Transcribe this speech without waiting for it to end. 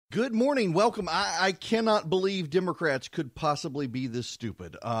Good morning. Welcome. I cannot believe Democrats could possibly be this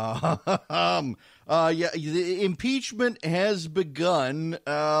stupid. The impeachment has begun.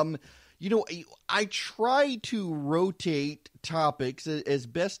 I try to rotate topics as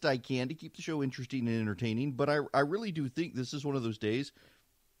best I can to keep the show interesting and entertaining, but I really do think this is one of those days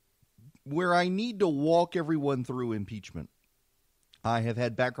where I need to walk everyone through impeachment. I have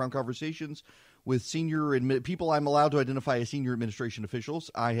had background conversations with people I'm allowed to identify as senior administration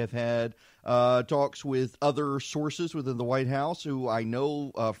officials. I have had talks with other sources within the White House who I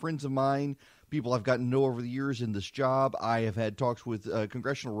know, friends of mine, people I've gotten to know over the years in this job. I have had talks with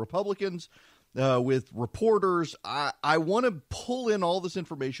congressional Republicans, with reporters. I want to pull in all this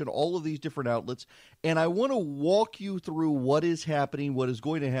information, all of these different outlets, and I want to walk you through what is happening, what is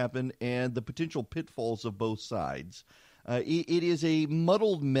going to happen, and the potential pitfalls of both sides. It is a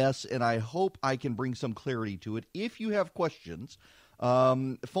muddled mess, and I hope I can bring some clarity to it. If you have questions,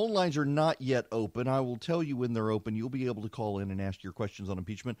 phone lines are not yet open. I will tell you when they're open. You'll be able to call in and ask your questions on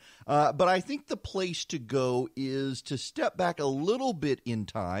impeachment. But I think the place to go is to step back a little bit in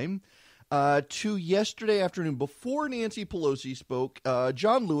time to yesterday afternoon. Before Nancy Pelosi spoke,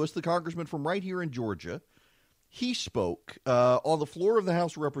 John Lewis, the congressman from right here in Georgia, he spoke on the floor of the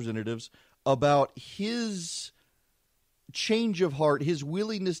House of Representatives about his change of heart, his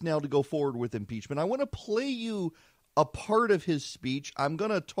willingness now to go forward with impeachment. I want to play you a part of his speech. I'm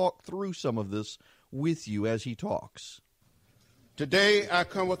going to talk through some of this with you as he talks. Today, I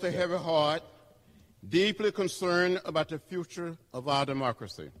come with a heavy heart, deeply concerned about the future of our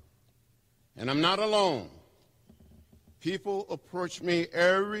democracy. And I'm not alone. People approach me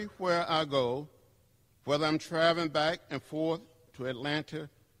everywhere I go, whether I'm traveling back and forth to Atlanta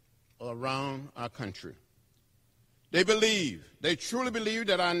or around our country. They truly believe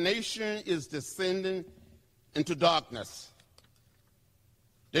that our nation is descending into darkness.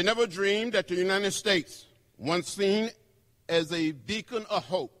 They never dreamed that the United States, once seen as a beacon of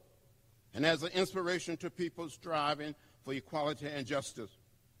hope and as an inspiration to people striving for equality and justice,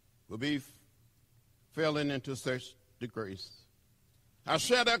 will be falling into such disgrace. I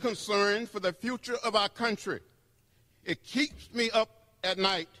share that concern for the future of our country. It keeps me up at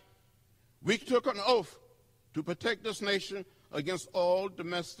night. We took an oath to protect this nation against all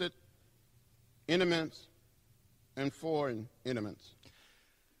domestic enemies and foreign enemies.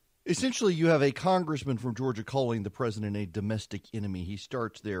 Essentially, you have a congressman from Georgia calling the president a domestic enemy. He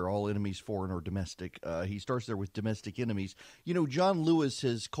starts there, all enemies, foreign or domestic. He starts there with domestic enemies. You know, John Lewis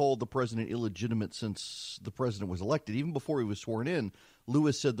has called the president illegitimate since the president was elected. Even before he was sworn in,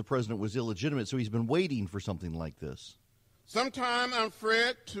 Lewis said the president was illegitimate, so he's been waiting for something like this. Sometimes I'm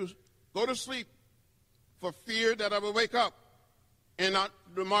afraid to go to sleep for fear that I will wake up and our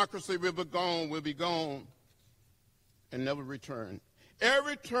democracy will be gone and never return.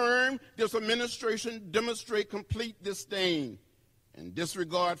 Every term, this administration demonstrates complete disdain and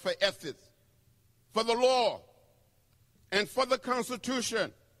disregard for ethics, for the law, and for the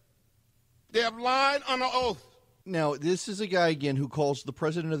Constitution. They have lied on an oath. Now, this is a guy, again, who calls the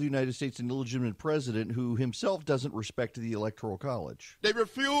president of the United States an illegitimate president who himself doesn't respect the Electoral College. They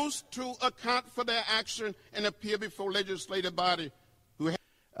refuse to account for their action and appear before legislative body.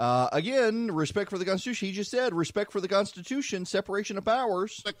 Again, respect for the Constitution. He just said respect for the Constitution, separation of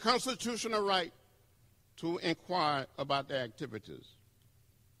powers. The constitutional right to inquire about their activities.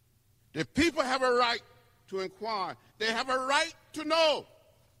 The people have a right to inquire. They have a right to know.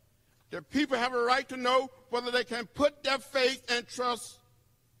 The people have a right to know whether they can put their faith and trust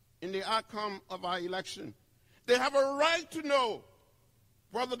in the outcome of our election. They have a right to know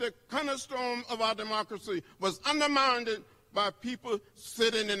whether the cornerstone of our democracy was undermined by people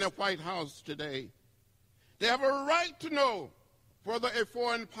sitting in the White House today. They have a right to know whether a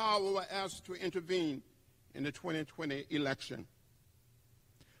foreign power will ask to intervene in the 2020 election.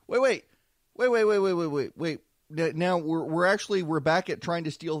 Wait. Now we're back at trying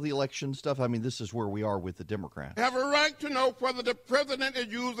to steal the election stuff. I mean, this is where we are with the Democrats. They have a right to know whether the president is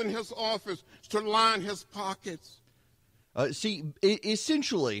using his office to line his pockets.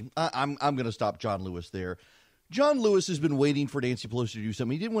 Essentially, I'm going to stop John Lewis there. John Lewis has been waiting for Nancy Pelosi to do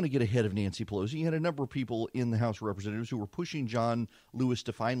something. He didn't want to get ahead of Nancy Pelosi. He had a number of people in the House of Representatives who were pushing John Lewis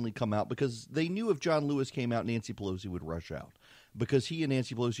to finally come out because they knew if John Lewis came out, Nancy Pelosi would rush out. Because he and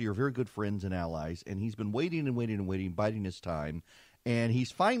Nancy Pelosi are very good friends and allies, and he's been waiting, biding his time. And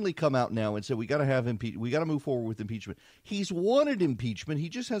he's finally come out now and said we got to we got to move forward with impeachment. He's wanted impeachment. He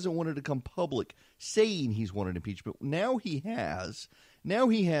just hasn't wanted to come public saying he's wanted impeachment. Now he has,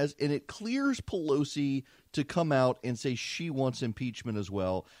 and it clears Pelosi to come out and say she wants impeachment as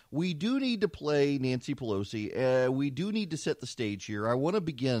well. We do need to play Nancy Pelosi. We do need to set the stage here. I want to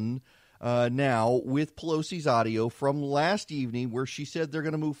begin now with Pelosi's audio from last evening where she said they're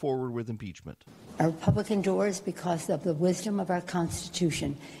going to move forward with impeachment. A Republic endures because of the wisdom of our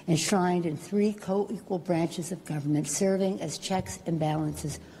Constitution, enshrined in 3 co-equal branches of government serving as checks and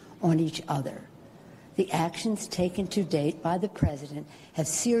balances on each other. The actions taken to date by the President have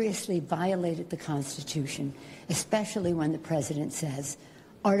seriously violated the Constitution, especially when the President says,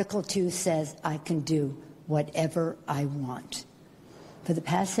 Article 2 says I can do whatever I want. For the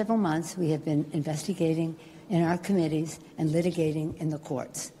past several months, we have been investigating in our committees and litigating in the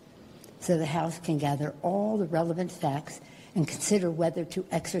courts, so the House can gather all the relevant facts and consider whether to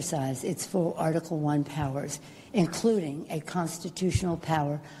exercise its full Article 1 powers, including a constitutional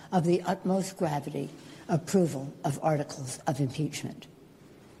power of the utmost gravity, approval of articles of impeachment.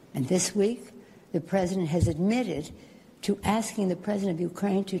 And this week, the President has admitted to asking the President of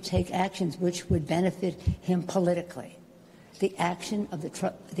Ukraine to take actions which would benefit him politically. The actions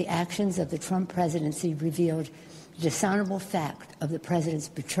of the Trump presidency revealed the dishonorable fact of the President's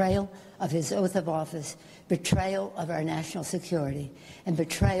betrayal of his oath of office, betrayal of our national security, and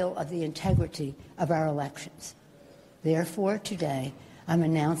betrayal of the integrity of our elections. Therefore, today, I'm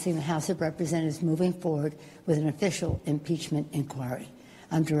announcing the House of Representatives moving forward with an official impeachment inquiry.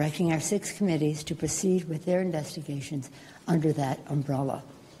 I'm directing our 6 committees to proceed with their investigations under that umbrella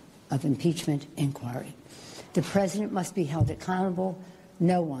of impeachment inquiry. The President must be held accountable.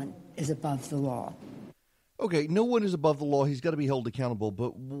 No one is above the law. Okay, no one is above the law. He's got to be held accountable.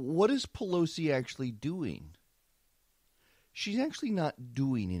 But what is Pelosi actually doing? She's actually not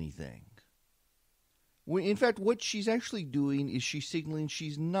doing anything. In fact, what she's actually doing is she's signaling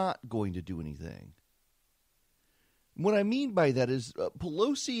she's not going to do anything. What I mean by that is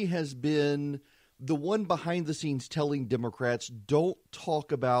Pelosi has been the one behind the scenes telling Democrats, don't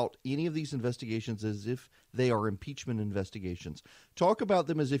talk about any of these investigations as if they are impeachment investigations. Talk about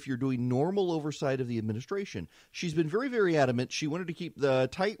them as if you're doing normal oversight of the administration. She's been very, very adamant. She wanted to keep the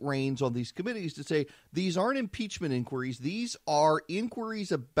tight reins on these committees to say these aren't impeachment inquiries. These are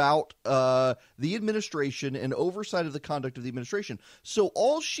inquiries about the administration and oversight of the conduct of the administration. So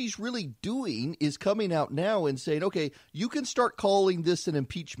all she's really doing is coming out now and saying, okay, you can start calling this an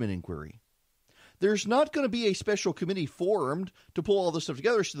impeachment inquiry. There's not going to be a special committee formed to pull all this stuff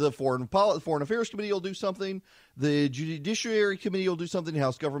together. So the Foreign Affairs Committee will do something. The Judiciary Committee will do something.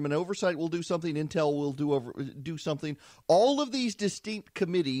 House Government Oversight will do something. Intel will do something. All of these distinct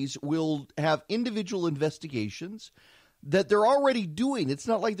committees will have individual investigations that they're already doing. It's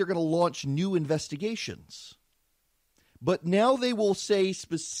not like they're going to launch new investigations. But now they will say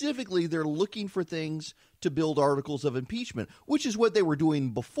specifically they're looking for things to build articles of impeachment, which is what they were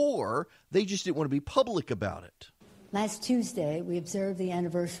doing before. They just didn't want to be public about it. Last Tuesday, we observed the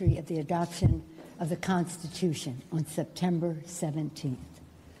anniversary of the adoption of the Constitution on September 17th.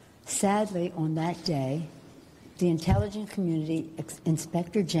 Sadly, on that day, the intelligence community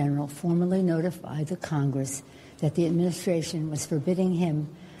Inspector General formally notified the Congress that the administration was forbidding him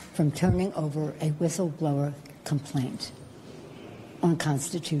from turning over a whistleblower complaint on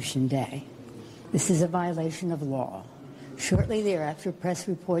Constitution Day. This is a violation of law. Shortly thereafter, press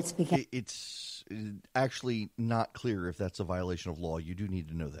reports began. It's actually not clear if that's a violation of law. You do need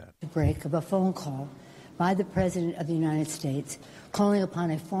to know that. The break of a phone call by the President of the United States calling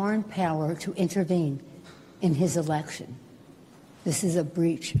upon a foreign power to intervene in his election. This is a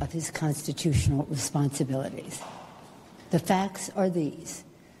breach of his constitutional responsibilities. The facts are these.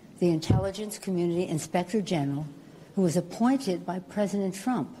 The intelligence community Inspector General, who was appointed by President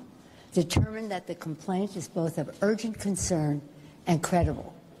Trump, determined that the complaint is both of urgent concern and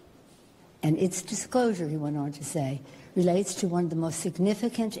credible. And its disclosure, he went on to say, relates to one of the most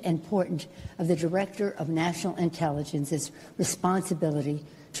significant and important of the Director of National Intelligence's responsibility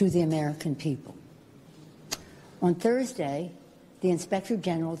to the American people. On Thursday, the Inspector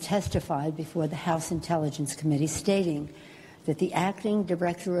General testified before the House Intelligence Committee, stating that the acting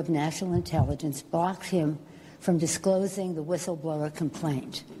Director of National Intelligence blocked him from disclosing the whistleblower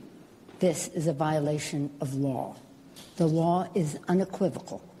complaint. This is a violation of law. The law is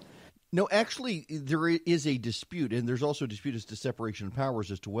unequivocal. No, actually, there is a dispute, and there's also a dispute as to separation of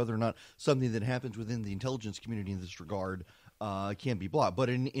powers as to whether or not something that happens within the intelligence community in this regard can be blocked. But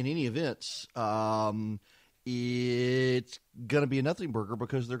in any event, it's going to be a nothing burger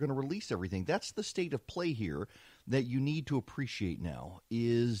because they're going to release everything. That's the state of play here. that you need to appreciate now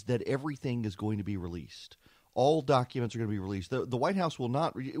is that everything is going to be released. All documents are going to be released. The White House will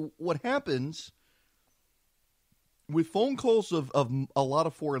not. What happens with phone calls of a lot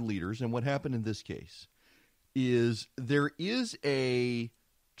of foreign leaders, and what happened in this case, is there is a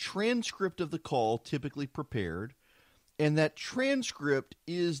transcript of the call typically prepared, and that transcript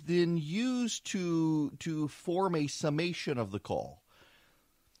is then used to form a summation of the call.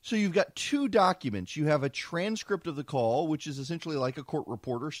 So you've got two documents. You have a transcript of the call, which is essentially like a court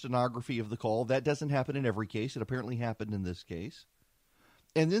reporter, stenography of the call. That doesn't happen in every case. It apparently happened in this case.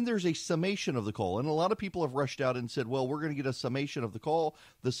 And then there's a summation of the call. And a lot of people have rushed out and said, well, we're going to get a summation of the call.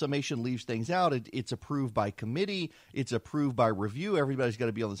 The summation leaves things out. It's approved by committee. It's approved by review. Everybody's got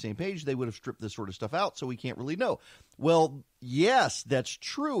to be on the same page. They would have stripped this sort of stuff out, so we can't really know. Well, yes, that's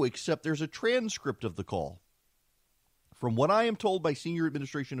true, except there's a transcript of the call. From what I am told by senior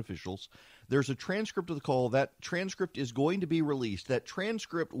administration officials, there's a transcript of the call. That transcript is going to be released. That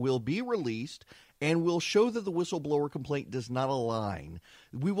transcript will be released and will show that the whistleblower complaint does not align.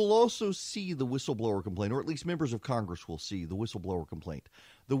 We will also see the whistleblower complaint, or at least members of Congress will see the whistleblower complaint.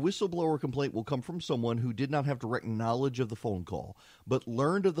 The whistleblower complaint will come from someone who did not have direct knowledge of the phone call, but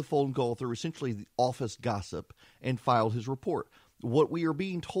learned of the phone call through essentially the office gossip and filed his report. What we are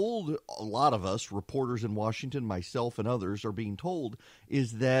being told, a lot of us, reporters in Washington, myself and others, are being told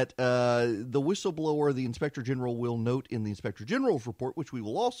is that the whistleblower, the Inspector General, will note in the Inspector General's report, which we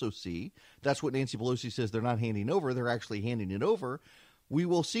will also see. That's what Nancy Pelosi says they're not handing over. They're actually handing it over. We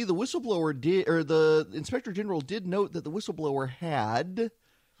will see the whistleblower the Inspector General did note that the whistleblower had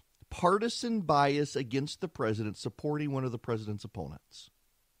partisan bias against the president, supporting one of the president's opponents.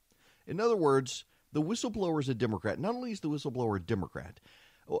 In other words, the whistleblower is a Democrat. Not only is the whistleblower a Democrat,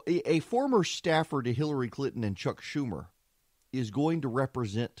 a former staffer to Hillary Clinton and Chuck Schumer is going to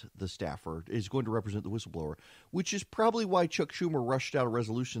represent the staffer, is going to represent the whistleblower, which is probably why Chuck Schumer rushed out a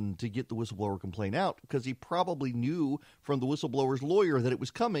resolution to get the whistleblower complaint out, because he probably knew from the whistleblower's lawyer that it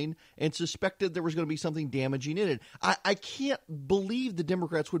was coming and suspected there was going to be something damaging in it. I can't believe the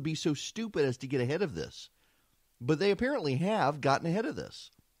Democrats would be so stupid as to get ahead of this, but they apparently have gotten ahead of this.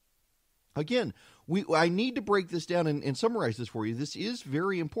 Again, I need to break this down and summarize this for you. This is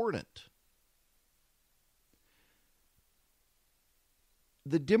very important.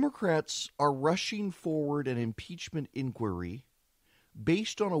 The Democrats are rushing forward an impeachment inquiry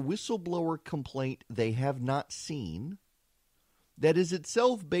based on a whistleblower complaint they have not seen that is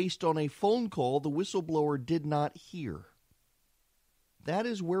itself based on a phone call the whistleblower did not hear. That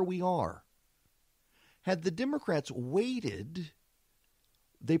is where we are. Had the Democrats waited,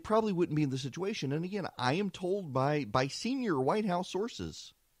 they probably wouldn't be in the situation. And again, I am told by senior White House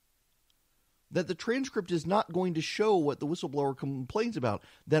sources that the transcript is not going to show what the whistleblower complains about,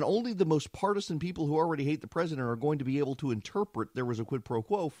 that only the most partisan people who already hate the president are going to be able to interpret there was a quid pro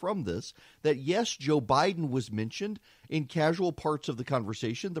quo from this, that yes, Joe Biden was mentioned in casual parts of the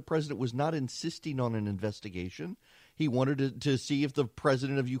conversation. The president was not insisting on an investigation. He wanted to see if the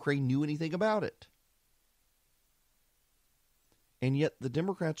president of Ukraine knew anything about it. And yet the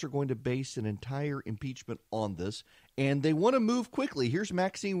Democrats are going to base an entire impeachment on this, and they want to move quickly. Here's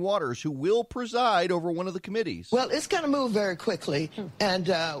Maxine Waters, who will preside over one of the committees. Well, it's going to move very quickly,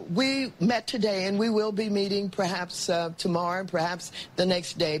 and we met today, and we will be meeting perhaps tomorrow, perhaps the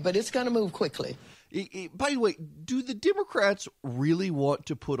next day, but it's going to move quickly. By the way, do the Democrats really want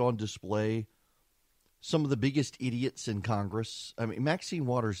to put on display some of the biggest idiots in Congress? I mean, Maxine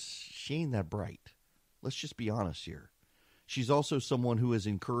Waters, she ain't that bright. Let's just be honest here. She's also someone who has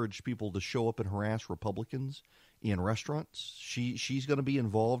encouraged people to show up and harass Republicans in restaurants. She's going to be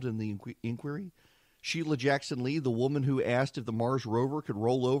involved in the inquiry. Sheila Jackson-Lee, the woman who asked if the Mars rover could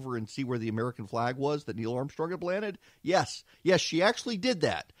roll over and see where the American flag was that Neil Armstrong had planted. Yes, she actually did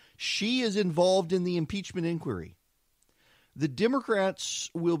that. She is involved in the impeachment inquiry. The Democrats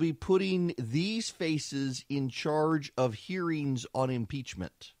will be putting these faces in charge of hearings on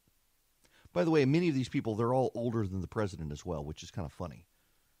impeachment. By the way, many of these people, they're all older than the president as well, which is kind of funny.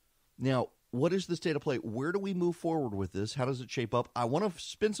 Now, what is the state of play? Where do we move forward with this? How does it shape up? I want to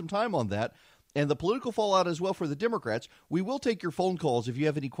spend some time on that and the political fallout as well for the Democrats. We will take your phone calls if you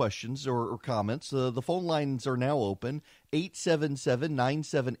have any questions or comments. The phone lines are now open,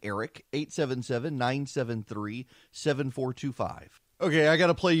 877-97-ERIC, 877-973-7425. Okay, I got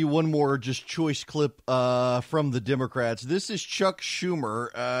to play you one more just choice clip from the Democrats. This is Chuck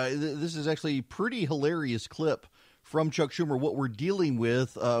Schumer. This is actually a pretty hilarious clip from Chuck Schumer, what we're dealing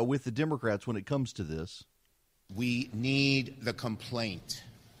with the Democrats when it comes to this. We need the complaint.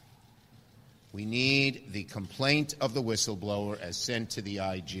 We need the complaint of the whistleblower as sent to the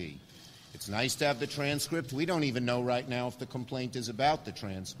IG. It's nice to have the transcript. We don't even know right now if the complaint is about the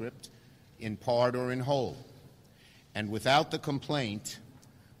transcript, in part or in whole. And without the complaint,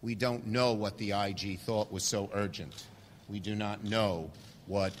 we don't know what the IG thought was so urgent. We do not know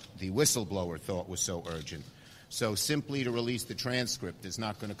what the whistleblower thought was so urgent. So simply to release the transcript is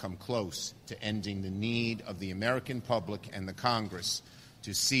not going to come close to ending the need of the American public and the Congress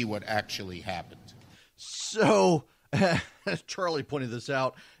to see what actually happened. So, Charlie pointed this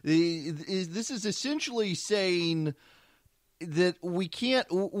out. This is essentially saying that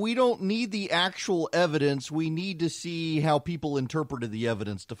we don't need the actual evidence. We need to see how people interpreted the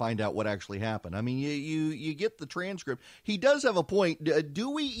evidence to find out what actually happened. I mean, you get the transcript. He does have a point.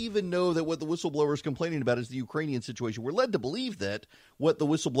 Do we even know that what the whistleblower is complaining about is the Ukrainian situation? We're led to believe that what the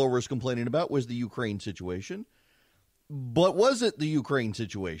whistleblower is complaining about was the Ukraine situation. But was it the Ukraine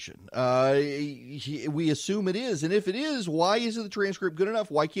situation? We assume it is. And if it is, why isn't the transcript good enough?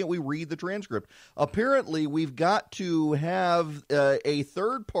 Why can't we read the transcript? Apparently, we've got to have a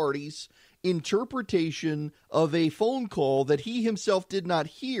third party's interpretation of a phone call that he himself did not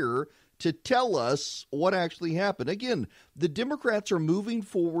hear to tell us what actually happened. Again, the Democrats are moving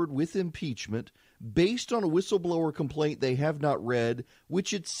forward with impeachment based on a whistleblower complaint they have not read,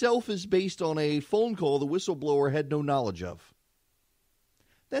 which itself is based on a phone call the whistleblower had no knowledge of.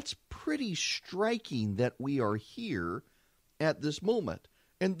 That's pretty striking that we are here at this moment.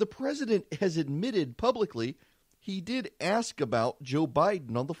 And the president has admitted publicly he did ask about Joe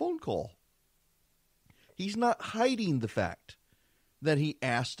Biden on the phone call. He's not hiding the fact that he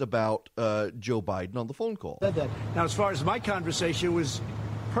asked about Joe Biden on the phone call. Now, as far as my conversation, it was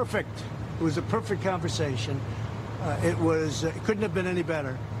perfect. It was a perfect conversation. It couldn't have been any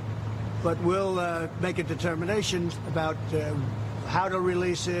better. But we'll make a determination about how to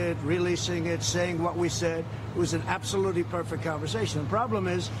release it, releasing it, saying what we said. It was an absolutely perfect conversation. The problem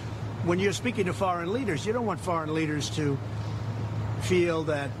is, when you're speaking to foreign leaders, you don't want foreign leaders to feel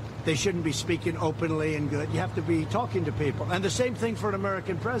that they shouldn't be speaking openly and good. You have to be talking to people. And the same thing for an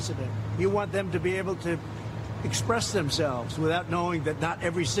American president. You want them to be able to express themselves without knowing that not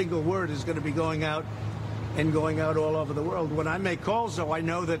every single word is going to be going out all over the world. When I make calls, though, I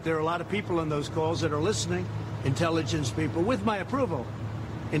know that there are a lot of people on those calls that are listening, intelligence people, with my approval,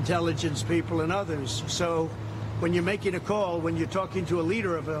 intelligence people and others. So when you're making a call, when you're talking to a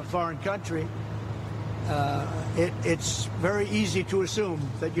leader of a foreign country, it's very easy to assume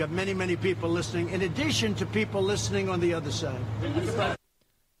that you have many, many people listening, in addition to people listening on the other side.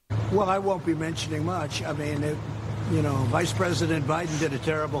 Well, I won't be mentioning much. I mean, Vice President Biden did a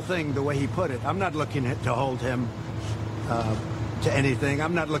terrible thing the way he put it. I'm not looking to hold him to anything.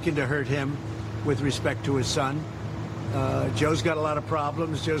 I'm not looking to hurt him with respect to his son. Joe's got a lot of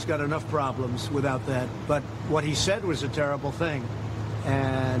problems. Joe's got enough problems without that. But what he said was a terrible thing.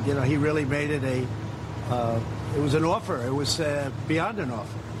 And, he really made it it was an offer. It was beyond an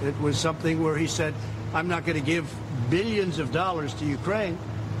offer. It was something where he said, I'm not going to give billions of dollars to Ukraine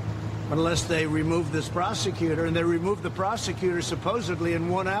unless they remove this prosecutor. And they removed the prosecutor supposedly in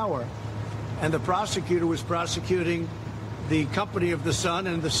 1 hour. And the prosecutor was prosecuting the company of the Sun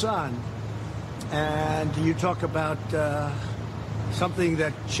and the Sun. And you talk about something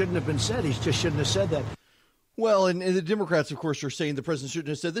that shouldn't have been said. He just shouldn't have said that. Well, and the Democrats, of course, are saying the president shouldn't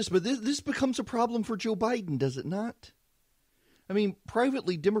have said this, but this becomes a problem for Joe Biden, does it not? I mean,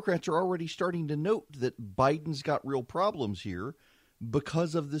 privately, Democrats are already starting to note that Biden's got real problems here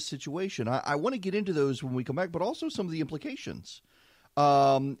because of this situation. I want to get into those when we come back, but also some of the implications.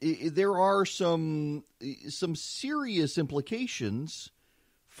 There are some serious implications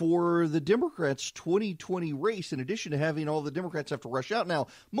for the Democrats' 2020 race, in addition to having all the Democrats have to rush out. Now,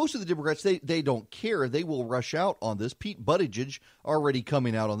 most of the Democrats, they don't care. They will rush out on this. Pete Buttigieg already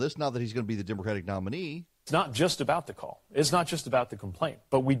coming out on this, now that he's going to be the Democratic nominee. It's not just about the call. It's not just about the complaint.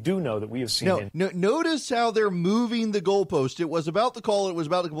 But we do know that we have seen... Notice how they're moving the goalpost. It was about the call, it was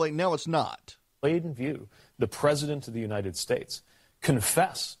about the complaint. Now it's not. ...in view, the President of the United States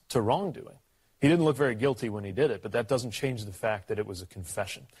confess to wrongdoing. He didn't look very guilty when he did it, but that doesn't change the fact that it was a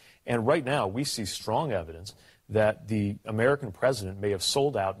confession. And right now, we see strong evidence that the American president may have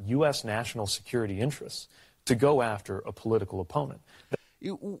sold out U.S. national security interests to go after a political opponent.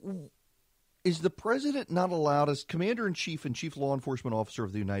 Is the president not allowed, as commander-in-chief and chief law enforcement officer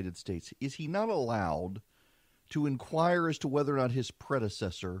of the United States, is he not allowed to inquire as to whether or not his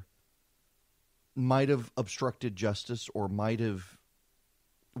predecessor might have obstructed justice or might have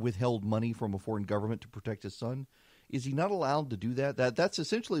withheld money from a foreign government to protect his son? Is he not allowed to do that? That's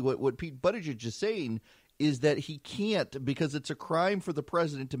essentially what Pete Buttigieg is saying. is that he can't, because it's a crime for the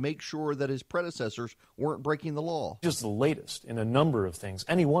president to make sure that his predecessors weren't breaking the law. Just the latest in a number of things,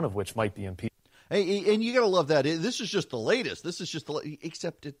 any one of which might be impeachment. Hey, and you got to love that. This is just the latest. This is just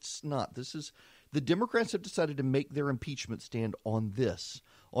except it's not. This is the Democrats have decided to make their impeachment stand on this,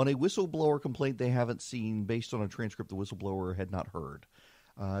 on a whistleblower complaint they haven't seen based on a transcript the whistleblower had not heard.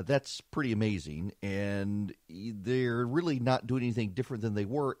 That's pretty amazing, and they're really not doing anything different than they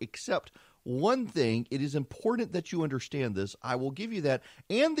were, except one thing. It is important that you understand this. I will give you that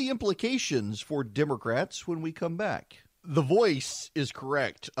and the implications for Democrats when we come back. The voice is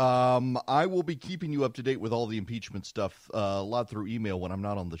correct. I will be keeping you up to date with all the impeachment stuff, a lot through email when I'm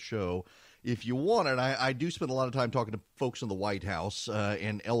not on the show. If you want it, I do spend a lot of time talking to folks in the White House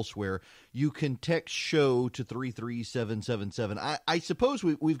and elsewhere. You can text SHOW to 33777. I suppose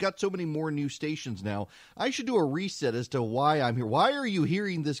we've got so many more new stations now. I should do a reset as to why I'm here. Why are you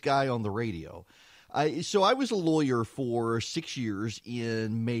hearing this guy on the radio? So I was a lawyer for 6 years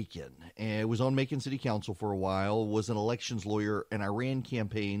in Macon, and was on Macon City Council for a while, was an elections lawyer, and I ran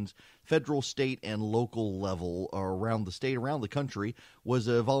campaigns, federal, state, and local level around the state, around the country, was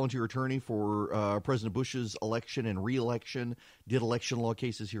a volunteer attorney for President Bush's election and re-election, did election law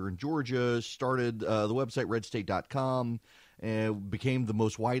cases here in Georgia, started the website redstate.com, became the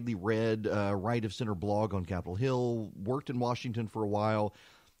most widely read right-of-center blog on Capitol Hill, worked in Washington for a while,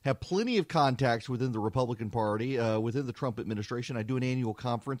 have plenty of contacts within the Republican Party, within the Trump administration. I do an annual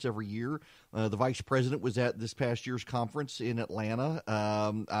conference every year. The vice president was at this past year's conference in Atlanta.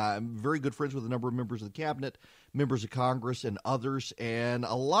 I'm very good friends with a number of members of the cabinet, members of Congress, and others. And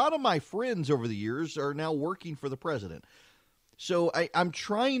a lot of my friends over the years are now working for the president. So I'm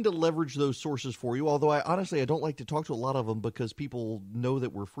trying to leverage those sources for you, although I don't like to talk to a lot of them because people know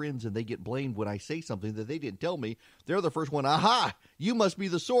that we're friends and they get blamed when I say something that they didn't tell me. They're the first one, aha, you must be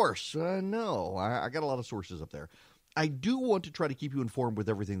the source. No, I got a lot of sources up there. I do want to try to keep you informed with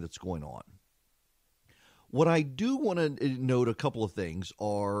everything that's going on. What I do want to note a couple of things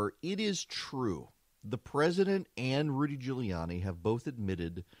are, it is true. The president and Rudy Giuliani have both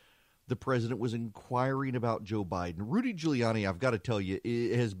admitted the president was inquiring about Joe Biden. Rudy Giuliani, I've got to tell you,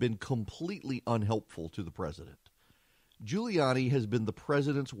 has been completely unhelpful to the president. Giuliani has been the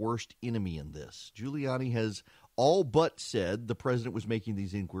president's worst enemy in this. Giuliani has all but said the president was making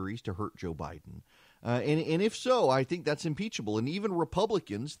these inquiries to hurt Joe Biden. And if so, I think that's impeachable. And even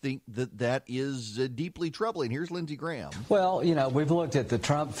Republicans think that is deeply troubling. Here's Lindsey Graham. Well, we've looked at the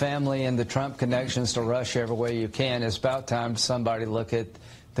Trump family and the Trump connections to Russia every way you can. It's about time somebody look at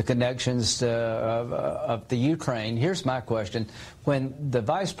the connections of the Ukraine. Here's my question. When the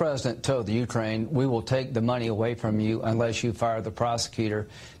vice president told the Ukraine, we will take the money away from you unless you fire the prosecutor,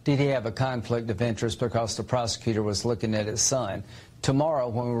 did he have a conflict of interest because the prosecutor was looking at his son? Tomorrow,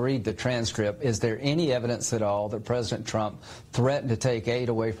 when we read the transcript, is there any evidence at all that President Trump threatened to take aid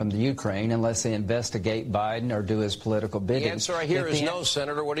away from the Ukraine unless they investigate Biden or do his political bidding? The answer I hear is no,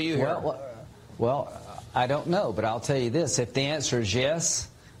 Senator. What do you hear? Well, I don't know, but I'll tell you this. If the answer is yes,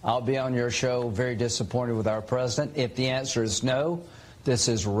 I'll be on your show very disappointed with our president. If the answer is no, this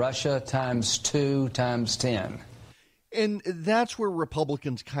is Russia times 2 times 10. And that's where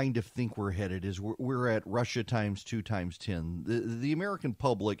Republicans kind of think we're headed, is we're at Russia times 2 times 10. The American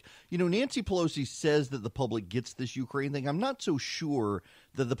public, Nancy Pelosi says that the public gets this Ukraine thing. I'm not so sure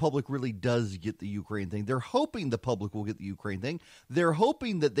that the public really does get the Ukraine thing. They're hoping the public will get the Ukraine thing. They're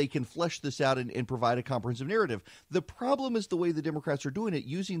hoping that they can flesh this out and provide a comprehensive narrative. The problem is the way the Democrats are doing it,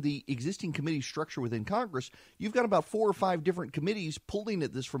 using the existing committee structure within Congress. You've got about 4 or 5 different committees pulling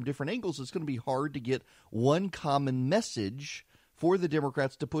at this from different angles. It's going to be hard to get one common message for the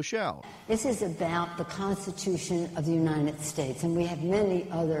Democrats to push out. This is about the Constitution of the United States, and we have many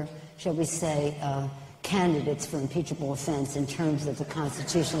other, shall we say, candidates for impeachable offense in terms of the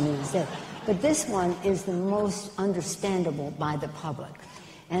Constitution of the United States. But this one is the most understandable by the public.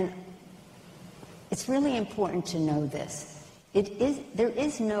 And it's really important to know this. There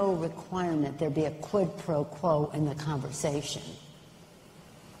is no requirement there be a quid pro quo in the conversation.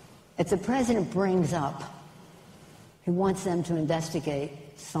 If the president brings up he wants them to investigate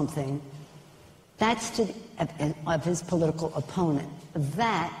something, that's of his political opponent.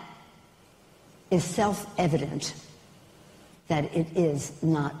 That is self-evident that it is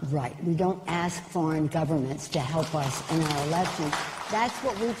not right. We don't ask foreign governments to help us in our elections. That's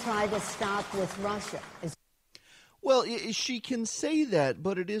what we try to stop with Russia. Well, she can say that,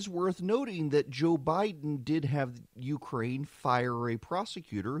 but it is worth noting that Joe Biden did have Ukraine fire a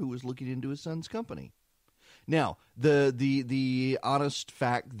prosecutor who was looking into his son's company. Now, the honest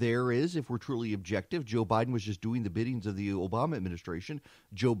fact there is, if we're truly objective, Joe Biden was just doing the biddings of the Obama administration.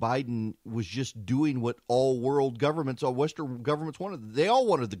 Joe Biden was just doing what all world governments, all Western governments wanted. They all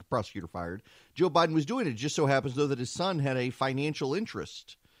wanted the prosecutor fired. Joe Biden was doing it. It just so happens, though, that his son had a financial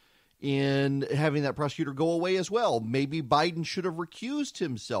interest in having that prosecutor go away as well. Maybe Biden should have recused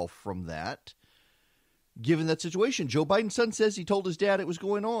himself from that, given that situation. Joe Biden's son says he told his dad it was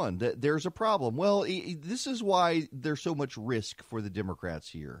going on, that there's a problem. Well, this is why there's so much risk for the Democrats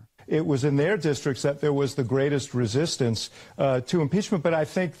here. It was in their districts that there was the greatest resistance to impeachment, but I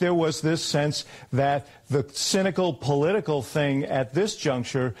think there was this sense that the cynical political thing at this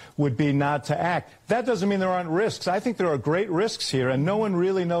juncture would be not to act. That doesn't mean there aren't risks. I think there are great risks here, and no one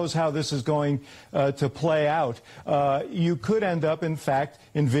really knows how this is going to play out. You could end up, in fact,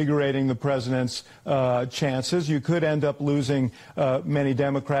 invigorating the president's chances. You could end up losing many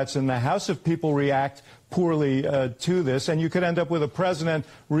Democrats in the House if people react poorly to this, and you could end up with a president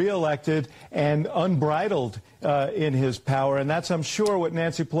reelected and unbridled in his power. And that's, I'm sure, what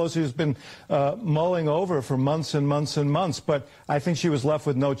Nancy Pelosi has been mulling over for months and months and months. But I think she was left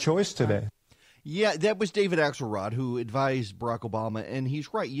with no choice today. Yeah, that was David Axelrod who advised Barack Obama, and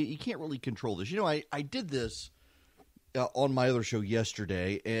he's right. You can't really control this. You know, I did this on my other show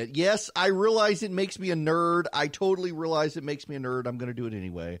yesterday, and yes, I realize it makes me a nerd. I totally realize it makes me a nerd. I'm going to do it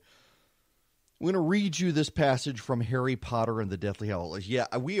anyway. I'm going to read you this passage from Harry Potter and the Deathly Hallows. Yeah,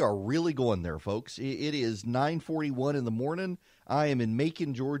 we are really going there, folks. It is 9:41 in the morning. I am in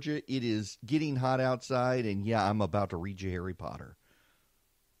Macon, Georgia. It is getting hot outside, and yeah, I'm about to read you Harry Potter.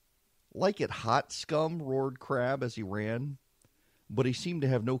 Like it hot, scum, roared Crabbe as he ran, but he seemed to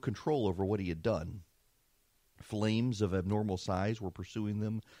have no control over what he had done. Flames of abnormal size were pursuing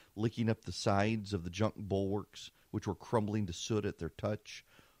them, licking up the sides of the junk bulwarks, which were crumbling to soot at their touch.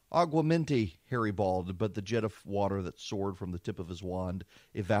 Aguamenti, Harry bawled, but the jet of water that soared from the tip of his wand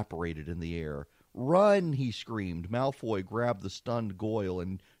evaporated in the air. Run, he screamed. Malfoy grabbed the stunned Goyle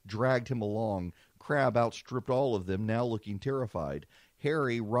and dragged him along. Crabbe outstripped all of them, now looking terrified.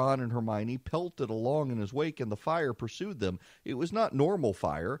 Harry, Ron, and Hermione pelted along in his wake, and the fire pursued them. It was not normal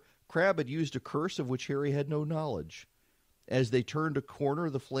fire. Crabbe had used a curse of which Harry had no knowledge. As they turned a corner,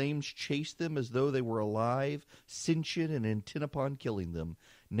 the flames chased them as though they were alive, sentient and intent upon killing them.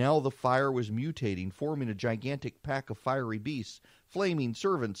 Now the fire was mutating, forming a gigantic pack of fiery beasts. Flaming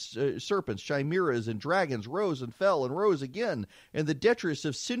serpents, chimeras, and dragons rose and fell and rose again, and the detritus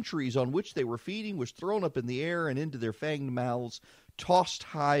of centuries on which they were feeding was thrown up in the air and into their fanged mouths, tossed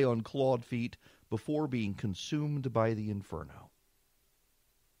high on clawed feet, before being consumed by the inferno.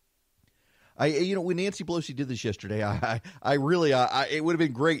 When Nancy Pelosi did this yesterday, I really, it would have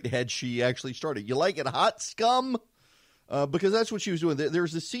been great had she actually started. You like it hot, scum? Because that's what she was doing.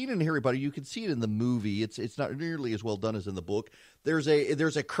 There's a scene in Harry Potter. You can see it in the movie. It's not nearly as well done as in the book. There's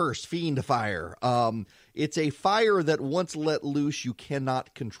a curse, fiend fire. It's a fire that once let loose, you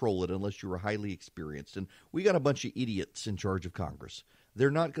cannot control it unless you are highly experienced. And we got a bunch of idiots in charge of Congress. They're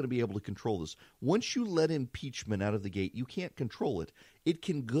not going to be able to control this. Once you let impeachment out of the gate, you can't control it. It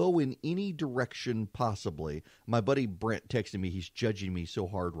can go in any direction possibly. My buddy Brent texted me. He's judging me so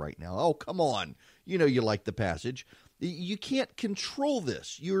hard right now. Oh, come on. You know you like the passage. You can't control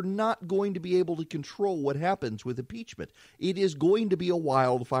this. You're not going to be able to control what happens with impeachment. It is going to be a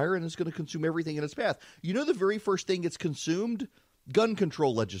wildfire, and it's going to consume everything in its path. You know the very first thing it's consumed? Gun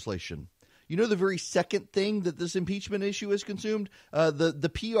control legislation. You know the very second thing that this impeachment issue has consumed?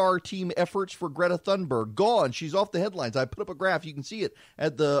 The PR team efforts for Greta Thunberg. Gone. She's off the headlines. I put up a graph. You can see it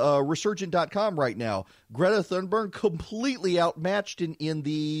at the resurgent.com right now. Greta Thunberg completely outmatched in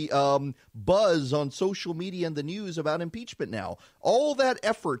the buzz on social media and the news about impeachment now. All that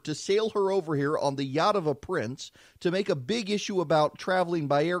effort to sail her over here on the yacht of a prince to make a big issue about traveling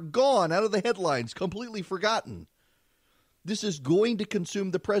by air, gone, out of the headlines, completely forgotten. This is going to consume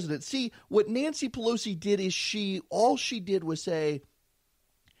the president. See, what Nancy Pelosi did is all she did was say,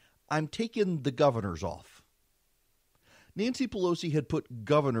 I'm taking the governors off. Nancy Pelosi had put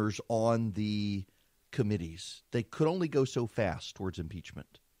governors on the committees. They could only go so fast towards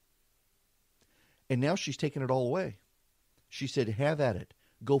impeachment. And now she's taken it all away. She said, have at it.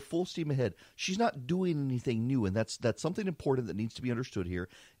 Go full steam ahead. She's not doing anything new, and that's something important that needs to be understood here.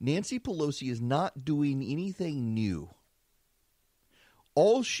 Nancy Pelosi is not doing anything new.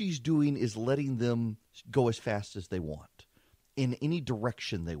 All she's doing is letting them go as fast as they want, in any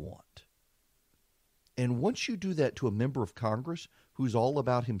direction they want. And once you do that to a member of Congress who's all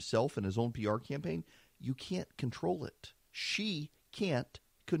about himself and his own PR campaign, you can't control it. She can't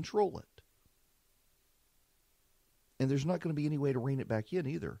control it. And there's not going to be any way to rein it back in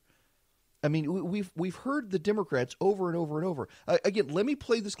either. I mean, we've heard the Democrats over and over and over. Again, let me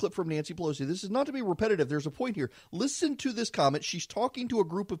play this clip from Nancy Pelosi. This is not to be repetitive. There's a point here. Listen to this comment. She's talking to a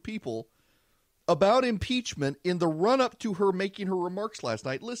group of people about impeachment in the run-up to her making her remarks last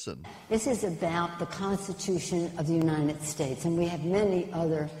night. Listen. This is about the Constitution of the United States, and we have many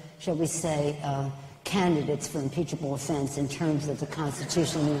other, shall we say, candidates for impeachable offense in terms of the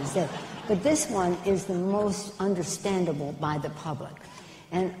Constitution of the United States. But this one is the most understandable by the public.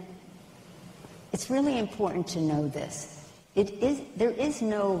 And it's really important to know this. There is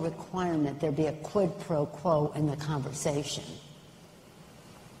no requirement there be a quid pro quo in the conversation.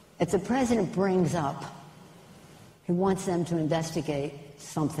 If the president brings up he wants them to investigate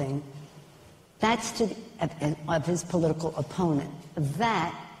something, that's of his political opponent.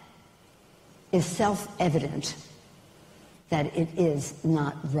 That is self-evident that it is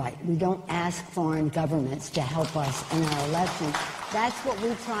not right. We don't ask foreign governments to help us in our elections. That's what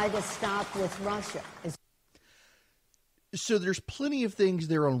we try to stop with Russia. So there's plenty of things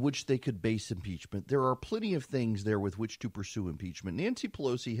there on which they could base impeachment. There are plenty of things there with which to pursue impeachment. Nancy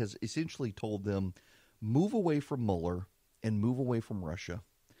Pelosi has essentially told them, move away from Mueller and move away from Russia.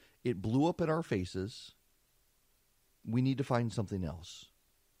 It blew up in our faces. We need to find something else.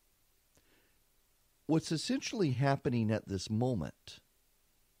 What's essentially happening at this moment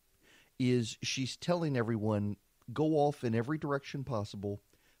is she's telling everyone, go off in every direction possible,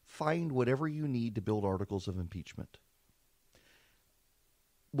 find whatever you need to build articles of impeachment.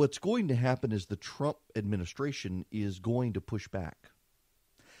 What's going to happen is the Trump administration is going to push back.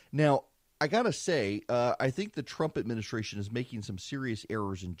 Now, I got to say, I think the Trump administration is making some serious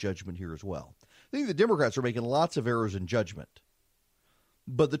errors in judgment here as well. I think the Democrats are making lots of errors in judgment.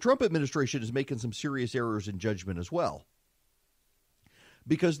 But the Trump administration is making some serious errors in judgment as well.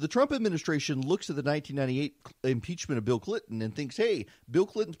 Because the Trump administration looks at the 1998 impeachment of Bill Clinton and thinks, hey, Bill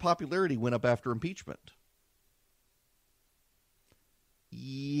Clinton's popularity went up after impeachment.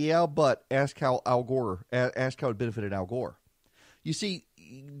 Yeah, but ask how it benefited Al Gore. You see,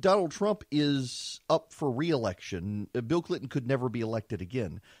 Donald Trump is up for re-election. Bill Clinton could never be elected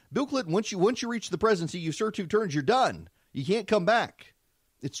again. Bill Clinton, once you reach the presidency, you serve 2 terms, you're done. You can't come back.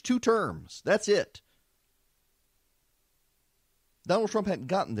 It's 2 terms. That's it. Donald Trump hadn't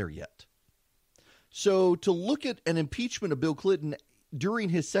gotten there yet. So to look at an impeachment of Bill Clinton during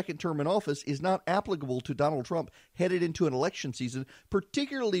his second term in office is not applicable to Donald Trump headed into an election season,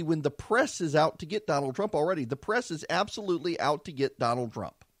 particularly when the press is out to get Donald Trump already. The press is absolutely out to get Donald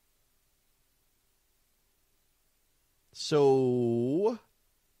Trump. So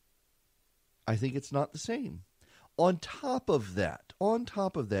I think it's not the same. On top of that,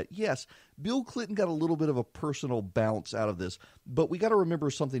 yes, Bill Clinton got a little bit of a personal bounce out of this, but we got to remember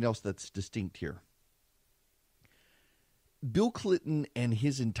something else that's distinct here. Bill Clinton and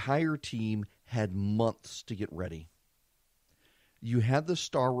his entire team had months to get ready. You had the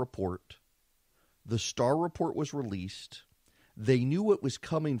Starr report. The Starr report was released. They knew what was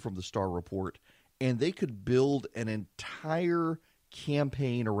coming from the Starr report, and they could build an entire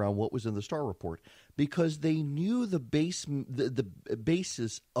campaign around what was in the Starr report because they knew the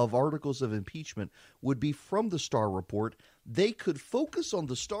basis of articles of impeachment would be from the Starr report. They could focus on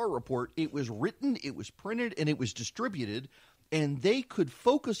the Starr report. It was written, it was printed, and it was distributed, and they could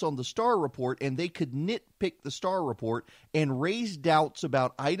focus on the Starr report, and they could nitpick the Starr report and raise doubts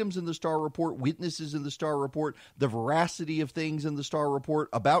about items in the Starr report, witnesses in the Starr report, the veracity of things in the Starr report,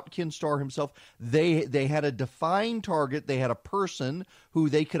 about Ken Starr himself. They had a defined target. They had a person who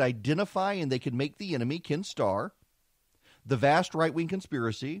they could identify, and they could make the enemy, Ken Starr, the vast right-wing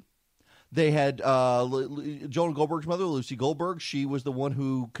conspiracy. They had Jonah Goldberg's mother, Lucy Goldberg. She was the one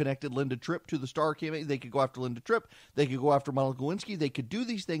who connected Linda Tripp to the Starr campaign. They could go after Linda Tripp. They could go after Monica Lewinsky. They could do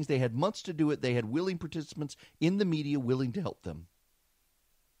these things. They had months to do it. They had willing participants in the media willing to help them.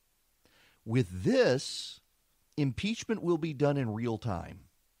 With this, impeachment will be done in real time.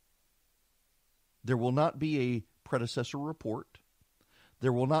 There will not be a predecessor report.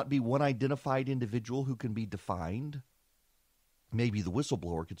 There will not be one identified individual who can be defined. Maybe the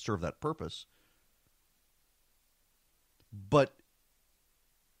whistleblower could serve that purpose. But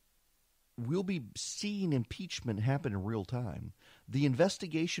we'll be seeing impeachment happen in real time. The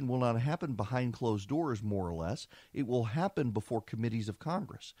investigation will not happen behind closed doors, more or less. It will happen before committees of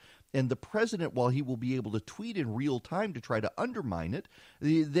Congress. And the president, while he will be able to tweet in real time to try to undermine it,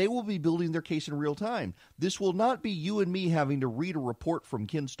 they will be building their case in real time. This will not be you and me having to read a report from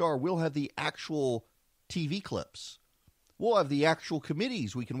Ken Starr. We'll have the actual TV clips. We'll have the actual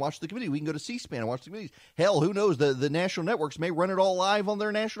committees. We can watch the committee. We can go to C-SPAN and watch the committees. Hell, who knows? The national networks may run it all live on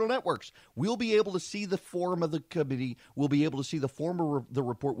their national networks. We'll be able to see the form of the committee. We'll be able to see the form of the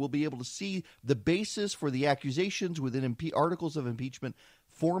report. We'll be able to see the basis for the accusations within articles of impeachment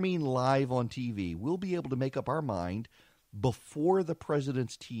forming live on TV. We'll be able to make up our mind before the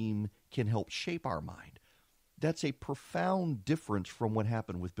president's team can help shape our mind. That's a profound difference from what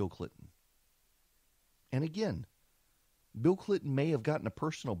happened with Bill Clinton. And again, Bill Clinton may have gotten a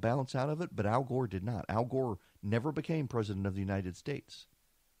personal bounce out of it, but Al Gore did not. Al Gore never became president of the United States.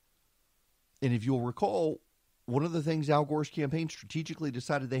 And if you'll recall, one of the things Al Gore's campaign strategically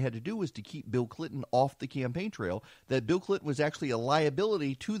decided they had to do was to keep Bill Clinton off the campaign trail, that Bill Clinton was actually a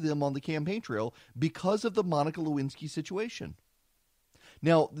liability to them on the campaign trail because of the Monica Lewinsky situation.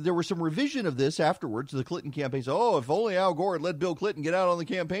 Now, there was some revision of this afterwards. The Clinton campaign said, if only Al Gore had let Bill Clinton get out on the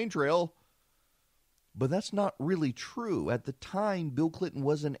campaign trail. But that's not really true. At the time, Bill Clinton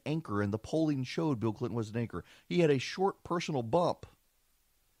was an anchor, and the polling showed Bill Clinton was an anchor. He had a short personal bump,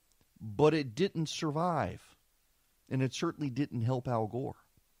 but it didn't survive, and it certainly didn't help Al Gore.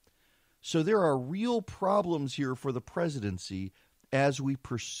 So there are real problems here for the presidency as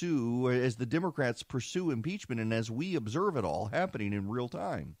the Democrats pursue impeachment and as we observe it all happening in real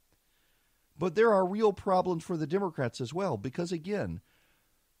time. But there are real problems for the Democrats as well, because, again,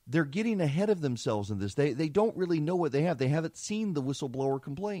 they're getting ahead of themselves in this. They don't really know what they have. They haven't seen the whistleblower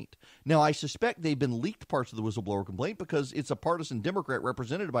complaint. Now, I suspect they've been leaked parts of the whistleblower complaint because it's a partisan Democrat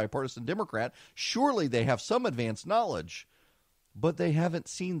represented by a partisan Democrat. Surely they have some advanced knowledge, but they haven't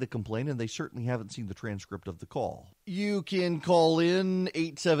seen the complaint, and they certainly haven't seen the transcript of the call. You can call in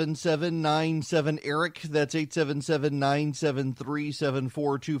 877-97-ERIC. That's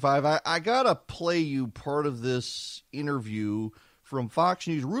 877-973-7425. I got to play you part of this interview from Fox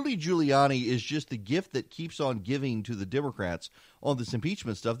News. Rudy Giuliani is just the gift that keeps on giving to the Democrats on this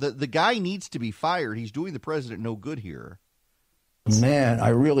impeachment stuff. The guy needs to be fired. He's doing the president no good here. Man, I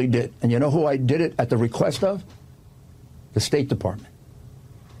really did. And you know who I did it at the request of? The State Department.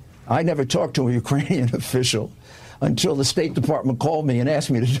 I never talked to a Ukrainian official until the State Department called me and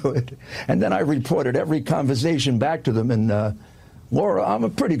asked me to do it. And then I reported every conversation back to them. And Laura, I'm a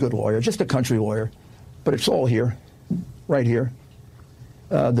pretty good lawyer, just a country lawyer. But it's all here, right here.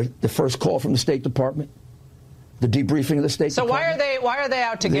 The first call from the State Department, the debriefing of the State Department. So why are they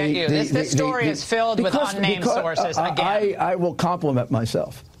out to get you? This story is filled with unnamed sources. Again, I will compliment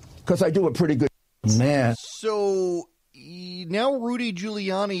myself because I do a pretty good man. So now Rudy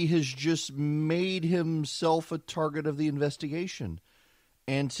Giuliani has just made himself a target of the investigation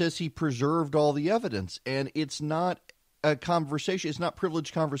and says he preserved all the evidence, and it's not a conversation. It's not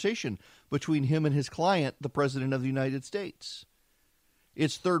privileged conversation between him and his client, the President of the United States.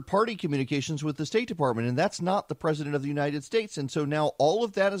 It's third-party communications with the State Department, and that's not the President of the United States. And so now all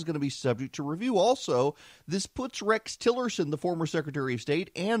of that is going to be subject to review. Also, this puts Rex Tillerson, the former Secretary of State,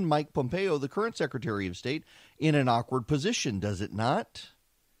 and Mike Pompeo, the current Secretary of State, in an awkward position, does it not?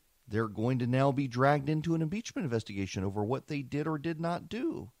 They're going to now be dragged into an impeachment investigation over what they did or did not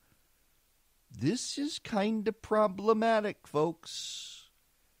do. This is kind of problematic, folks.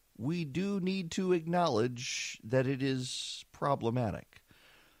 We do need to acknowledge that it is problematic.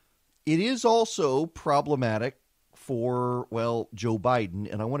 It is also problematic for, Joe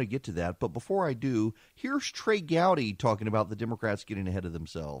Biden, and I want to get to that. But before I do, here's Trey Gowdy talking about the Democrats getting ahead of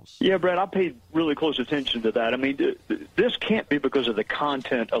themselves. Yeah, Brad, I paid really close attention to that. I mean, this can't be because of the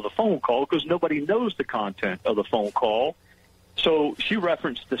content of the phone call, because nobody knows the content of the phone call. So she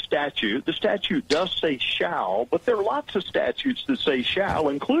referenced the statute. The statute does say shall, but there are lots of statutes that say shall,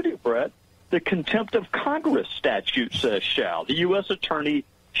 including, Brett, the contempt of Congress statute says shall. The U.S. attorney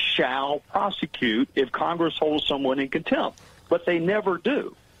shall prosecute if Congress holds someone in contempt, but they never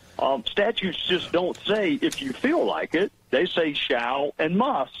do. Statutes just don't say if you feel like it. They say shall and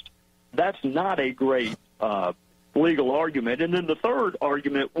must. That's not a great legal argument. And then the third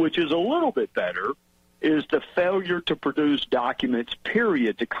argument, which is a little bit better, is the failure to produce documents,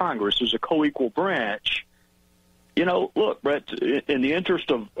 period, to Congress as a co-equal branch. You know, look, Brett, in the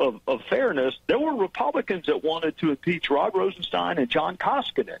interest of fairness, there were Republicans that wanted to impeach Rod Rosenstein and John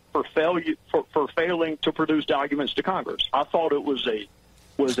Koskinen for failing to produce documents to Congress. I thought it was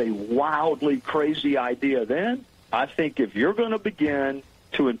a wildly crazy idea then. I think if you're going to begin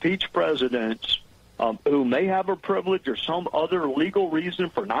to impeach presidents who may have a privilege or some other legal reason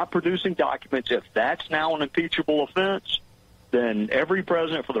for not producing documents, if that's now an impeachable offense, then every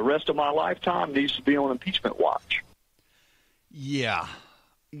president for the rest of my lifetime needs to be on impeachment watch. Yeah.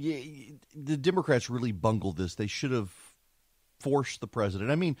 The Democrats really bungled this. They should have force the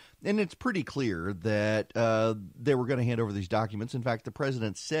president. I mean, and it's pretty clear that they were going to hand over these documents. In fact, the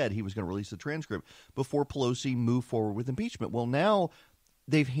president said he was going to release the transcript before Pelosi moved forward with impeachment. Well, now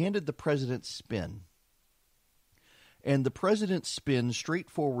they've handed the president spin. And the president's spin,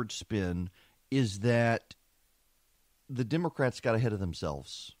 straightforward spin, is that the Democrats got ahead of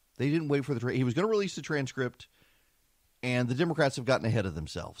themselves. They didn't wait for he was going to release the transcript, and the Democrats have gotten ahead of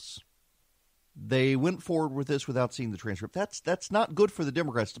themselves. They went forward with this without seeing the transcript. That's not good for the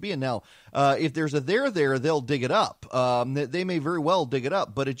Democrats to be in. Now, if there's a there, they'll dig it up. They may very well dig it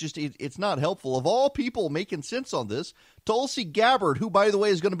up, but it's not helpful. Of all people making sense on this, Tulsi Gabbard, who, by the way,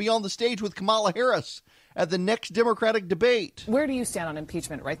 is going to be on the stage with Kamala Harris at the next Democratic debate. Where do you stand on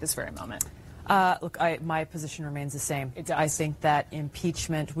impeachment right this very moment? Look, my position remains the same. I think that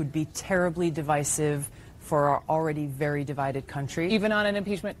impeachment would be terribly divisive for our already very divided country. Even on an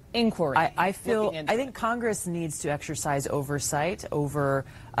impeachment inquiry? I think Congress needs to exercise oversight over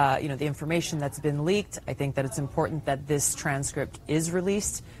the information that's been leaked. I think that it's important that this transcript is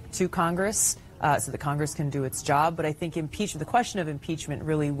released to Congress so that Congress can do its job. But I think the question of impeachment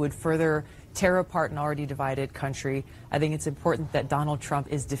really would further tear apart an already divided country. I think it's important that Donald Trump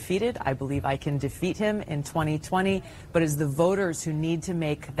is defeated. I believe I can defeat him in 2020, but it's the voters who need to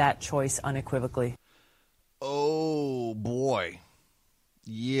make that choice unequivocally. Oh, boy.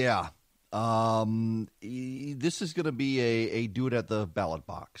 Yeah. This is going to be a do it at the ballot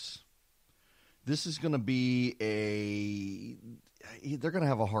box. This is going to be they're going to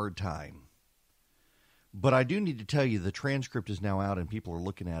have a hard time. But I do need to tell you, the transcript is now out and people are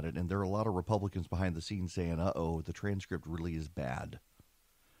looking at it, and there are a lot of Republicans behind the scenes saying, the transcript really is bad.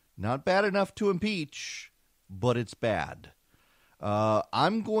 Not bad enough to impeach, but it's bad.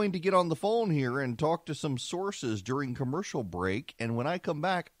 I'm going to get on the phone here and talk to some sources during commercial break, and when I come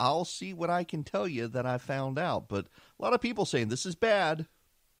back, I'll see what I can tell you that I found out. But a lot of people saying this is bad.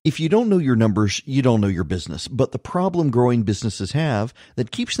 If you don't know your numbers, you don't know your business. But the problem growing businesses have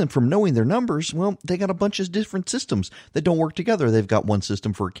that keeps them from knowing their numbers, well, they got a bunch of different systems that don't work together. They've got one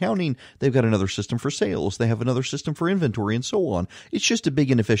system for accounting. They've got another system for sales. They have another system for inventory and so on. It's just a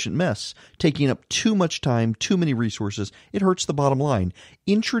big inefficient mess, taking up too much time, too many resources. It hurts the bottom line.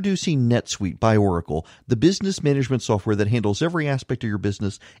 Introducing NetSuite by Oracle, the business management software that handles every aspect of your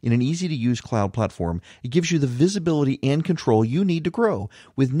business in an easy-to-use cloud platform. It gives you the visibility and control you need to grow.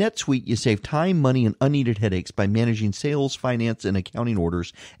 With NetSuite, you save time, money, and unneeded headaches by managing sales, finance, and accounting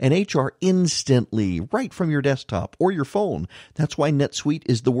orders and HR instantly, right from your desktop or your phone. That's why NetSuite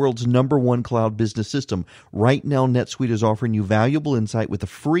is the world's #1 cloud business system. Right now, NetSuite is offering you valuable insight with a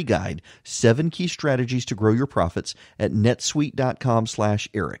free guide, 7 key strategies to grow your profits at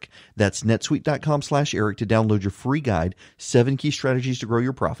netsuite.com/Eric. That's netsuite.com/Eric to download your free guide, 7 key strategies to grow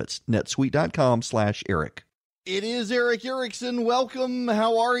your profits. netsuite.com/Eric. It is Eric Erickson. Welcome.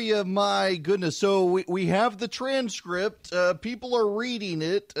 How are you? My goodness. So we have the transcript. People are reading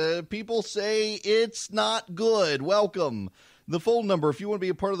it. People say it's not good. Welcome. The phone number, if you want to be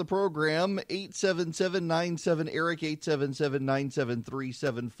a part of the program, 877-97-ERIC,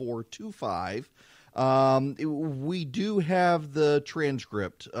 877-973-7425. We do have the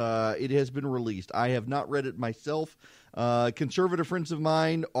transcript. It has been released. I have not read it myself. Conservative friends of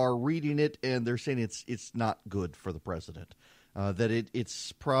mine are reading it, and they're saying it's not good for the president. That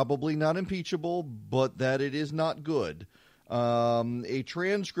it's probably not impeachable, but that it is not good. A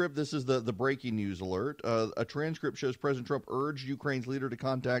transcript, this is the breaking news alert. A transcript shows President Trump urged Ukraine's leader to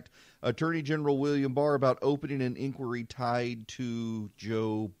contact Attorney General William Barr about opening an inquiry tied to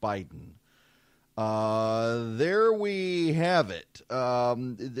Joe Biden. There we have it.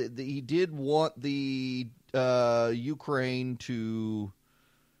 He did want the Ukraine to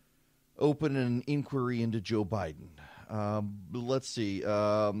open an inquiry into Joe Biden. Let's see.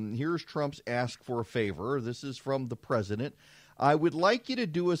 Here's Trump's ask for a favor. This is from the president. I would like you to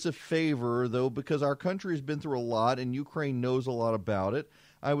do us a favor, though, because our country has been through a lot and Ukraine knows a lot about it.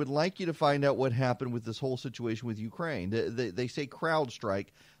 I would like you to find out what happened with this whole situation with Ukraine. They say CrowdStrike.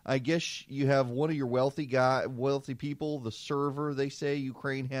 I guess you have one of your wealthy people, the server, they say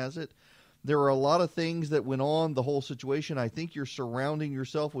Ukraine has it. There are a lot of things that went on, the whole situation. I think you're surrounding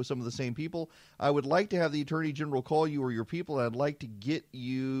yourself with some of the same people. I would like to have the Attorney General call you or your people, and I'd like to get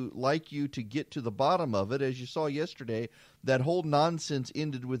you to get to the bottom of it. As you saw yesterday, that whole nonsense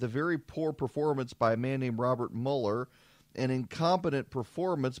ended with a very poor performance by a man named Robert Mueller, an incompetent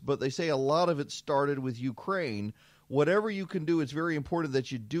performance, but they say a lot of it started with Ukraine. Whatever you can do, it's very important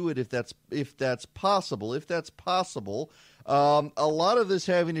that you do it if that's possible. If that's possible. A lot of this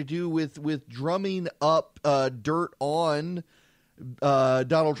having to do with drumming up dirt on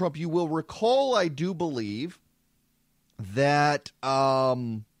Donald Trump. You will recall, I do believe, that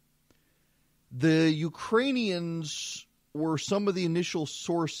the Ukrainians were some of the initial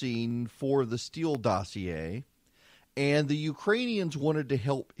sourcing for the Steele dossier, and the Ukrainians wanted to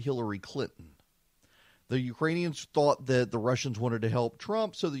help Hillary Clinton. The Ukrainians thought that the Russians wanted to help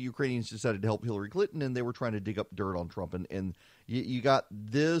Trump, so the Ukrainians decided to help Hillary Clinton, and they were trying to dig up dirt on Trump. And you got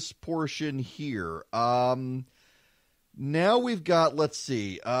this portion here. Now we've got, let's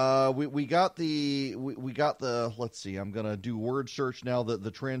see, we got the, let's see, I'm going to do word search now, that the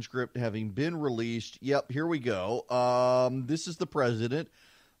transcript having been released. Yep, here we go. This is the president.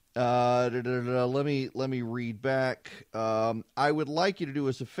 Let me read back. I would like you to do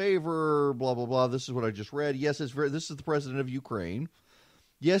us a favor, blah, blah, blah. This is what I just read. Yes, this is the president of Ukraine.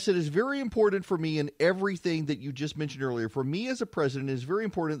 Yes, it is very important for me in everything that you just mentioned earlier. For me as a president, it is very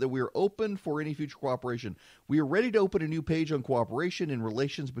important that we are open for any future cooperation. We are ready to open a new page on cooperation in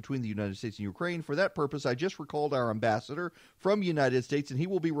relations between the United States and Ukraine. For that purpose, I just recalled our ambassador from the United States, and he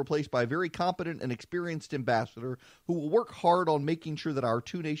will be replaced by a very competent and experienced ambassador who will work hard on making sure that our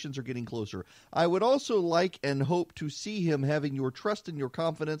two nations are getting closer. I would also like and hope to see him having your trust and your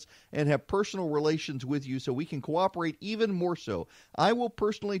confidence and have personal relations with you so we can cooperate even more so. I will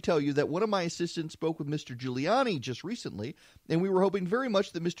personally tell you that one of my assistants spoke with Mr. Giuliani just recently, and we were hoping very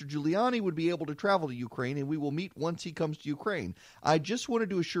much that Mr. Giuliani would be able to travel to Ukraine, and we will meet once he comes to Ukraine. I just wanted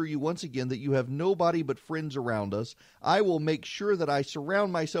to assure you once again that you have nobody but friends around us. I will make sure that I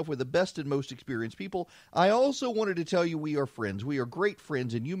surround myself with the best and most experienced people. I also wanted to tell you we are friends. We are great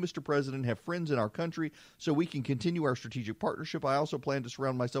friends, and you, Mr. President, have friends in our country, so we can continue our strategic partnership. I also plan to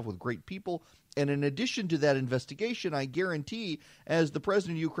surround myself with great people. And in addition to that investigation, I guarantee, as the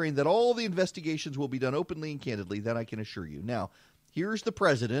president of Ukraine, that all the investigations will be done openly and candidly. That I can assure you. Now, here's the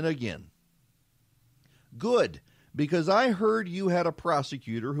president again. Good, because I heard you had a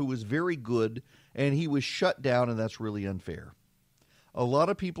prosecutor who was very good, and he was shut down, and that's really unfair. A lot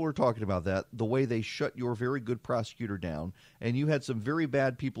of people are talking about that, the way they shut your very good prosecutor down, and you had some very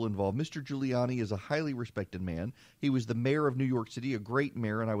bad people involved. Mr. Giuliani is a highly respected man. He was the mayor of New York City, a great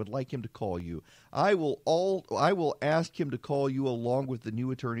mayor, and I would like him to call you. I will ask him to call you along with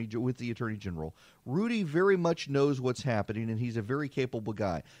the attorney general. Rudy very much knows what's happening, and he's a very capable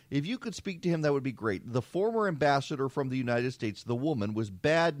guy. If you could speak to him, that would be great. The former ambassador from the United States, the woman, was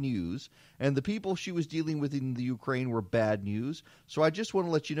bad news, and the people she was dealing with in the Ukraine were bad news. So I just want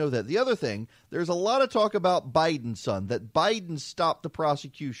to let you know that. The other thing, there's a lot of talk about Biden's son, that Biden stopped the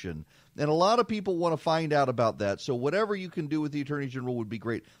prosecution. And a lot of people want to find out about that. So whatever you can do with the attorney general would be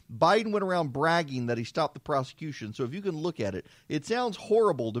great. Biden went around bragging that he stopped the prosecution. So if you can look at it, it sounds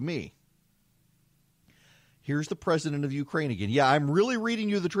horrible to me. Here's the president of Ukraine again. Yeah, I'm really reading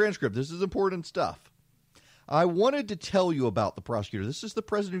you the transcript. This is important stuff. I wanted to tell you about the prosecutor. This is the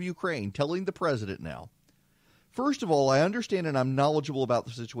president of Ukraine telling the president now. First of all, I understand and I'm knowledgeable about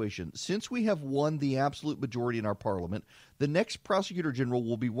the situation. Since we have won the absolute majority in our parliament, the next prosecutor general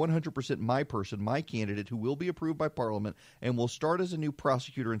will be 100% my person, my candidate, who will be approved by parliament and will start as a new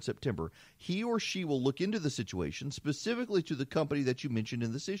prosecutor in September. He or she will look into the situation, specifically to the company that you mentioned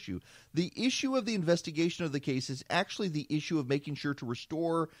in this issue. The issue of the investigation of the case is actually the issue of making sure to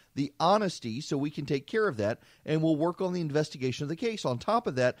restore the honesty so we can take care of that, and we'll work on the investigation of the case. On top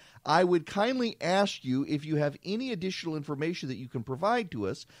of that, I would kindly ask you if you have any additional information that you can provide to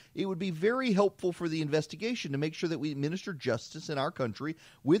us. It would be very helpful for the investigation to make sure that we administer justice in our country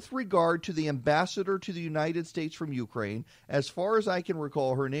with regard to the ambassador to the United States from Ukraine. As far as I can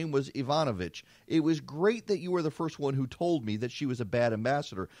recall, her name was Ivanovich. It was great that you were the first one who told me that she was a bad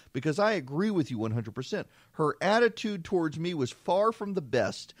ambassador, because I agree with you 100%. Her attitude towards me was far from the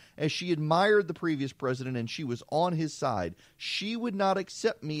best, as she admired the previous president and she was on his side. She would not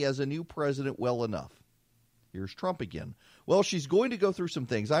accept me as a new president well enough. Here's Trump again. Well, she's going to go through some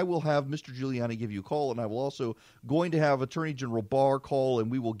things. I will have Mr. Giuliani give you a call, and I will also going to have Attorney General Barr call, and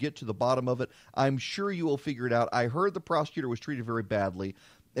we will get to the bottom of it. I'm sure you will figure it out. I heard the prosecutor was treated very badly,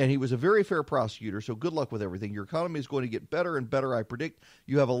 and he was a very fair prosecutor, so good luck with everything. Your economy is going to get better and better, I predict.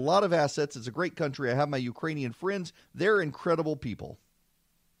 You have a lot of assets. It's a great country. I have my Ukrainian friends. They're incredible people.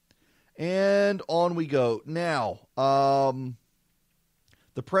 And on we go. Now, the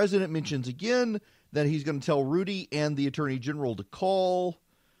president mentions again that he's going to tell Rudy and the Attorney General to call,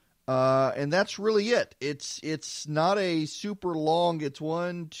 and that's really it. It's not a super long. It's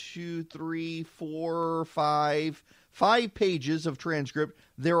 5 pages of transcript.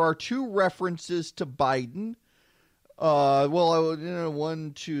 There are 2 references to Biden.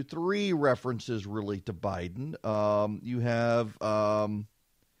 1, 2, 3 references really to Biden.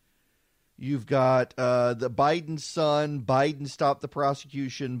 You've got the Biden's son. Biden stopped the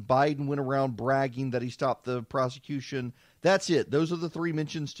prosecution. Biden went around bragging that he stopped the prosecution. That's it. Those are the three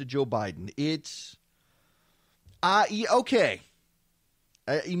mentions to Joe Biden. It's okay.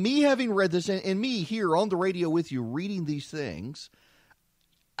 Me having read this and me here on the radio with you reading these things,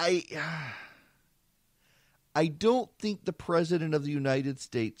 I don't think the President of the United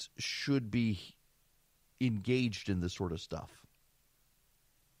States should be engaged in this sort of stuff.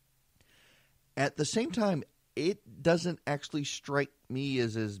 At the same time, it doesn't actually strike me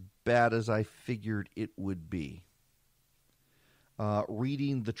as bad as I figured it would be.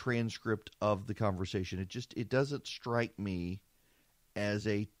 Reading the transcript of the conversation, it doesn't strike me as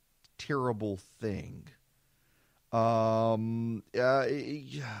a terrible thing. Yeah.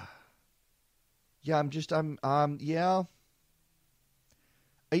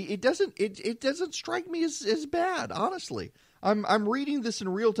 It doesn't strike me as bad, honestly. I'm reading this in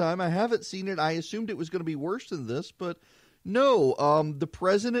real time. I haven't seen it. I assumed it was going to be worse than this, but no. The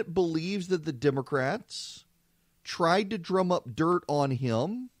president believes that the Democrats tried to drum up dirt on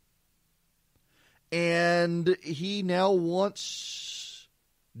him, and he now wants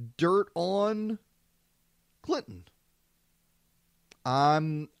dirt on Clinton.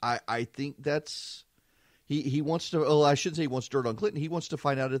 I think that's he wants to. Well, I shouldn't say he wants dirt on Clinton. He wants to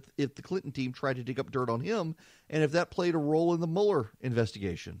find out if the Clinton team tried to dig up dirt on him, and if that played a role in the Mueller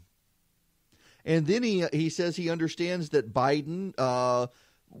investigation. And then he says he understands that Biden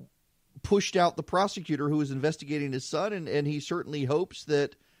pushed out the prosecutor who was investigating his son, and he certainly hopes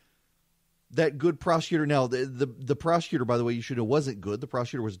that good prosecutor. Now, the prosecutor, by the way, you should know, wasn't good. The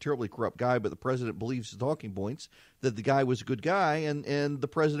prosecutor was a terribly corrupt guy, but the president believes the talking points that the guy was a good guy, and the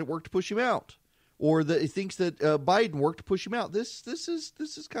president worked to push him out, or he thinks that Biden worked to push him out. This is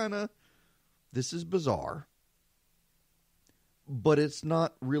bizarre, but it's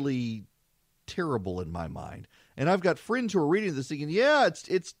not really terrible in my mind. And I've got friends who are reading this thinking, yeah,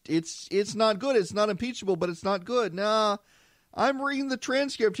 it's not good. It's not impeachable, but it's not good. Nah. I'm reading the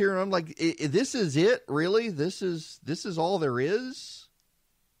transcript here, and I'm like, this is it? Really? This is all there is?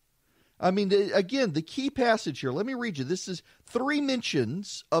 I mean, again, the key passage here, let me read you. This is 3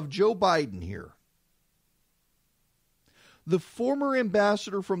 mentions of Joe Biden here. The former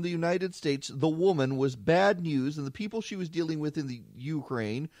ambassador from the United States, the woman, was bad news, and the people she was dealing with in the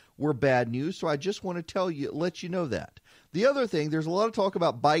Ukraine were bad news, so I just want to let you know that. The other thing, there's a lot of talk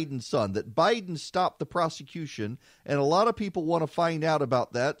about Biden's son, that Biden stopped the prosecution, and a lot of people want to find out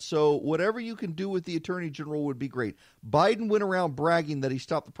about that, so whatever you can do with the attorney general would be great. Biden went around bragging that he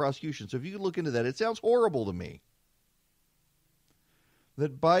stopped the prosecution, so if you could look into that, it sounds horrible to me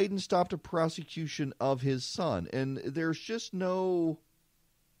that Biden stopped a prosecution of his son, and there's just no,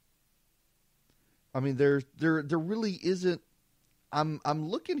 I mean, there really isn't. I'm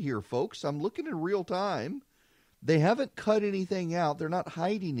looking here, folks. I'm looking in real time. They haven't cut anything out. They're not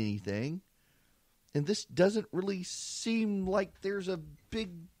hiding anything. And this doesn't really seem like there's a big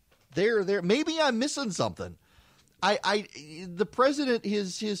there. Maybe I'm missing something. The president,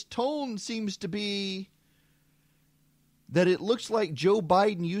 his tone seems to be that it looks like Joe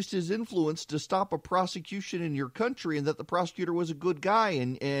Biden used his influence to stop a prosecution in your country, and that the prosecutor was a good guy,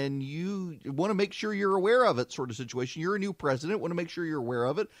 and you want to make sure you're aware of it, sort of situation. You're a new president, want to make sure you're aware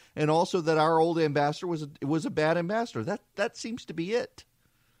of it, and also that our old ambassador was a bad ambassador. That seems to be it.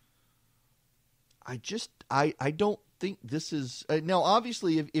 I don't think this is now.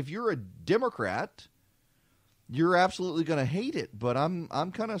 Obviously, if you're a Democrat, you're absolutely going to hate it. But I'm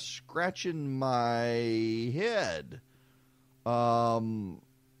kind of scratching my head. I'm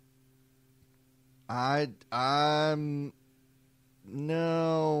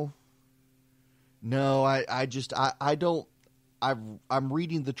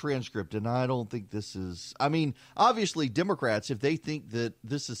reading the transcript, and I don't think this is, I mean, obviously Democrats, if they think that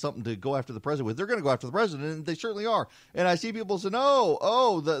this is something to go after the president with, they're going to go after the president, and they certainly are. And I see people saying,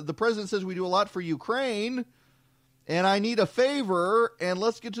 the president says we do a lot for Ukraine, and I need a favor, and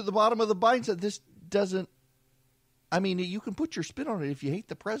let's get to the bottom of the Biden side. This doesn't, I mean, you can put your spin on it if you hate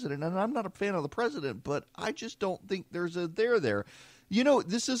the president, and I'm not a fan of the president, but I just don't think there's a there. You know,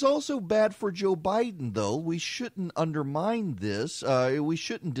 this is also bad for Joe Biden, though. We shouldn't undermine this. We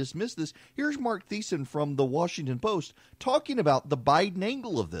shouldn't dismiss this. Here's Mark Thiessen from the Washington Post talking about the Biden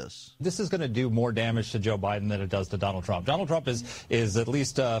angle of this. This is going to do more damage to Joe Biden than it does to Donald Trump. Donald Trump is at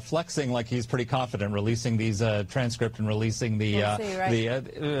least flexing like he's pretty confident, releasing these transcript and releasing the.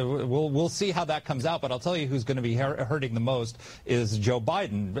 We'll see how that comes out. But I'll tell you who's going to be hurting the most is Joe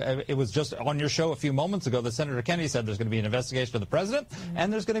Biden. It was just on your show a few moments ago that Senator Kennedy said there's going to be an investigation of the president. president,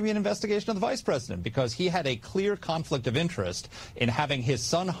 and there's going to be an investigation of the vice president because he had a clear conflict of interest in having his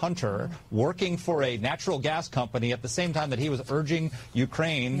son Hunter working for a natural gas company at the same time that he was urging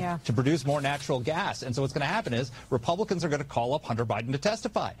Ukraine to produce more natural gas. And so what's going to happen is Republicans are going to call up Hunter Biden to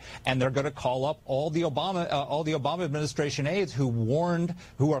testify, and they're going to call up all the Obama administration aides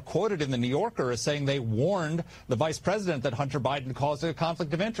who are quoted in the New Yorker as saying they warned the vice president that Hunter Biden caused a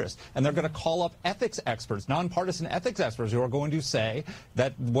conflict of interest. And they're going to call up ethics experts, nonpartisan ethics experts, who are going to say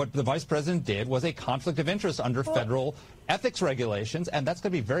that what the vice president did was a conflict of interest under federal ethics regulations, and that's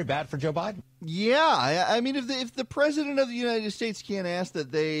going to be very bad for Joe Biden. Yeah, I mean, if the president of the United States can't ask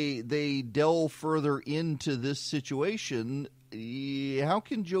that they delve further into this situation, how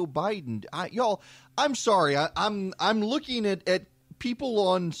can Joe Biden? Y'all, I'm sorry, I'm looking at people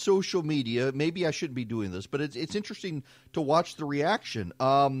on social media. Maybe I shouldn't be doing this, but it's interesting to watch the reaction.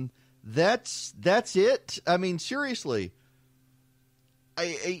 That's it. I mean, seriously,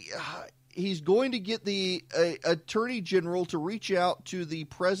 he's going to get the attorney general to reach out to the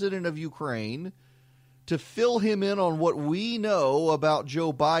president of Ukraine to fill him in on what we know about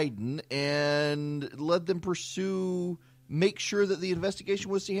Joe Biden and let them make sure that the investigation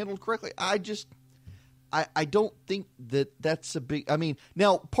was handled correctly. I don't think that's a big. I mean,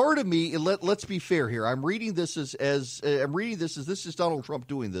 now part of me. Let's be fair here. I'm reading this as this is Donald Trump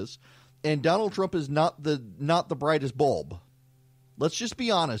doing this, and Donald Trump is not the brightest bulb. Let's just be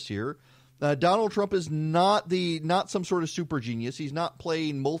honest here. Donald Trump is not some sort of super genius. He's not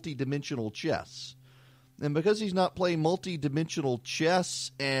playing multi-dimensional chess, and because he's not playing multi-dimensional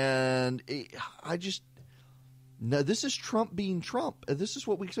chess, and no, this is Trump being Trump. This is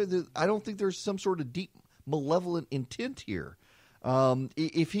what we say. I don't think there's some sort of deep malevolent intent here.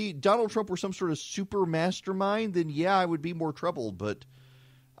 If Donald Trump were some sort of super mastermind, then yeah, I would be more troubled. But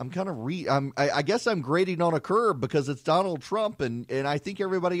I'm kind of I guess I'm grading on a curve because it's Donald Trump, and I think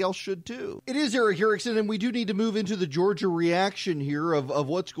everybody else should too. It is Eric Erickson, and we do need to move into the Georgia reaction here of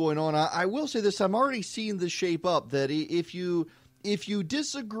what's going on. I will say this: I'm already seeing this shape up. That if you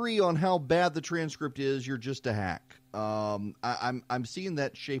disagree on how bad the transcript is, you're just a hack. I'm seeing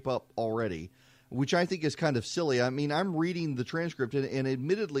that shape up already, which I think is kind of silly. I mean, I'm reading the transcript and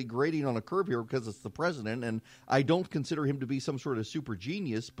admittedly grading on a curve here because it's the president, and I don't consider him to be some sort of super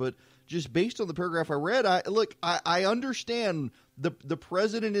genius. But just based on the paragraph I read, I understand the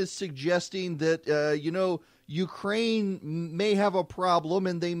president is suggesting that Ukraine may have a problem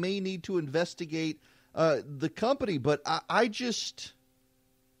and they may need to investigate the company, but I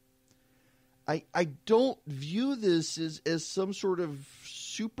don't view this as some sort of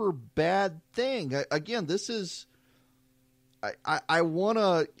super bad thing. Again, this is I want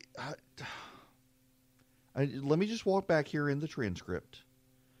to let me just walk back here in the transcript.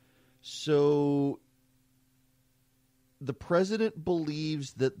 So the president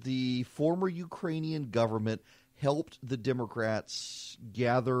believes that the former Ukrainian government helped the Democrats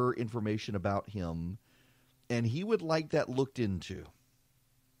gather information about him, and he would like that looked into.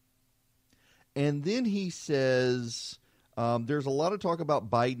 And then he says there's a lot of talk about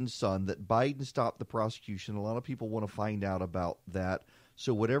Biden's son, that Biden stopped the prosecution. A lot of people want to find out about that.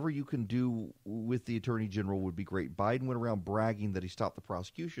 So whatever you can do with the attorney general would be great. Biden went around bragging that he stopped the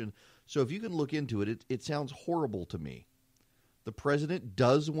prosecution. So if you can look into it, it sounds horrible to me. The president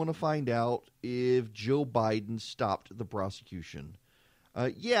does want to find out if Joe Biden stopped the prosecution.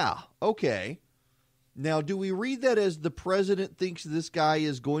 Yeah, okay. Now, do we read that as the president thinks this guy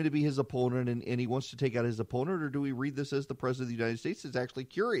is going to be his opponent and he wants to take out his opponent, or do we read this as the president of the United States is actually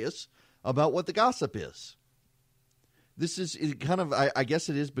curious about what the gossip is? This is kind of, I guess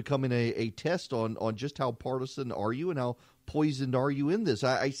it is becoming a test on just how partisan are you and how poisoned are you in this.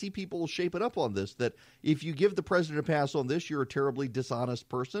 I see people shape it up on this, that if you give the president a pass on this, you're a terribly dishonest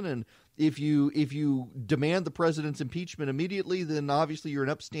person. And if you demand the president's impeachment immediately, then obviously you're an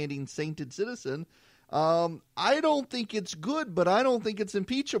upstanding, sainted citizen. I don't think it's good, but I don't think it's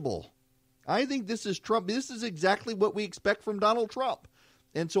impeachable. I think this is Trump. This is exactly what we expect from Donald Trump.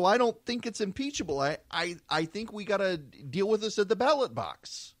 And so I don't think it's impeachable. I think we got to deal with this at the ballot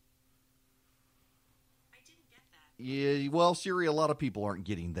box. I didn't get that. Yeah, well, Siri, a lot of people aren't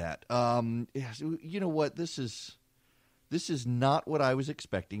getting that. You know what? This is not what I was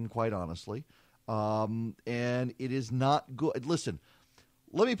expecting, quite honestly. And it is not good. Listen,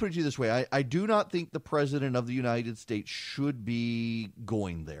 let me put it to you this way. I do not think the president of the United States should be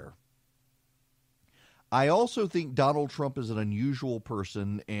going there. I also think Donald Trump is an unusual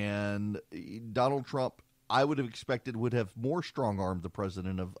person, and Donald Trump, I would have expected, would have more strong-armed the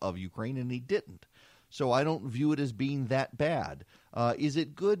president of Ukraine, and he didn't. So I don't view it as being that bad. Is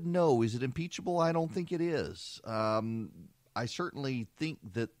it good? No. Is it impeachable? I don't think it is. I certainly think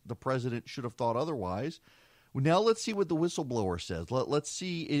that the president should have thought otherwise. Now let's see what the whistleblower says. Let's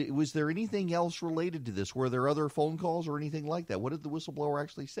see, was there anything else related to this? Were there other phone calls or anything like that? What did the whistleblower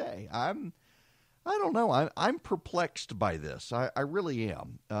actually say? I don't know. I'm perplexed by this. I really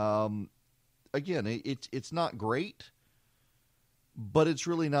am. Again, it's not great, but it's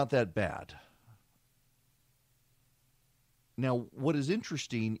really not that bad. Now, what is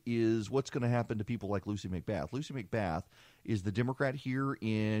interesting is what's going to happen to people like Lucy McBath. Lucy McBath is the Democrat here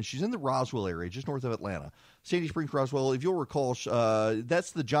she's in the Roswell area, just north of Atlanta. Sandy Springs, Roswell. If you'll recall,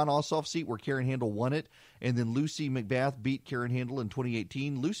 that's the John Ossoff seat where Karen Handel won it, and then Lucy McBath beat Karen Handel in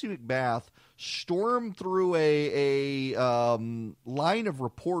 2018. Lucy McBath stormed through a line of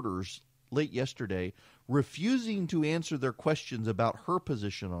reporters late yesterday, refusing to answer their questions about her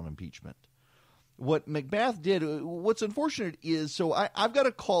position on impeachment. What McBath did, what's unfortunate is, so I've got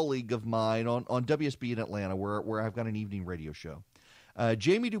a colleague of mine on WSB in Atlanta where I've got an evening radio show.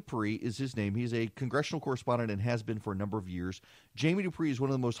 Jamie Dupree is his name. He's a congressional correspondent and has been for a number of years. Jamie Dupree is one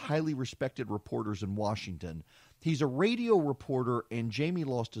of the most highly respected reporters in Washington. He's a radio reporter, and Jamie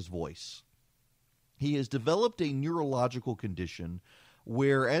lost his voice. He has developed a neurological condition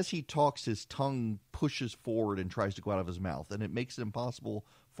where as he talks, his tongue pushes forward and tries to go out of his mouth, and it makes it impossible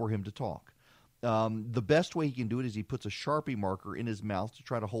for him to talk. The best way he can do it is he puts a Sharpie marker in his mouth to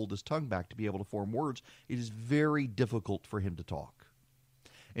try to hold his tongue back to be able to form words. It is very difficult for him to talk.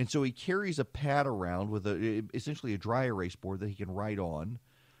 And so he carries a pad around with essentially a dry erase board that he can write on.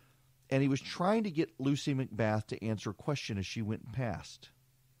 And he was trying to get Lucy McBath to answer a question as she went past.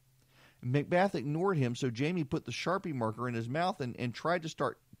 McBath ignored him, so Jamie put the Sharpie marker in his mouth and tried to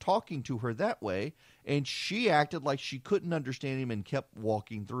start talking to her that way, and she acted like she couldn't understand him and kept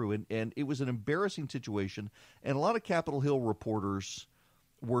walking through. And it was an embarrassing situation, and a lot of Capitol Hill reporters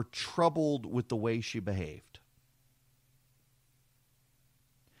were troubled with the way she behaved.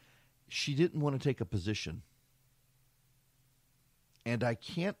 She didn't want to take a position. And I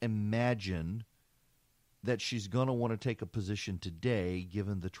can't imagine that she's going to want to take a position today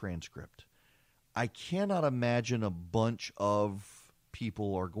given the transcript. I cannot imagine a bunch of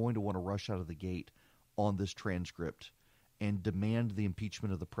people are going to want to rush out of the gate on this transcript and demand the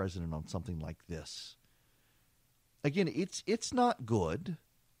impeachment of the president on something like this. Again, it's not good.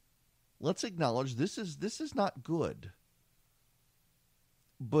 Let's acknowledge this is not good.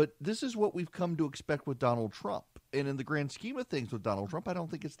 But this is what we've come to expect with Donald Trump. And in the grand scheme of things with Donald Trump, I don't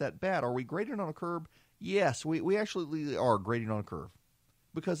think it's that bad. Are we grading on a curve? Yes, we actually are grading on a curve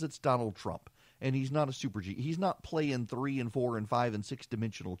because it's Donald Trump. And he's not a super G. He's not playing 3 and 4 and 5 and 6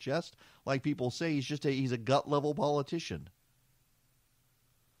 dimensional chess like people say. He's a gut level politician.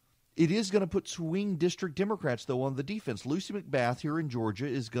 It is going to put swing district Democrats, though, on the defense. Lucy McBath here in Georgia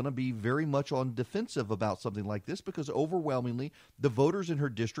is going to be very much on defensive about something like this because overwhelmingly the voters in her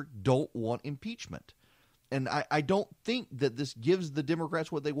district don't want impeachment. And I don't think that this gives the Democrats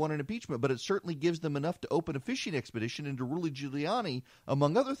what they want in impeachment, but it certainly gives them enough to open a fishing expedition into Rudy Giuliani,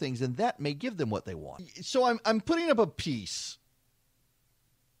 among other things, and that may give them what they want. So I'm putting up a piece.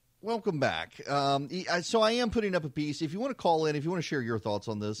 Welcome back. So I am putting up a piece. If you want to call in, if you want to share your thoughts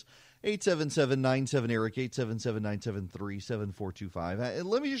on this, 877-97-ERIC, 877-973-7425. And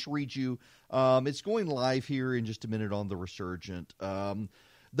let me just read you. It's going live here in just a minute on The Resurgent.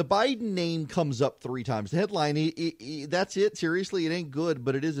 The Biden name comes up 3 times. The headline, that's it. Seriously, it ain't good,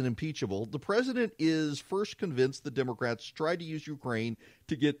 but it isn't impeachable. The president is first convinced the Democrats tried to use Ukraine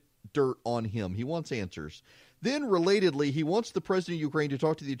to get dirt on him. He wants answers. Then, relatedly, he wants the president of Ukraine to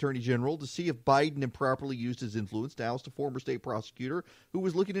talk to the attorney general to see if Biden improperly used his influence to oust a former state prosecutor who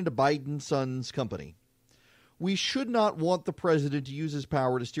was looking into Biden's son's company. We should not want the president to use his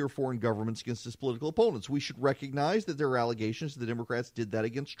power to steer foreign governments against his political opponents. We should recognize that there are allegations that the Democrats did that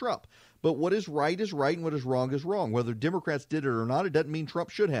against Trump. But what is right and what is wrong is wrong. Whether Democrats did it or not, it doesn't mean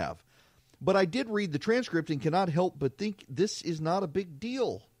Trump should have. But I did read the transcript and cannot help but think this is not a big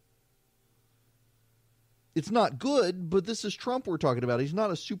deal. It's not good, but this is Trump we're talking about. He's not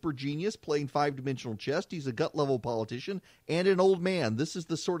a super genius playing 5-dimensional chess. He's a gut-level politician and an old man. This is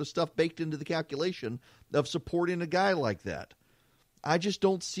the sort of stuff baked into the calculation of supporting a guy like that. I just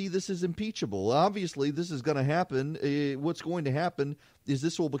don't see this as impeachable. Obviously, this is going to happen. What's going to happen is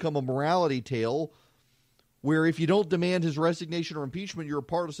this will become a morality tale where if you don't demand his resignation or impeachment, you're a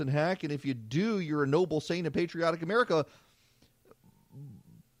partisan hack, and if you do, you're a noble, sane, and patriotic America.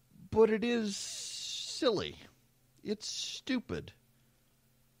 But it is silly. It's stupid.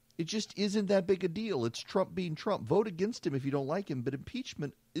 It just isn't that big a deal. It's Trump being Trump. Vote against him if you don't like him, but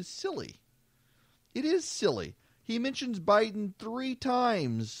impeachment is silly. It is silly. He mentions Biden 3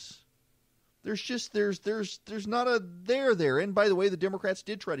 times. There's not a there. And by the way, the Democrats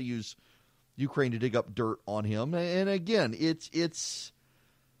did try to use Ukraine to dig up dirt on him. And again, it's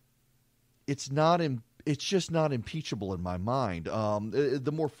just not impeachable in my mind.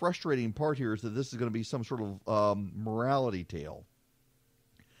 The more frustrating part here is that this is going to be some sort of morality tale.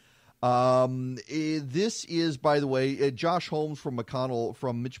 This is, by the way, Josh Holmes from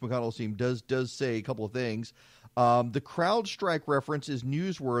Mitch McConnell's team does say a couple of things. The CrowdStrike reference is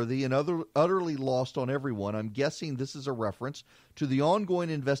newsworthy and utterly lost on everyone. I'm guessing this is a reference to the ongoing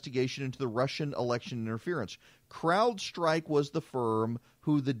investigation into the Russian election interference. CrowdStrike was the firm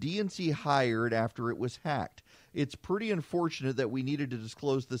who the DNC hired after it was hacked. It's pretty unfortunate that we needed to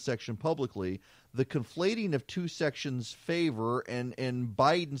disclose this section publicly. The conflating of two sections' favor and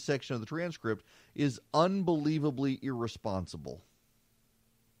Biden's section of the transcript is unbelievably irresponsible.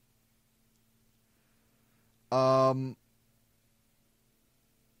 Nah.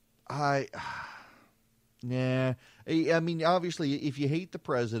 I mean, obviously, if you hate the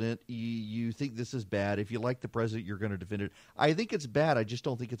president, you think this is bad. If you like the president, you're going to defend it. I think it's bad. I just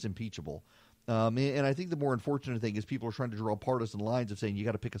don't think it's impeachable. And I think the more unfortunate thing is people are trying to draw partisan lines of saying you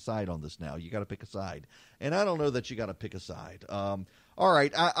got to pick a side on this now. You got to pick a side. And I don't know that you got to pick a side. All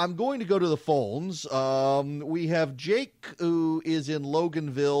right, I'm going to go to the phones. We have Jake, who is in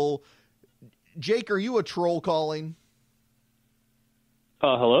Loganville. Jake, are you a troll calling?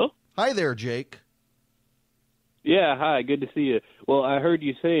 Hello? Hi there, Jake. Yeah, hi, good to see you. Well, I heard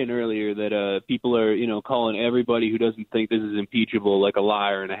you saying earlier that people are, calling everybody who doesn't think this is impeachable like a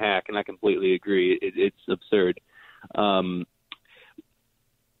liar and a hack, and I completely agree. It's absurd. I've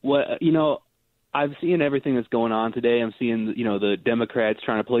seen everything that's going on today. I'm seeing, the Democrats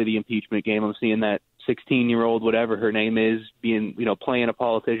trying to play the impeachment game. I'm seeing that 16-year-old, whatever her name is, being, playing a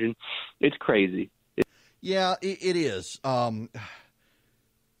politician. It's crazy. Yeah, it is.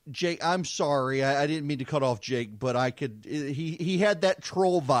 Jake, I'm sorry. I didn't mean to cut off Jake, but he had that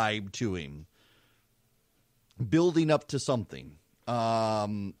troll vibe to him, building up to something.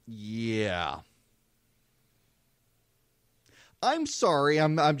 Yeah. I'm sorry.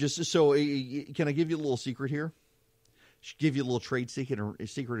 I'm just so. Can I give you a little secret here? Should give you a little trade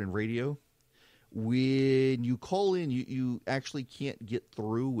secret in radio. When you call in, you actually can't get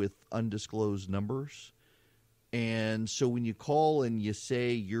through with undisclosed numbers. And so when you call and you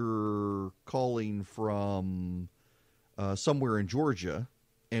say you're calling from somewhere in Georgia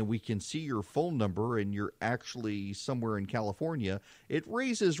and we can see your phone number and you're actually somewhere in California, it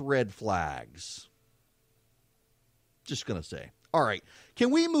raises red flags. Just going to say. All right.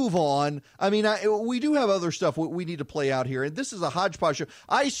 Can we move on? I mean, we do have other stuff we need to play out here. And this is a hodgepodge show.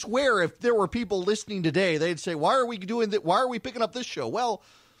 I swear if there were people listening today, they'd say, why are we doing that? Why are we picking up this show? Well,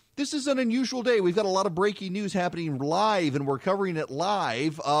 this is an unusual day. We've got a lot of breaking news happening live, and we're covering it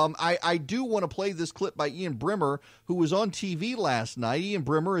live. I do want to play this clip by Ian Bremmer, who was on TV last night. Ian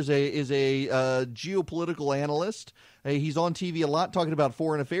Bremmer is a geopolitical analyst. He's on TV a lot talking about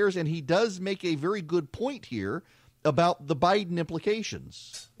foreign affairs, and he does make a very good point here about the Biden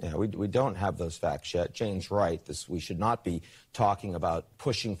implications. Yeah, we don't have those facts yet. Jane's right. We should not be talking about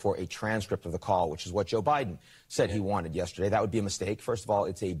pushing for a transcript of the call, which is what Joe Biden said he wanted yesterday. That would be a mistake. First of all,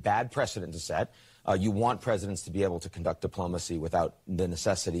 it's a bad precedent to set. You want presidents to be able to conduct diplomacy without the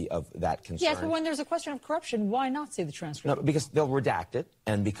necessity of that concern. Yes, but when there's a question of corruption, why not see the transcript? No, because they'll redact it,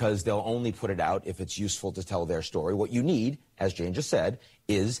 and because they'll only put it out if it's useful to tell their story. What you need, as Jane just said,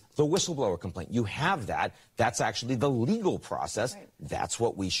 is the whistleblower complaint. You have that. That's actually the legal process. Right. That's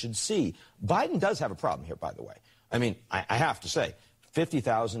what we should see. Biden does have a problem here, by the way. I mean, I have to say,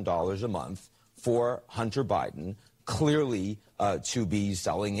 $50,000 a month for Hunter Biden, clearly to be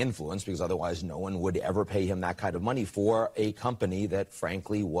selling influence, because otherwise no one would ever pay him that kind of money for a company that,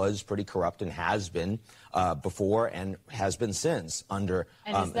 frankly, was pretty corrupt and has been before and has been since under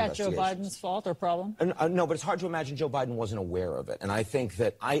And is that Joe Biden's fault or problem? No, but it's hard to imagine Joe Biden wasn't aware of it. And I think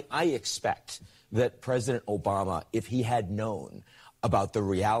that I expect that President Obama, if he had known about the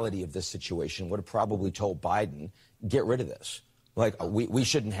reality of this situation, would have probably told Biden, get rid of this. Like, we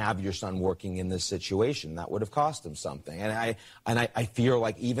shouldn't have your son working in this situation. That would have cost him something. And I feel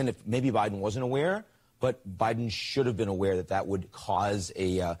like even if maybe Biden wasn't aware, but Biden should have been aware that that would cause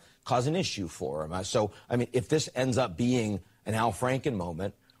an issue for him. So, I mean, if this ends up being an Al Franken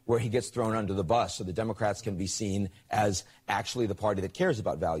moment where he gets thrown under the bus so the Democrats can be seen as actually the party that cares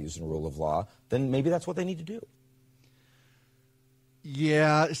about values and rule of law, then maybe that's what they need to do.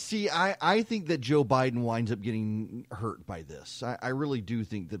 Yeah, see, I think that Joe Biden winds up getting hurt by this. I really do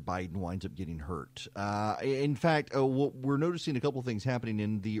think that Biden winds up getting hurt. In fact, we're noticing a couple of things happening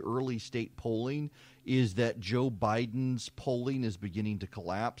in the early state polling is that Joe Biden's polling is beginning to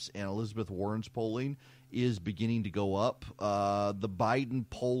collapse and Elizabeth Warren's polling is beginning to go up. The Biden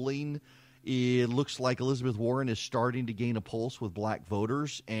polling, it looks like Elizabeth Warren is starting to gain a pulse with black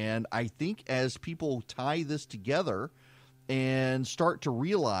voters. And I think as people tie this together and start to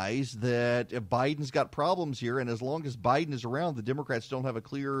realize that if Biden's got problems here, and as long as Biden is around, the Democrats don't have a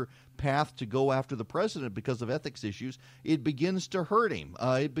clear path to go after the president because of ethics issues, it begins to hurt him.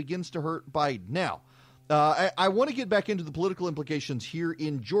 It begins to hurt Biden. Now, I want to get back into the political implications here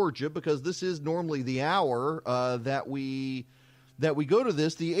in Georgia because this is normally the hour that we go to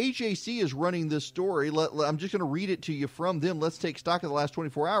this. The AJC is running this story. I'm just going to read it to you from them. Let's take stock of the last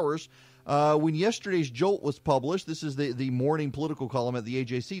 24 hours. When yesterday's Jolt was published, this is the morning political column at the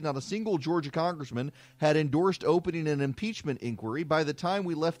AJC, not a single Georgia congressman had endorsed opening an impeachment inquiry. By the time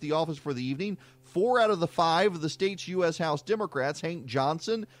we left the office for the evening, 4 out of the 5 of the state's U.S. House Democrats, Hank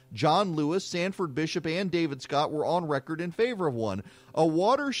Johnson, John Lewis, Sanford Bishop, and David Scott, were on record in favor of one. A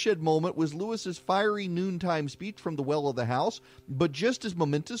watershed moment was Lewis's fiery noontime speech from the well of the House, but just as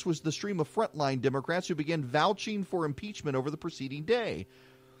momentous was the stream of frontline Democrats who began vouching for impeachment over the preceding day.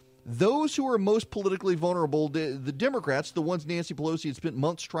 Those who are most politically vulnerable, the Democrats, the ones Nancy Pelosi had spent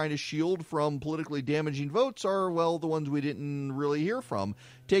months trying to shield from politically damaging votes, are, well, the ones we didn't really hear from.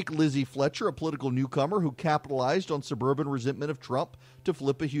 Take Lizzie Fletcher, a political newcomer who capitalized on suburban resentment of Trump to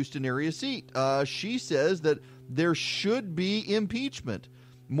flip a Houston area seat. She says that there should be impeachment.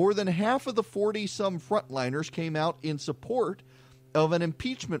 More than half of the 40-some frontliners came out in support of an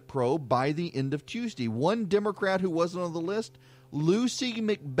impeachment probe by the end of Tuesday. One Democrat who wasn't on the list, Lucy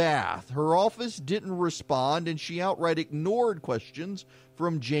McBath. Her office didn't respond, and she outright ignored questions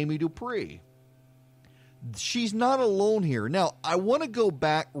from Jamie Dupree. She's not alone here. Now, I want to go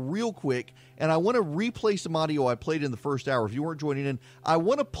back real quick, and I want to replay some audio I played in the first hour. If you weren't joining in, I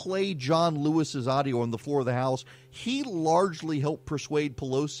want to play John Lewis's audio on the floor of the House. He largely helped persuade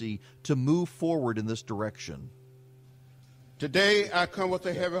Pelosi to move forward in this direction. Today, I come with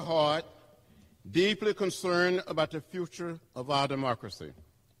a heavy heart, deeply concerned about the future of our democracy.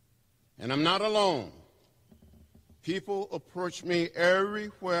 And I'm not alone. People approach me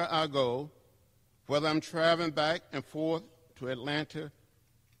everywhere I go, whether I'm traveling back and forth to Atlanta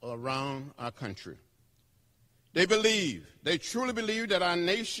or around our country. They truly believe that our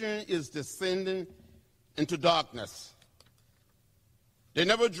nation is descending into darkness. They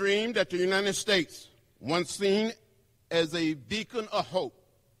never dreamed that the United States, once seen as a beacon of hope,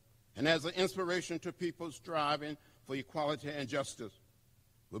 and as an inspiration to people striving for equality and justice,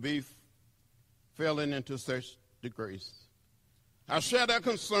 will be falling into such disgrace. I share their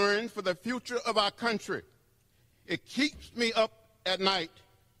concern for the future of our country. It keeps me up at night.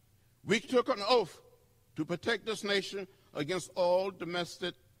 We took an oath to protect this nation against all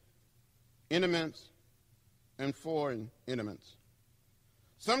domestic enemies and foreign enemies.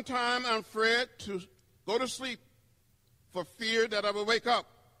 Sometimes I'm afraid to go to sleep for fear that I will wake up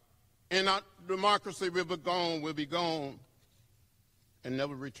and our democracy will be gone, and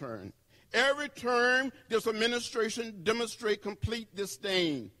never return. Every term, this administration demonstrates complete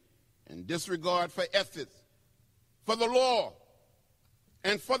disdain and disregard for ethics, for the law,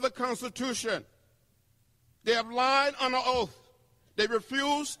 and for the Constitution. They have lied on an oath. They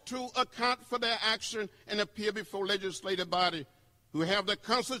refuse to account for their action and appear before legislative body who have the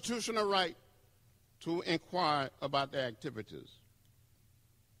constitutional right to inquire about their activities.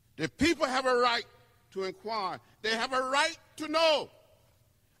 The people have a right to inquire. They have a right to know.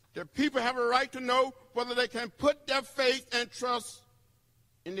 The people have a right to know whether they can put their faith and trust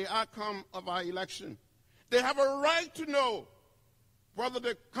in the outcome of our election. They have a right to know whether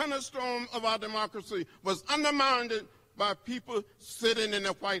the cornerstone of our democracy was undermined by people sitting in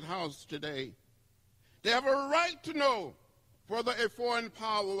the White House today. They have a right to know whether a foreign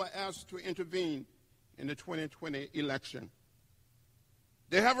power was asked to intervene in the 2020 election.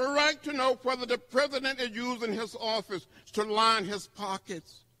 They have a right to know whether the president is using his office to line his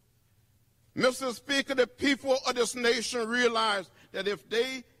pockets. Mr. Speaker, the people of this nation realize that if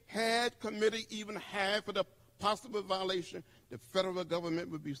they had committed even half of the possible violation, the federal government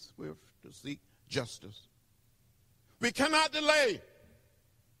would be swift to seek justice. We cannot delay.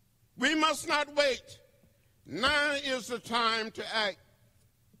 We must not wait. Now is the time to act.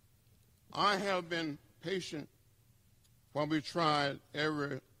 I have been patient while we tried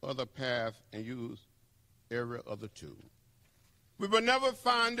every other path and used every other tool. We will never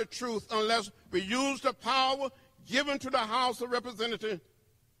find the truth unless we use the power given to the House of Representatives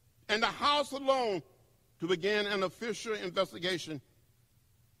and the House alone to begin an official investigation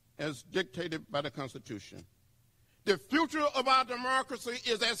as dictated by the Constitution. The future of our democracy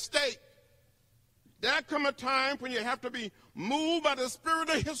is at stake. There come a time when you have to be moved by the spirit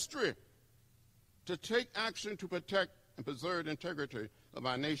of history to take action to protect and preserve the integrity of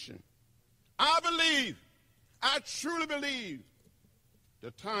our nation. I truly believe,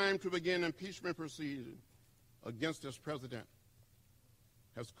 the time to begin impeachment proceedings against this president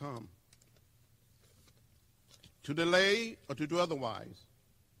has come. To delay or to do otherwise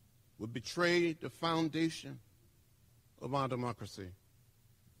would betray the foundation of our democracy.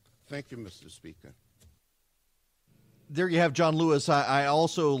 Thank you, Mr. Speaker. There you have John Lewis. I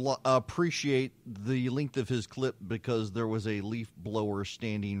also appreciate the length of his clip because there was a leaf blower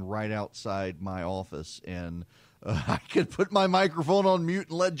standing right outside my office, and I could put my microphone on mute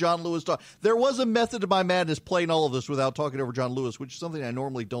and let John Lewis talk. There was a method to my madness playing all of this without talking over John Lewis, which is something I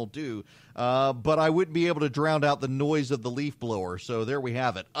normally don't do, but I wouldn't be able to drown out the noise of the leaf blower, so there we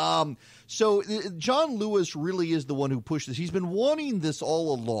have it. So John Lewis really is the one who pushed this. He's been wanting this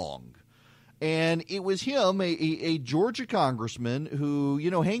all along. And it was him, a Georgia congressman who,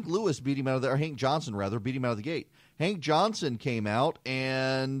 Hank Lewis beat him out of there, or Hank Johnson, rather, beat him out of the gate. Hank Johnson came out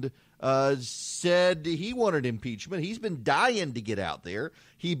and said he wanted impeachment. He's been dying to get out there.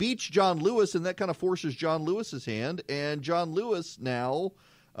 He beats John Lewis, and that kind of forces John Lewis's hand. And John Lewis now,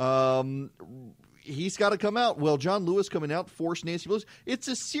 he's got to come out. Well, John Lewis coming out forced Nancy Pelosi. It's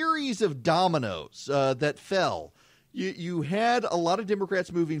a series of dominoes that fell. You had a lot of Democrats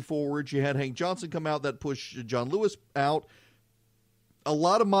moving forward. You had Hank Johnson come out that pushed John Lewis out. A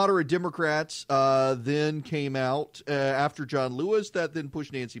lot of moderate Democrats then came out after John Lewis. That then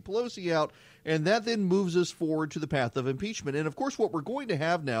pushed Nancy Pelosi out. And that then moves us forward to the path of impeachment. And, of course, what we're going to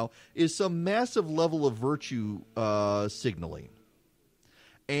have now is some massive level of virtue signaling.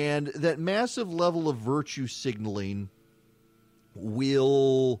 And that massive level of virtue signaling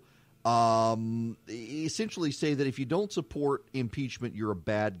will essentially say that if you don't support impeachment, you're a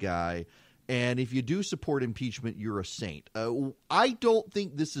bad guy. And if you do support impeachment, you're a saint. I don't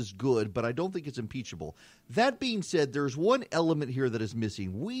think this is good, but I don't think it's impeachable. That being said, there's one element here that is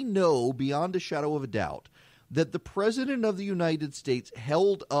missing. We know beyond a shadow of a doubt that the President of the United States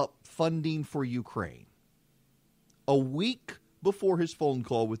held up funding for Ukraine a week before his phone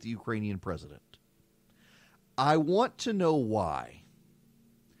call with the Ukrainian president. I want to know why.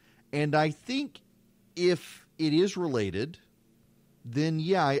 And I think if it is related, then,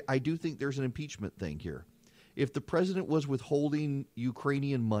 yeah, I do think there's an impeachment thing here. If the president was withholding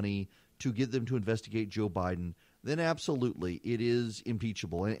Ukrainian money to get them to investigate Joe Biden, then absolutely it is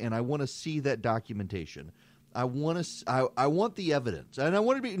impeachable. And I want to see that documentation. I want the evidence. And I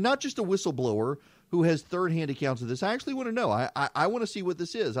want to be not just a whistleblower who has third-hand accounts of this. I actually want to know. I want to see what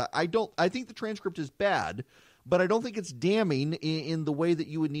this is. I think the transcript is bad, but I don't think it's damning in the way that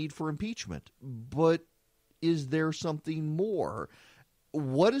you would need for impeachment. But is there something more?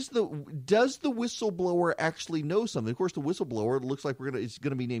 Does the whistleblower actually know something? Of course, the whistleblower looks like it's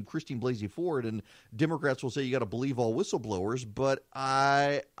going to be named Christine Blasey Ford, and Democrats will say you got to believe all whistleblowers. But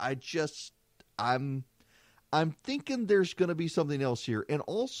I'm thinking there's going to be something else here. And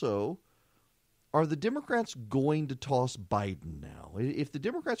also, are the Democrats going to toss Biden now? If the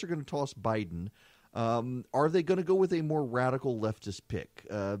Democrats are going to toss Biden, are they going to go with a more radical leftist pick?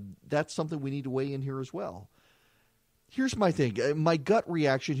 That's something we need to weigh in here as well. Here's my thing. My gut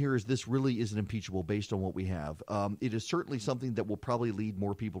reaction here is this really isn't impeachable based on what we have. It is certainly something that will probably lead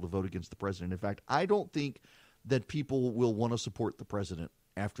more people to vote against the president. In fact, I don't think that people will want to support the president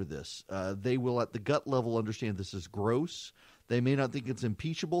after this. They will, at the gut level, understand this is gross. They may not think it's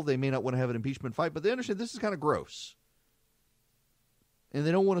impeachable. They may not want to have an impeachment fight, but they understand this is kind of gross. And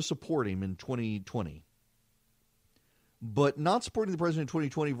they don't want to support him in 2020. But not supporting the president in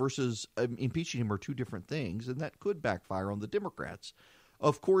 2020 versus impeaching him are two different things, and that could backfire on the Democrats.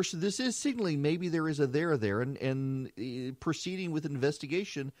 Of course, this is signaling maybe there is a there, and proceeding with an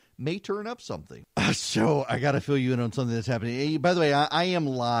investigation may turn up something. So I got to fill you in on something that's happening. By the way, I am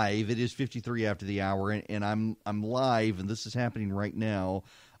live. It is 53 after the hour, and I'm live, and this is happening right now.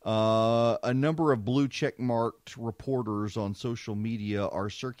 A number of blue check-marked reporters on social media are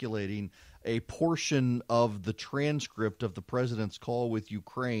circulating a portion of the transcript of the president's call with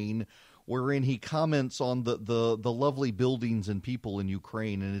Ukraine, wherein he comments on the lovely buildings and people in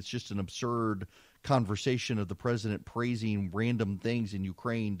Ukraine, and it's just an absurd conversation of the president praising random things in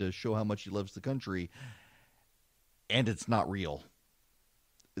Ukraine to show how much he loves the country, and it's not real.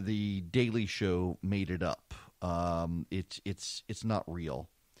 The Daily Show made it up. It's not real.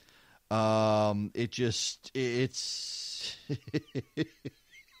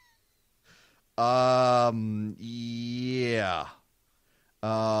 Yeah.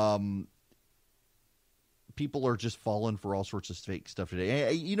 people are just falling for all sorts of fake stuff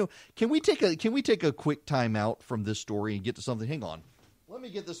today. Can we take a quick time out from this story and get to something? Hang on. Let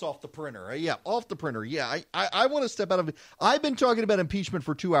me get this off the printer. Off the printer. I want to step out of it. I've been talking about impeachment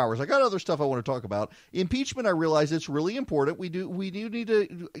for 2 hours. I got other stuff I want to talk about. Impeachment, I realize it's really important. We do need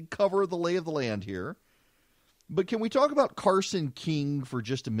to cover the lay of the land here. But can we talk about Carson King for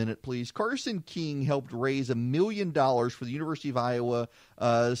just a minute, please? Carson King helped raise $1 million for the University of Iowa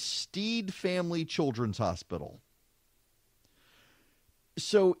Steed Family Children's Hospital.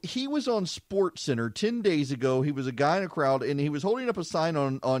 So he was on SportsCenter 10 days ago. He was a guy in a crowd, and he was holding up a sign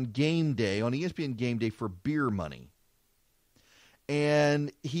on Game Day, on ESPN Game Day, for beer money.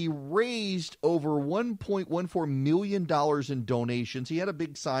 And he raised over $1.14 million in donations. He had a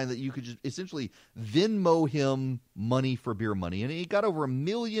big sign that you could just essentially Venmo him money for beer money. And he got over $1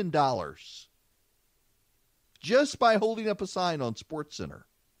 million just by holding up a sign on SportsCenter.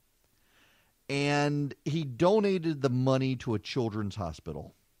 And he donated the money to a children's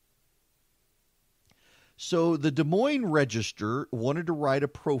hospital. So the Des Moines Register wanted to write a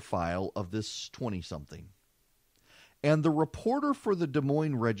profile of this 20-something. And the reporter for the Des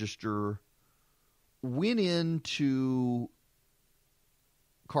Moines Register went into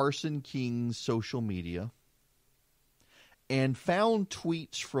Carson King's social media and found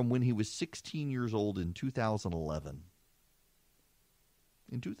tweets from when he was 16 years old in 2011.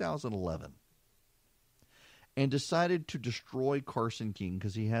 And decided to destroy Carson King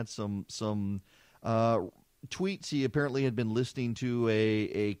because he had some tweets. He apparently had been listening to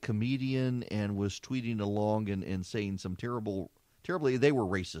a comedian and was tweeting along and saying some terribly, they were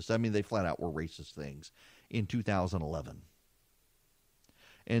racist. I mean, they flat out were racist things in 2011.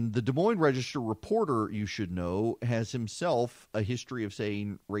 And the Des Moines Register reporter, you should know, has himself a history of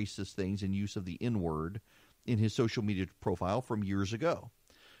saying racist things and use of the N-word in his social media profile from years ago.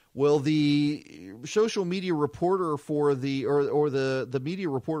 Well, the social media reporter for the media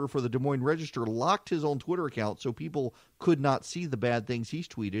reporter for the Des Moines Register locked his own Twitter account so people could not see the bad things he's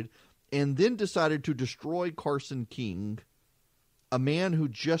tweeted, and then decided to destroy Carson King, a man who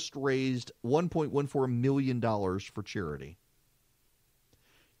just raised $1.14 million for charity.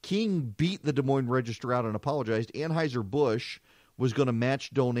 King beat the Des Moines Register out and apologized. Anheuser-Busch was going to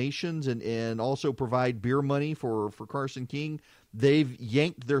match donations and also provide beer money for Carson King. They've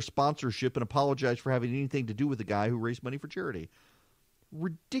yanked their sponsorship and apologized for having anything to do with the guy who raised money for charity.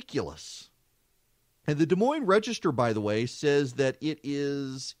 Ridiculous. And the Des Moines Register, by the way, says that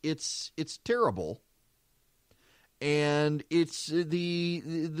it's terrible. And it's the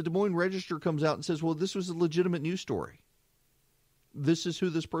Des Moines Register comes out and says, well, this was a legitimate news story. This is who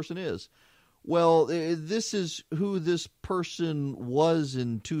this person is. Well, this is who this person was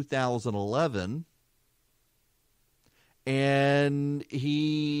in 2011, and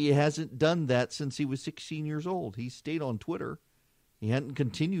he hasn't done that since he was 16 years old. He stayed on Twitter. He hadn't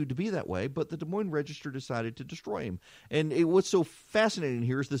continued to be that way, but the Des Moines Register decided to destroy him. And what's so fascinating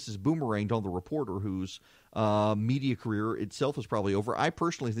here is this is boomeranged on the reporter whose media career itself is probably over. I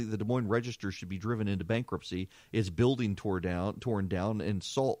personally think the Des Moines Register should be driven into bankruptcy, its building torn down, and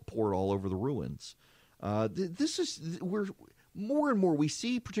salt poured all over the ruins. We're more and more we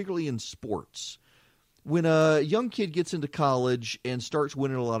see, particularly in sports. When a young kid gets into college and starts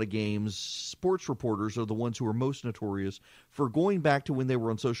winning a lot of games, sports reporters are the ones who are most notorious for going back to when they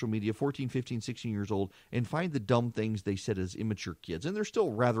were on social media, 14, 15, 16 years old, and find the dumb things they said as immature kids. And they're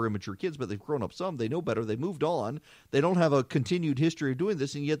still rather immature kids, but they've grown up some. They know better. They moved on. They don't have a continued history of doing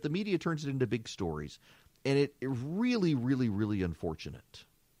this, and yet the media turns it into big stories. And it really, really, really unfortunate.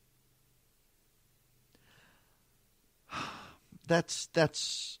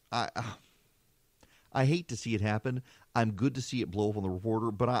 I hate to see it happen. I'm good to see it blow up on the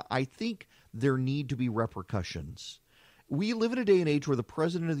reporter, but I think there need to be repercussions. We live in a day and age where the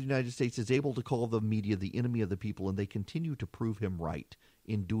President of the United States is able to call the media the enemy of the people, and they continue to prove him right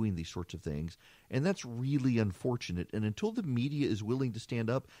in doing these sorts of things. And that's really unfortunate. And until the media is willing to stand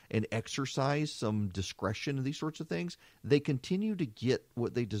up and exercise some discretion in these sorts of things, they continue to get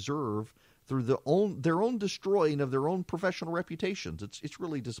what they deserve through their own destroying of their own professional reputations. It's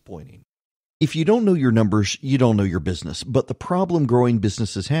really disappointing. If you don't know your numbers, you don't know your business. But the problem growing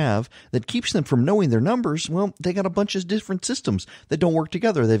businesses have that keeps them from knowing their numbers, well, they got a bunch of different systems that don't work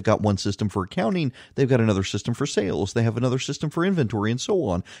together. They've got one system for accounting. They've got another system for sales. They have another system for inventory and so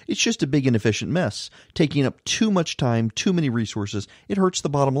on. It's just a big inefficient mess, taking up too much time, too many resources. It hurts the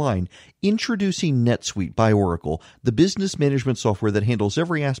bottom line. Introducing NetSuite by Oracle, the business management software that handles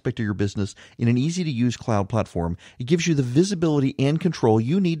every aspect of your business in an easy-to-use cloud platform. It gives you the visibility and control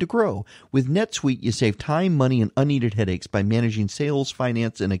you need to grow. With NetSuite, you save time, money, and unneeded headaches by managing sales,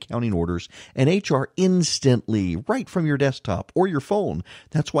 finance, and accounting orders and HR instantly, right from your desktop or your phone.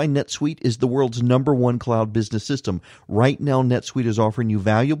 That's why NetSuite is the world's #1 cloud business system. Right now, NetSuite is offering you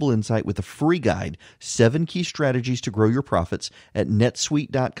valuable insight with a free guide, 7 key strategies to grow your profits at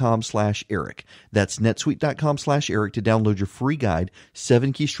netsuite.com/Eric. That's netsuite.com/Eric to download your free guide,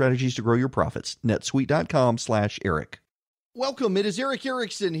 7 key strategies to grow your profits. netsuite.com/Eric. Welcome. It is Eric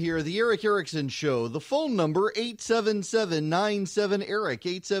Erickson here, the Eric Erickson Show. The phone number, 877-97-ERIC,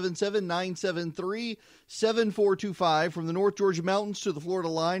 877-973-7425, from the North Georgia mountains to the Florida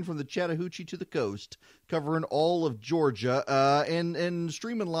line, from the Chattahoochee to the coast, covering all of Georgia, and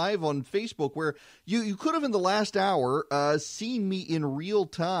streaming live on Facebook, where you could have in the last hour seen me in real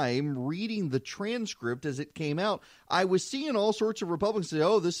time reading the transcript as it came out. I was seeing all sorts of Republicans say,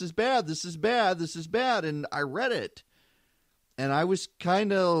 oh, this is bad, this is bad, this is bad, and I read it. And I was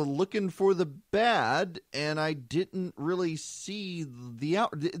kind of looking for the bad, and I didn't really see the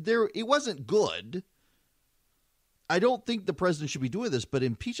out there. It wasn't good. I don't think the president should be doing this, but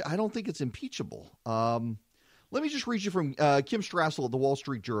I don't think it's impeachable. Let me just read you from Kim Strassel at the Wall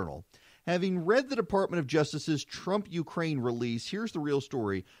Street Journal. Having read the Department of Justice's Trump-Ukraine release, here's the real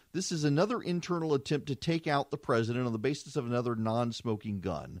story. This is another internal attempt to take out the president on the basis of another non-smoking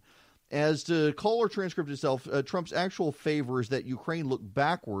gun. As to caller transcript itself, Trump's actual favor is that Ukraine look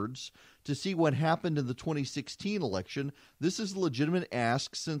backwards to see what happened in the 2016 election. This is a legitimate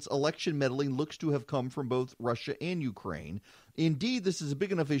ask since election meddling looks to have come from both Russia and Ukraine. Indeed, this is a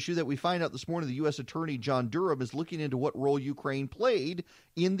big enough issue that we find out this morning the U.S. Attorney John Durham is looking into what role Ukraine played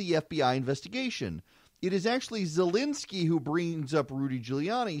in the FBI investigation. It is actually Zelensky who brings up Rudy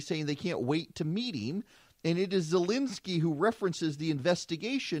Giuliani, saying they can't wait to meet him. And it is Zelensky who references the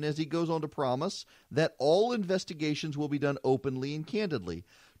investigation as he goes on to promise that all investigations will be done openly and candidly.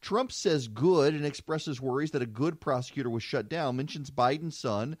 Trump says good and expresses worries that a good prosecutor was shut down, mentions Biden's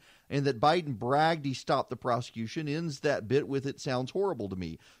son, and that Biden bragged he stopped the prosecution, ends that bit with "it sounds horrible to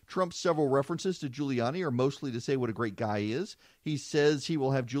me." Trump's several references to Giuliani are mostly to say what a great guy he is. He says he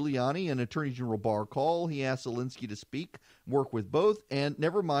will have Giuliani and Attorney General Barr call. He asked Zelensky to speak, work with both, and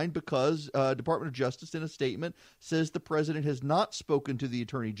never mind because Department of Justice in a statement says the president has not spoken to the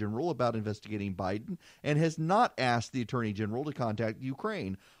Attorney General about investigating Biden and has not asked the Attorney General to contact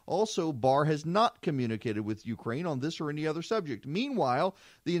Ukraine. Also, Barr has not communicated with Ukraine on this or any other subject. Meanwhile,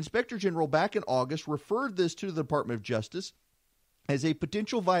 the Inspector General back in August referred this to the Department of Justice as a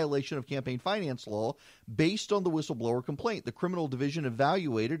potential violation of campaign finance law based on the whistleblower complaint. The criminal division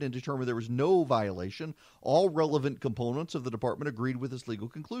evaluated and determined there was no violation. All relevant components of the department agreed with this legal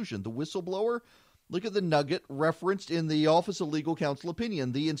conclusion. The whistleblower, look at the nugget referenced in the Office of Legal Counsel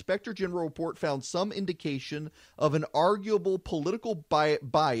opinion. The Inspector General report found some indication of an arguable political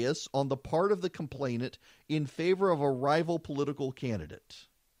bias on the part of the complainant in favor of a rival political candidate.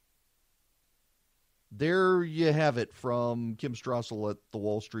 There you have it from Kim Strassel at the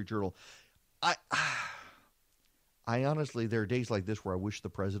Wall Street Journal. I honestly, there are days like this where I wish the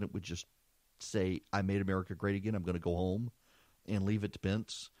president would just say, I made America great again. I'm going to go home and leave it to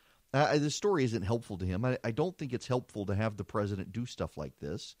Pence. This story isn't helpful to him. I don't think it's helpful to have the president do stuff like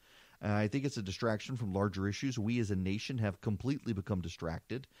this. I think it's a distraction from larger issues. We as a nation have completely become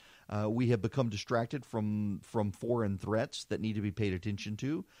distracted. We have become distracted from foreign threats that need to be paid attention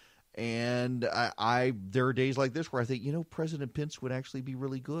to. And there are days like this where I think, President Pence would actually be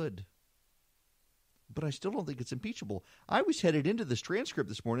really good. But I still don't think it's impeachable. I was headed into this transcript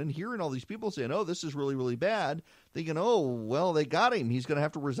this morning hearing all these people saying, oh, this is really, really bad, thinking, oh, well, they got him. He's going to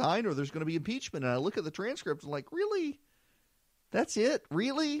have to resign or there's going to be impeachment. And I look at the transcript and I'm like, really? That's it?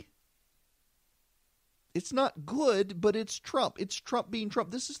 Really? It's not good, but it's Trump. It's Trump being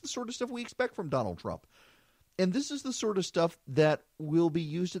Trump. This is the sort of stuff we expect from Donald Trump. And this is the sort of stuff that will be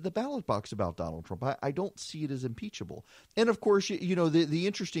used at the ballot box about Donald Trump. I don't see it as impeachable. And, of course, the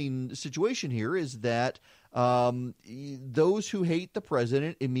interesting situation here is that those who hate the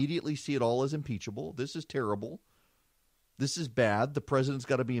president immediately see it all as impeachable. This is terrible. This is bad. The president's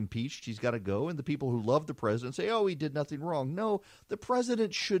got to be impeached. He's got to go. And the people who love the president say, oh, he did nothing wrong. No, the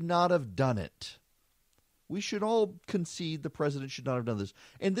president should not have done it. We should all concede the president should not have done this.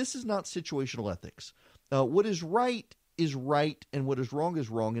 And this is not situational ethics. What is right, and what is wrong,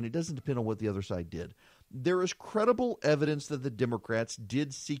 and it doesn't depend on what the other side did. There is credible evidence that the Democrats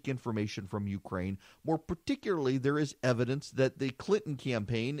did seek information from Ukraine. More particularly, there is evidence that the Clinton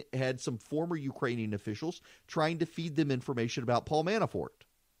campaign had some former Ukrainian officials trying to feed them information about Paul Manafort.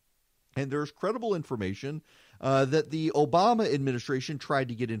 And there's credible information that the Obama administration tried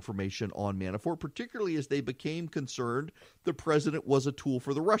to get information on Manafort, particularly as they became concerned the president was a tool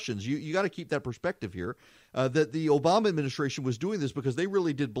for the Russians. You got to keep that perspective here, that the Obama administration was doing this because they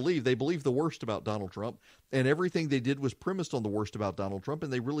really did believe the worst about Donald Trump, and everything they did was premised on the worst about Donald Trump,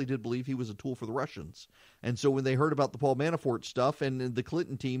 and they really did believe he was a tool for the Russians. And so when they heard about the Paul Manafort stuff and the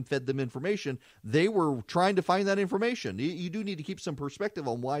Clinton team fed them information, they were trying to find that information. You do need to keep some perspective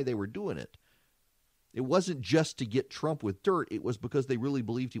on why they were doing it. It wasn't just to get Trump with dirt. It was because they really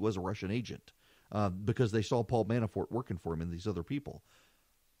believed he was a Russian agent, because they saw Paul Manafort working for him and these other people.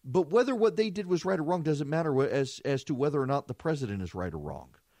 But whether what they did was right or wrong doesn't matter as to whether or not the president is right or wrong.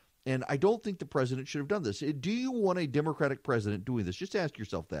 And I don't think the president should have done this. Do you want a Democratic president doing this? Just ask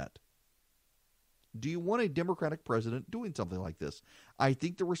yourself that. Do you want a Democratic president doing something like this? I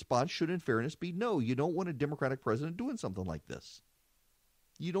think the response should, in fairness, be no. You don't want a Democratic president doing something like this.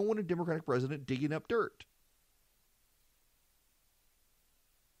 You don't want a Democratic president digging up dirt.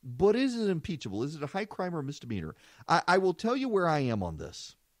 But is it impeachable? Is it a high crime or a misdemeanor? I will tell you where I am on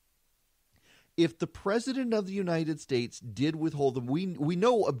this. If the president of the United States did withhold them, we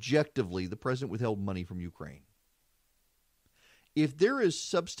know objectively the president withheld money from Ukraine. If there is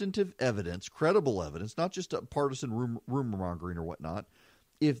substantive evidence, credible evidence, not just a partisan rumor mongering or whatnot,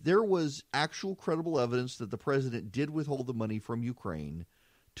 if there was actual credible evidence that the president did withhold the money from Ukraine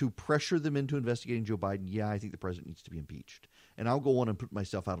to pressure them into investigating Joe Biden, yeah, I think the president needs to be impeached. And I'll go on and put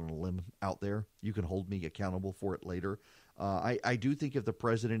myself out on a limb out there. You can hold me accountable for it later. I do think if the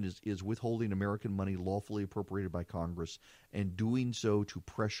president is withholding American money lawfully appropriated by Congress and doing so to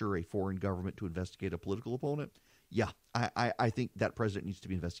pressure a foreign government to investigate a political opponent, yeah, I think that president needs to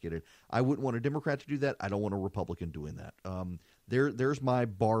be investigated. I wouldn't want a Democrat to do that. I don't want a Republican doing that. There's my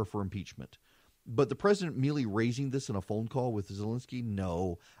bar for impeachment. But the president merely raising this in a phone call with Zelensky,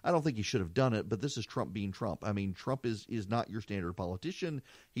 no. I don't think he should have done it, but this is Trump being Trump. I mean, Trump is not your standard politician.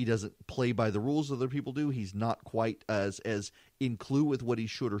 He doesn't play by the rules other people do. He's not quite as in clue with what he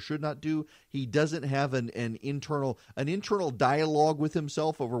should or should not do. He doesn't have an internal dialogue with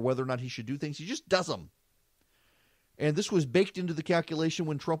himself over whether or not he should do things. He just does them. And this was baked into the calculation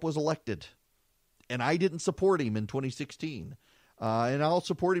when Trump was elected. And I didn't support him in 2016. And I'll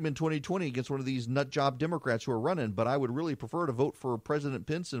support him in 2020 against one of these nut job Democrats who are running, but I would really prefer to vote for President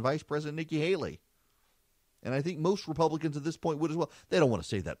Pence and Vice President Nikki Haley. And I think most Republicans at this point would as well. They don't want to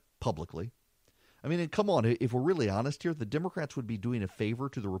say that publicly. I mean, and come on, if we're really honest here, the Democrats would be doing a favor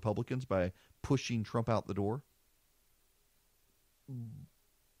to the Republicans by pushing Trump out the door.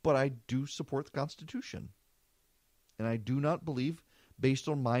 But I do support the Constitution. And I do not believe, based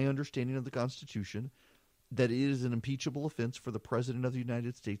on my understanding of the Constitution, that it is an impeachable offense for the President of the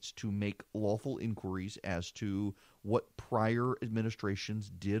United States to make lawful inquiries as to what prior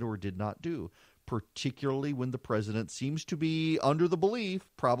administrations did or did not do, particularly when the President seems to be under the belief,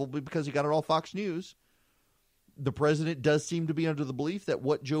 probably because he got it all Fox News, the President does seem to be under the belief that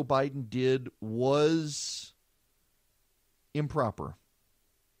what Joe Biden did was improper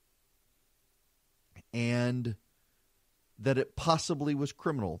and that it possibly was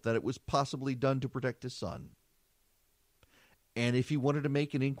criminal, that it was possibly done to protect his son. And if he wanted to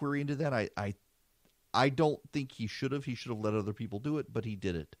make an inquiry into that, I don't think he should have. He should have let other people do it, but he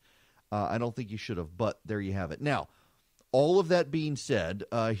did it. I don't think he should have, but there you have it. Now, all of that being said,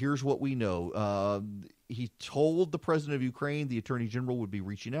 here's what we know. He told the president of Ukraine the attorney general would be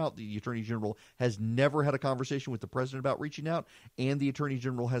reaching out. The attorney general has never had a conversation with the president about reaching out, and the attorney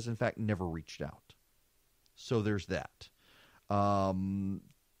general has, in fact, never reached out. So there's that.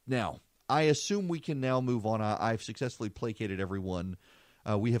 Now, I assume we can now move on. I've successfully placated everyone.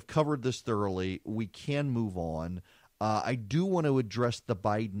 We have covered this thoroughly. We can move on. I do want to address the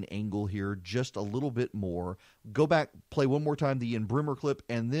Biden angle here just a little bit more. Go back, play one more time the Ian Bremmer clip,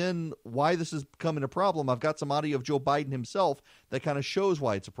 and then why this is becoming a problem. I've got some audio of Joe Biden himself that kind of shows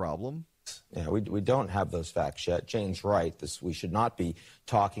why it's a problem. Yeah, we don't have those facts yet. Jane's right. We should not be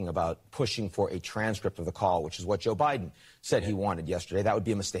talking about pushing for a transcript of the call, which is what Joe Biden said he wanted yesterday. That would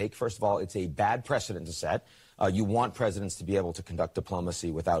be a mistake. First of all, it's a bad precedent to set. You want presidents to be able to conduct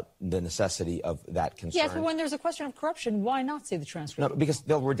diplomacy without the necessity of that concern. Yes, but when there's a question of corruption, why not see the transcript? No, because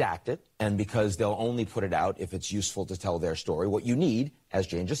they'll redact it, and because they'll only put it out if it's useful to tell their story. What you need, as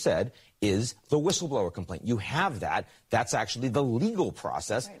Jane just said, is the whistleblower complaint. You have that. That's actually the legal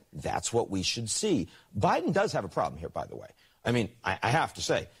process. Right. That's what we should see. Biden does have a problem here, by the way. I mean, I have to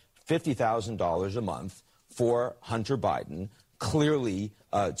say, $50,000 a month for Hunter Biden clearly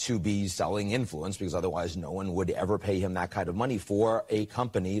to be selling influence, because otherwise no one would ever pay him that kind of money for a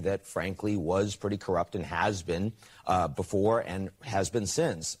company that, frankly, was pretty corrupt and has been before and has been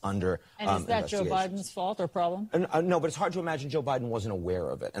since under And is that Joe Biden's fault or problem? No, but it's hard to imagine Joe Biden wasn't aware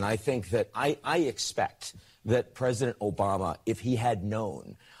of it. And I think that I expect that President Obama, if he had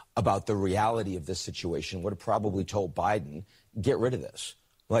known about the reality of this situation, would have probably told Biden, get rid of this.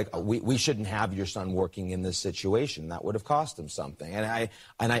 Like, we shouldn't have your son working in this situation. That would have cost him something. And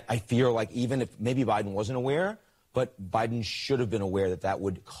I feel like even if maybe Biden wasn't aware, but Biden should have been aware that that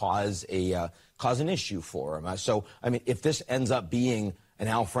would cause an issue for him. So, I mean, if this ends up being an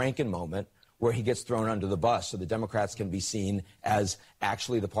Al Franken moment where he gets thrown under the bus so the Democrats can be seen as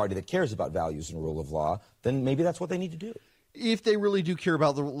actually the party that cares about values and rule of law, then maybe that's what they need to do. If they really do care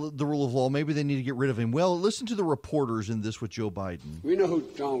about the rule of law, maybe they need to get rid of him. Well, listen to the reporters in this with Joe Biden. We know who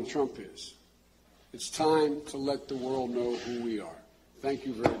Donald Trump is. It's time to let the world know who we are. Thank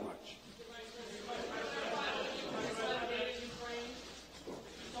you very much.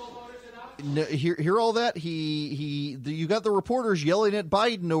 Hear all that? You got the reporters yelling at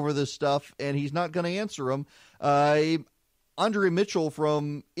Biden over this stuff, and he's not going to answer them. Andre Mitchell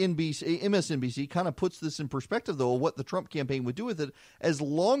from MSNBC kind of puts this in perspective, though, of what the Trump campaign would do with it. As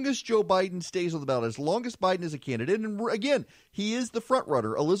long as Joe Biden stays on the ballot, as long as Biden is a candidate, and again, he is the front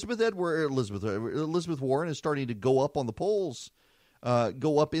runner. Elizabeth Warren is starting to go up on the polls.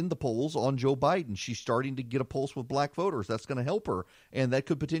 Go up in the polls on Joe Biden. She's starting to get a pulse with black voters. That's going to help her, and that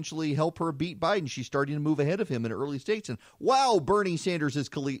could potentially help her beat Biden. She's starting to move ahead of him in early states. And wow, Bernie Sanders is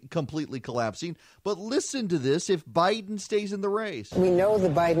completely collapsing. But listen to this: if Biden stays in the race, we know the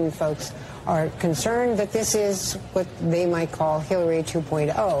Biden folks are concerned that this is what they might call Hillary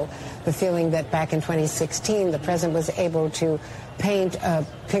 2.0, the feeling that back in 2016 the president was able to paint a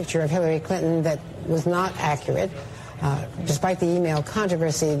picture of Hillary Clinton that was not accurate. Despite the email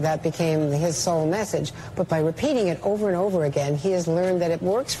controversy, that became his sole message. But by repeating it over and over again, he has learned that it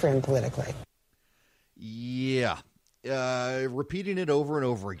works for him politically. Yeah. Repeating it over and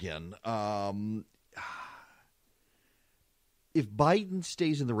over again. If Biden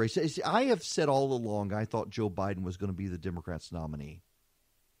stays in the race, I have said all along I thought Joe Biden was going to be the Democrats' nominee.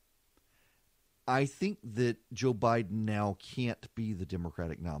 I think that Joe Biden now can't be the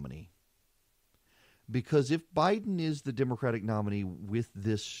Democratic nominee. Because if Biden is the Democratic nominee with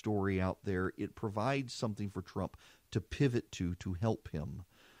this story out there, it provides something for Trump to pivot to help him.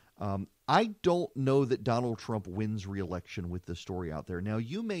 I don't know that Donald Trump wins re-election with this story out there. Now,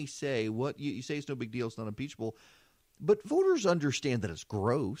 you may say, what you say it's no big deal, it's not impeachable, but voters understand that it's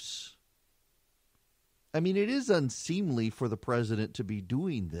gross. I mean, it is unseemly for the president to be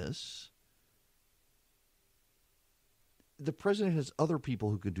doing this. The president has other people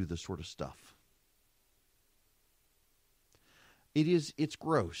who could do this sort of stuff. It's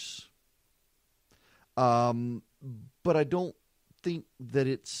gross. But I don't think that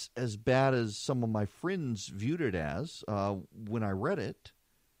it's as bad as some of my friends viewed it as when I read it.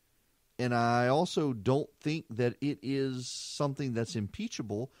 And I also don't think that it is something that's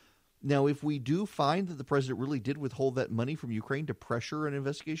impeachable. Now, if we do find that the president really did withhold that money from Ukraine to pressure an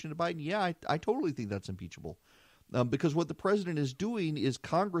investigation into Biden, yeah, I totally think that's impeachable. Because what the president is doing is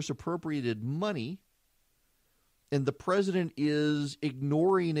Congress appropriated money, and the president is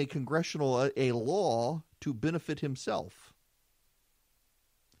ignoring a law to benefit himself.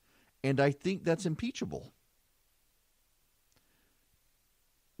 And I think that's impeachable.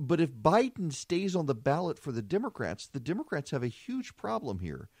 But if Biden stays on the ballot for the Democrats have a huge problem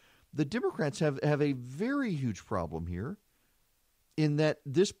here. The Democrats have a very huge problem here in that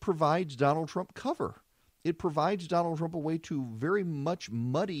this provides Donald Trump cover. It provides Donald Trump a way to very much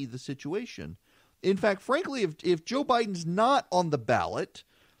muddy the situation. In fact, frankly, if Joe Biden's not on the ballot,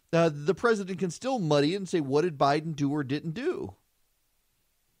 the president can still muddy it and say, what did Biden do or didn't do?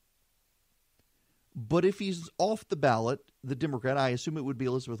 But if he's off the ballot, the Democrat, I assume it would be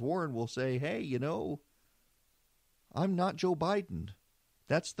Elizabeth Warren, will say, hey, I'm not Joe Biden.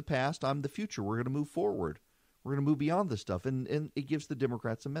 That's the past. I'm the future. We're going to move forward. We're going to move beyond this stuff. And it gives the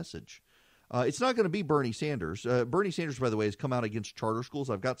Democrats a message. It's not going to be Bernie Sanders. Bernie Sanders, by the way, has come out against charter schools.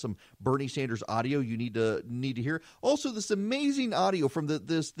 I've got some Bernie Sanders audio you need to hear. Also, this amazing audio from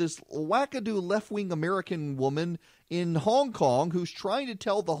this wackadoo left-wing American woman in Hong Kong who's trying to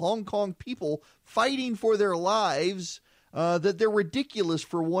tell the Hong Kong people fighting for their lives that they're ridiculous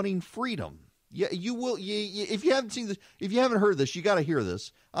for wanting freedom. Yeah, you will. If you haven't seen this, if you haven't heard this, you got to hear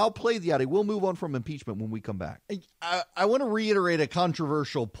this. I'll play the audio. We'll move on from impeachment when we come back. I want to reiterate a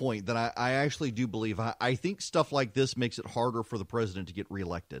controversial point that I actually do believe. I think stuff like this makes it harder for the president to get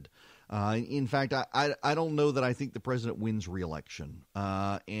reelected. In fact, I don't know that I think the president wins reelection.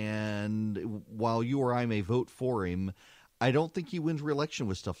 And while you or I may vote for him, I don't think he wins reelection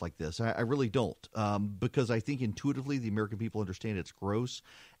with stuff like this. I really don't, because I think intuitively the American people understand it's gross.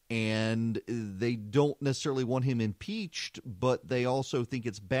 And they don't necessarily want him impeached, but they also think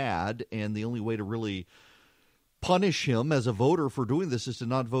it's bad. And the only way to really punish him as a voter for doing this is to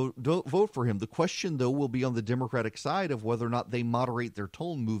not vote for him. The question, though, will be on the Democratic side of whether or not they moderate their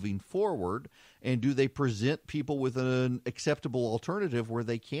tone moving forward. And do they present people with an acceptable alternative where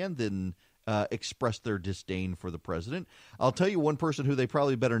they can then express their disdain for the president? I'll tell you one person who they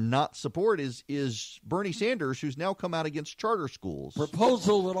probably better not support is Bernie Sanders, who's now come out against charter schools.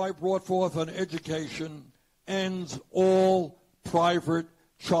 Proposal that I brought forth on education ends all private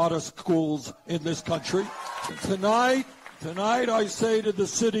charter schools in this country. Tonight I say to the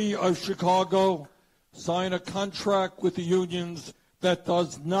city of Chicago, sign a contract with the unions that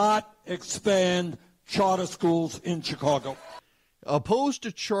does not expand charter schools in Chicago. Opposed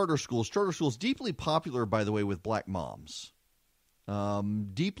to charter schools. Charter schools, deeply popular, by the way, with black moms.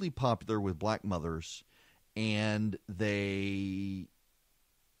 Deeply popular with black mothers. And he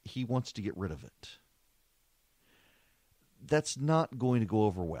wants to get rid of it. That's not going to go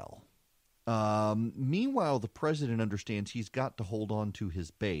over well. Meanwhile, the president understands he's got to hold on to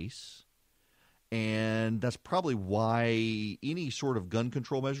his base. And that's probably why any sort of gun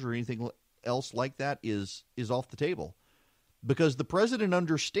control measure or anything else like that is off the table. Because the president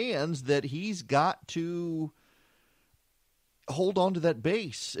understands that he's got to hold on to that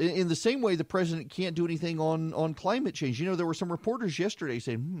base. In the same way the president can't do anything on climate change. You know, there were some reporters yesterday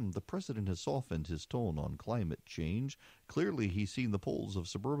saying, the president has softened his tone on climate change. Clearly he's seen the polls of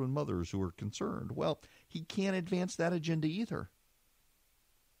suburban mothers who are concerned. Well, he can't advance that agenda either.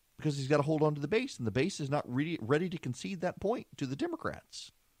 Because he's got to hold on to the base, and the base is not really ready to concede that point to the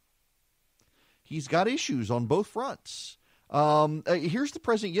Democrats. He's got issues on both fronts. Here's the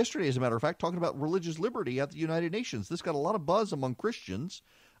president yesterday, as a matter of fact, talking about religious liberty at the United Nations. This got a lot of buzz among Christians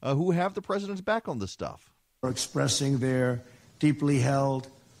who have the president's back on this stuff. Expressing their deeply held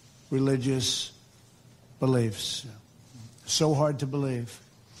religious beliefs. So hard to believe.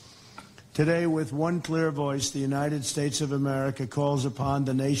 Today, with one clear voice, the United States of America calls upon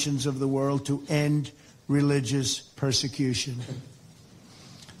the nations of the world to end religious persecution.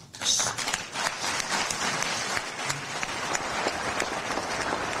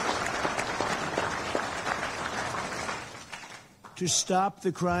 To stop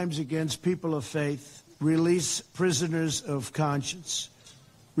the crimes against people of faith, release prisoners of conscience,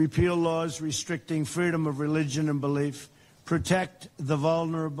 repeal laws restricting freedom of religion and belief, protect the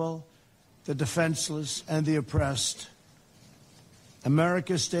vulnerable, the defenseless, and the oppressed.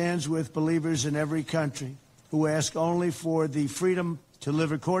 America stands with believers in every country who ask only for the freedom to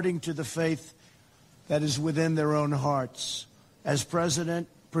live according to the faith that is within their own hearts. As president,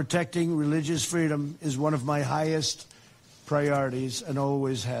 protecting religious freedom is one of my highest priorities and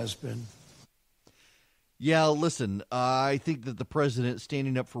always has been. Yeah, listen, I think that the president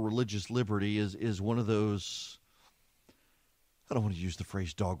standing up for religious liberty is one of those, I don't want to use the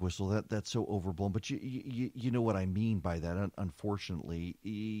phrase dog whistle, that's so overblown, but you know what I mean by that.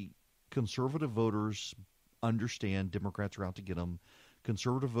 Unfortunately, conservative voters understand Democrats are out to get them.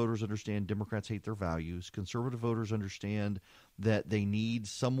 Conservative voters understand Democrats hate their values. Conservative voters understand that they need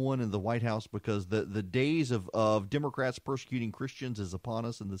someone in the White House because the days of Democrats persecuting Christians is upon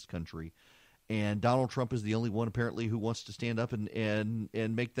us in this country. And Donald Trump is the only one apparently who wants to stand up and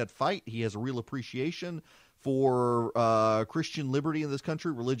make that fight. He has a real appreciation for Christian liberty in this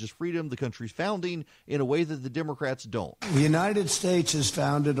country, religious freedom, the country's founding, in a way that the Democrats don't. The United States is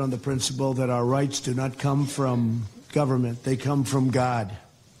founded on the principle that our rights do not come from government, they come from God.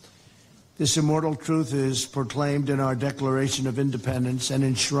 This immortal truth is proclaimed in our Declaration of Independence and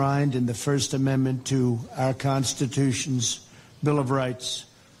enshrined in the First Amendment to our Constitution's Bill of Rights.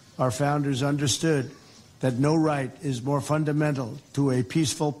 Our founders understood that no right is more fundamental to a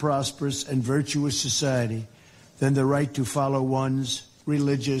peaceful, prosperous, and virtuous society than the right to follow one's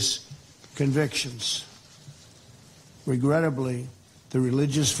religious convictions. Regrettably, the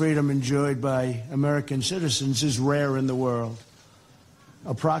religious freedom enjoyed by American citizens is rare in the world.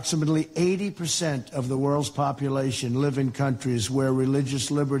 Approximately 80% of the world's population live in countries where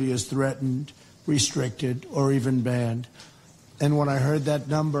religious liberty is threatened, restricted, or even banned. And when I heard that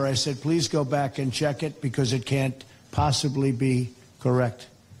number, I said, please go back and check it because it can't possibly be correct.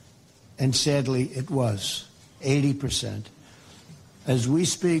 And sadly, it was 80%. As we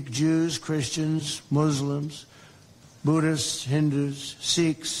speak, Jews, Christians, Muslims, Buddhists, Hindus,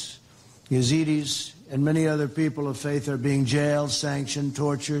 Sikhs, Yazidis, and many other people of faith are being jailed, sanctioned,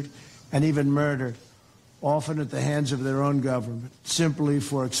 tortured, and even murdered, often at the hands of their own government, simply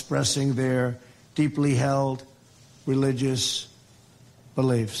for expressing their deeply held religious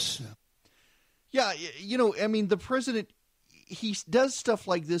beliefs. Yeah, the president, he does stuff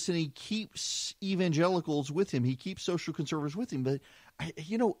like this, and he keeps evangelicals with him. He keeps social conservatives with him. But,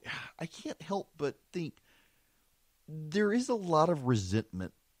 I can't help but think there is a lot of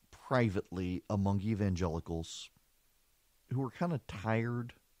resentment privately among evangelicals who are kind of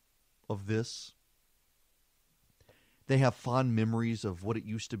tired of this. They have fond memories of what it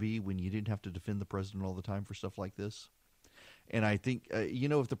used to be when you didn't have to defend the president all the time for stuff like this. And I think,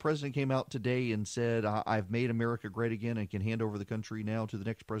 if the president came out today and said, I've made America great again and can hand over the country now to the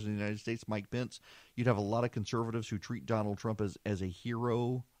next president of the United States, Mike Pence, you'd have a lot of conservatives who treat Donald Trump as a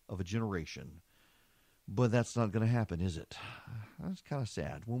hero of a generation. But that's not going to happen, is it? That's kind of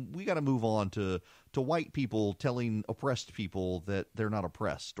sad. Well, we got to move on to white people telling oppressed people that they're not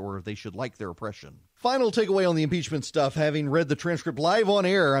oppressed or they should like their oppression. Final takeaway on the impeachment stuff, having read the transcript live on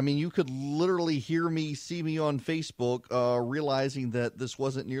air, you could literally hear me, see me on Facebook, realizing that this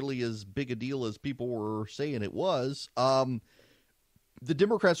wasn't nearly as big a deal as people were saying it was. The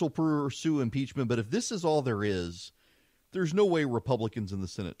Democrats will pursue impeachment, but if this is all there is, there's no way Republicans in the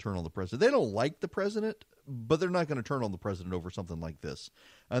Senate turn on the president. They don't like the president, but they're not going to turn on the president over something like this.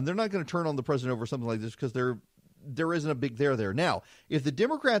 And they're not going to turn on the president over something like this because there isn't a big there. Now, if the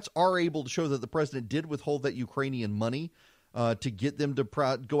Democrats are able to show that the president did withhold that Ukrainian money to get them to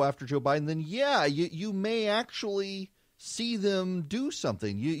go after Joe Biden, then yeah, you may actually see them do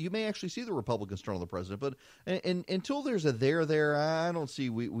something. You may actually see the Republicans turn on the president, but until there's a there, I don't see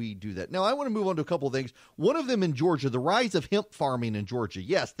we do that. Now, I want to move on to a couple of things. One of them in Georgia, the rise of hemp farming in Georgia.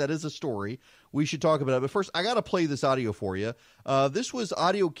 Yes, that is a story. We should talk about it. But first, I got to play this audio for you. This was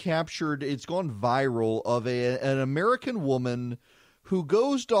audio captured. It's gone viral of an American woman who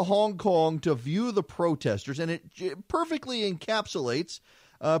goes to Hong Kong to view the protesters, and it perfectly encapsulates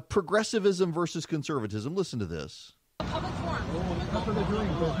progressivism versus conservatism. Listen to this. Public forum. That's what they're doing,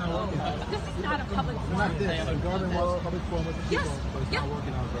 but it's not working. This is not a public forum. The government wants a public forum with the people, but it's not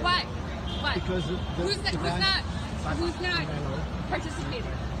working out very well. Why? Because who's not participating?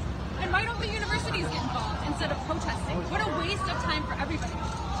 And why don't the universities get involved instead of protesting? What a waste of time for everybody.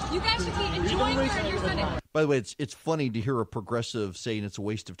 You guys should be enjoying your Sunday. By the way, it's funny to hear a progressive saying it's a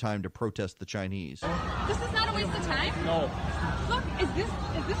waste of time to protest the Chinese. This is not a waste of time? No. Look, is this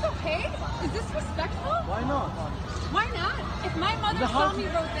okay? Is this respectful? Why not? Why not? If my mother saw me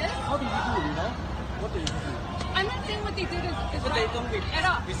wrote this... How do you do, What do you do? I'm not saying what they did is but right they don't at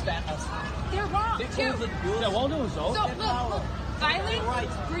all. respect us. They're wrong, they too. They're wrong so. So, look,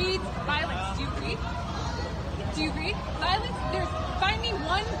 violence breeds violence. Do you agree? Do you agree? Violence, find me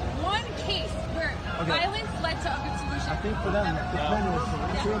one case where violence led to a good solution. I think for them, the point is, at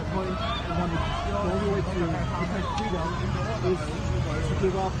a certain point, the only way to protect freedom is to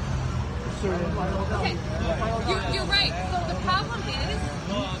give up certain... Okay, you're right. So the problem is,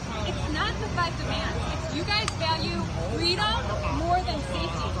 it's not the 5 demands. It's you guys value freedom more than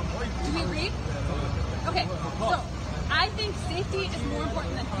safety. Do we agree? Okay, so I think safety is more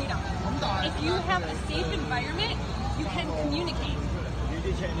important than freedom. If you have a safe environment, you can communicate.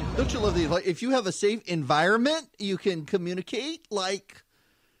 Don't you love if you have a safe environment, you can communicate?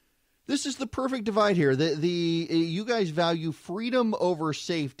 This is the perfect divide here. You guys value freedom over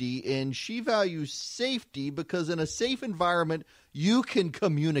safety, and she values safety because in a safe environment, you can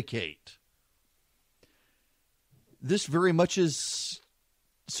communicate. This very much is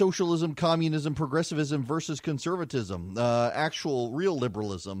socialism, communism, progressivism versus conservatism, actual real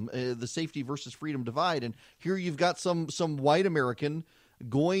liberalism, the safety versus freedom divide. And here you've got some white American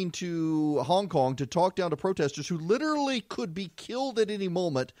going to Hong Kong to talk down to protesters who literally could be killed at any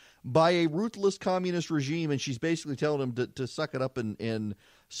moment by a ruthless communist regime, and she's basically telling them to suck it up and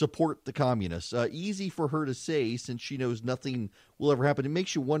support the communists. Easy for her to say since she knows nothing will ever happen. It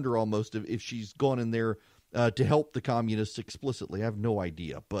makes you wonder almost if she's gone in there to help the communists explicitly. I have no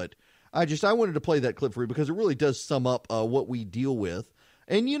idea, but I wanted to play that clip for you because it really does sum up what we deal with.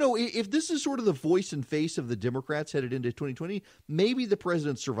 And, if this is sort of the voice and face of the Democrats headed into 2020, maybe the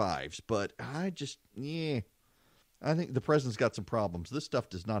president survives. But I think the president's got some problems. This stuff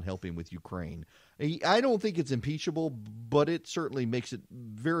does not help him with Ukraine. I don't think it's impeachable, but it certainly makes it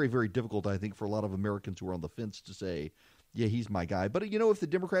very, very difficult, I think, for a lot of Americans who are on the fence to say Yeah, he's my guy. But, if the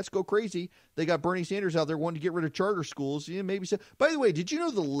Democrats go crazy, they got Bernie Sanders out there wanting to get rid of charter schools. Maybe so. By the way, did you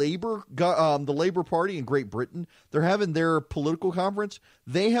know the Labor Party in Great Britain, they're having their political conference?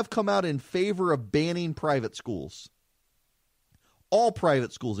 They have come out in favor of banning private schools. All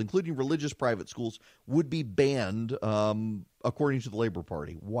private schools, including religious private schools, would be banned, according to the Labor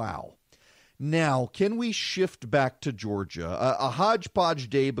Party. Wow. Now, can we shift back to Georgia? A hodgepodge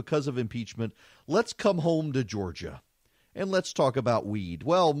day because of impeachment. Let's come home to Georgia. And let's talk about weed.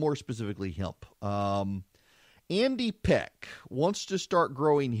 Well, more specifically, hemp. Andy Peck wants to start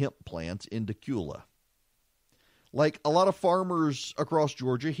growing hemp plants in Decula. Like a lot of farmers across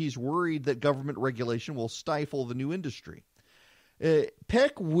Georgia, he's worried that government regulation will stifle the new industry.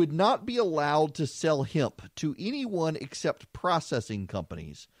 Peck would not be allowed to sell hemp to anyone except processing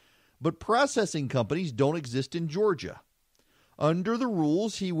companies. But processing companies don't exist in Georgia. Under the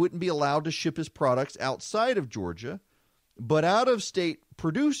rules, he wouldn't be allowed to ship his products outside of Georgia. But out-of-state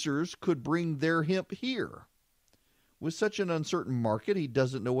producers could bring their hemp here. With such an uncertain market, he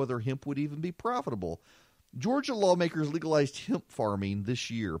doesn't know whether hemp would even be profitable. Georgia lawmakers legalized hemp farming this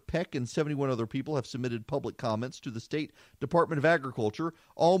year. Peck and 71 other people have submitted public comments to the State Department of Agriculture,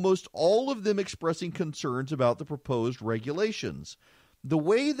 almost all of them expressing concerns about the proposed regulations. The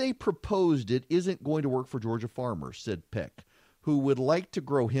way they proposed it isn't going to work for Georgia farmers, said Peck, who would like to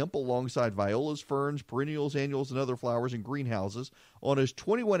grow hemp alongside violas, ferns, perennials, annuals, and other flowers in greenhouses on his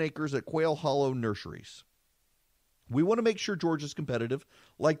 21 acres at Quail Hollow Nurseries. We want to make sure Georgia's competitive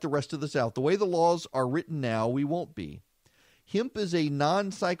like the rest of the South. The way the laws are written now, we won't be. Hemp is a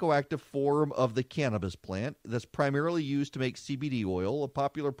non-psychoactive form of the cannabis plant that's primarily used to make CBD oil, a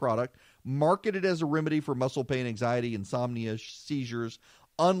popular product marketed as a remedy for muscle pain, anxiety, insomnia, seizures.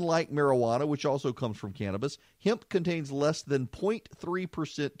 Unlike marijuana, which also comes from cannabis, hemp contains less than 0.3%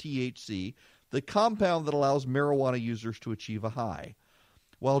 THC, the compound that allows marijuana users to achieve a high.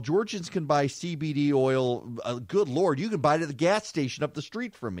 While Georgians can buy CBD oil, good Lord, you can buy it at the gas station up the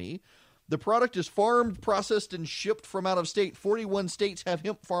street from me. The product is farmed, processed, and shipped from out of state. 41 states have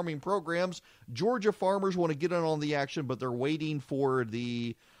hemp farming programs. Georgia farmers want to get in on the action, but they're waiting for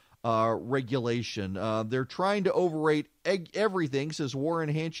the regulation. They're trying to overrate everything, says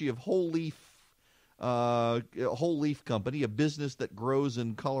Warren Hanchey of Whole Leaf Company, a business that grows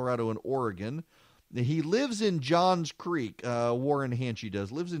in Colorado and Oregon. He lives in Johns Creek. Warren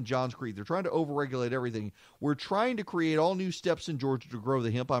Hanchey lives in Johns Creek. They're trying to overregulate everything. We're trying to create all new steps in Georgia to grow the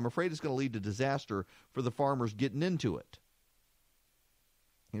hemp. I'm afraid it's going to lead to disaster for the farmers getting into it.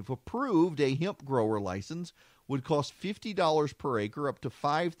 If approved, a hemp grower license would cost $50 per acre, up to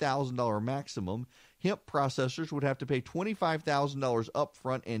 $5,000 maximum. Hemp processors would have to pay $25,000 up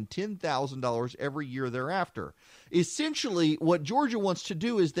front and $10,000 every year thereafter. Essentially, what Georgia wants to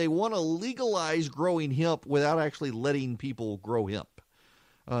do is they want to legalize growing hemp without actually letting people grow hemp.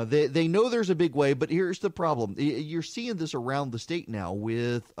 They know there's a big way, but here's the problem. You're seeing this around the state now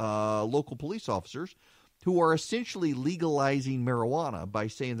with local police officers who are essentially legalizing marijuana by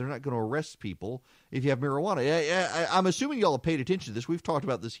saying they're not going to arrest people if you have marijuana. I'm assuming y'all have paid attention to this. We've talked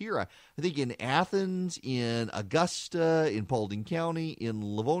about this here. I think in Athens, in Augusta, in Paulding County, in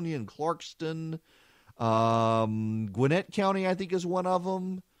Livonia and Clarkston, Gwinnett County, I think, is one of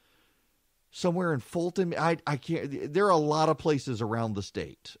them. Somewhere in Fulton, I can't. There are a lot of places around the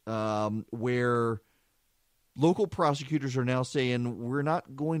state where local prosecutors are now saying we're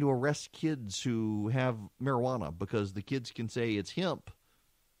not going to arrest kids who have marijuana because the kids can say it's hemp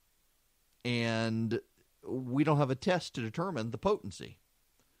and we don't have a test to determine the potency.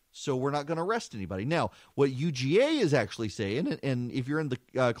 So we're not going to arrest anybody. Now, what UGA is actually saying, and if you're in the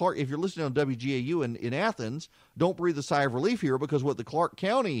Clark, if you're listening on WGAU in Athens, don't breathe a sigh of relief here, because what the Clark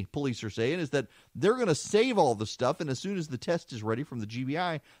County police are saying is that they're going to save all the stuff, and as soon as the test is ready from the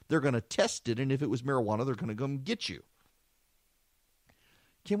GBI, they're going to test it, and if it was marijuana, they're going to come get you.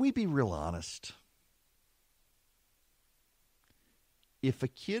 Can we be real honest? If a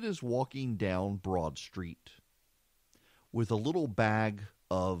kid is walking down Broad Street with a little bag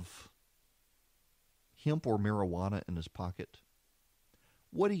of hemp or marijuana in his pocket,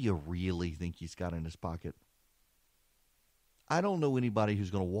 what do you really think he's got in his pocket? I don't know anybody who's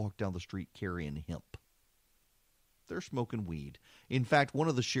going to walk down the street carrying hemp. They're smoking weed. In fact, one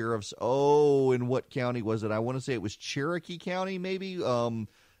of the sheriffs, in what county was it? I want to say it was Cherokee County, maybe, the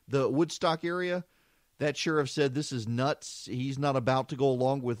Woodstock area. That sheriff said this is nuts. He's not about to go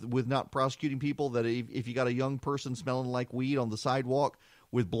along with not prosecuting people, that if you got a young person smelling like weed on the sidewalk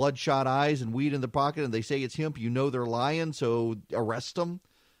with bloodshot eyes and weed in the pocket and they say it's hemp, you know they're lying, so arrest them.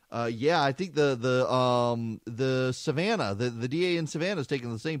 Yeah, I think the Savannah, the DA in Savannah is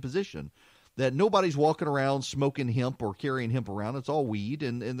taking the same position. that nobody's walking around smoking hemp or carrying hemp around. It's all weed,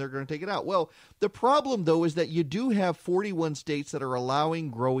 and they're going to take it out. Well, the problem, though, is that you do have 41 states that are allowing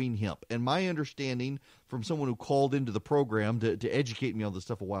growing hemp. And my understanding from someone who called into the program to educate me on this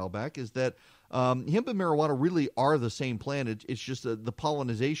stuff a while back is that hemp and marijuana really are the same plant. It's just the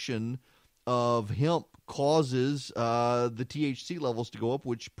pollination of hemp causes the THC levels to go up,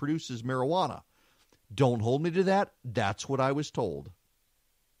 which produces marijuana. Don't hold me to that. That's what I was told.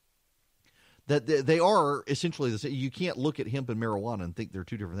 That they are essentially the same. You can't look at hemp and marijuana and think they're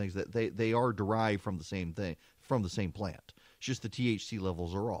two different things. That they are derived from the same thing, from the same plant. It's just the THC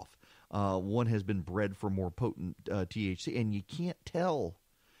levels are off. One has been bred for more potent THC, and you can't tell.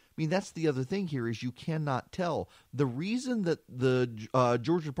 I mean, that's the other thing here is you cannot tell. The reason that the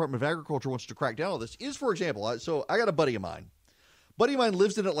Georgia Department of Agriculture wants to crack down on this is, for example, so I got a buddy of mine. Buddy of mine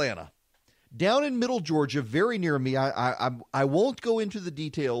lives in Atlanta. Down in middle Georgia, very near me, I won't go into the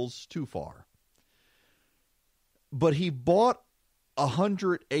details too far. But he bought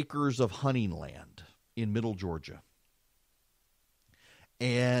 100 acres of hunting land in middle Georgia.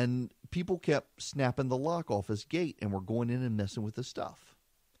 And people kept snapping the lock off his gate and were going in and messing with his stuff.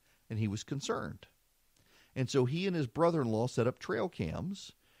 And he was concerned. And so he and his brother-in-law set up trail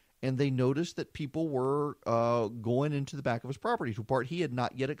cams, and they noticed that people were going into the back of his property to a part he had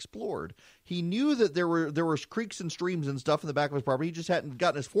not yet explored. He knew that there were creeks and streams and stuff in the back of his property. He just hadn't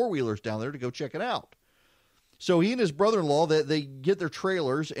gotten his four-wheelers down there to go check it out. So he and his brother-in-law, they get their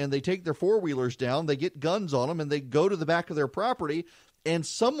trailers and they take their four-wheelers down. They get guns on them and they go to the back of their property. And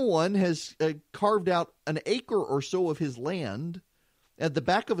someone has carved out an acre or so of his land at the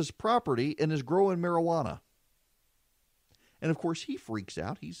back of his property and is growing marijuana. And, of course, he freaks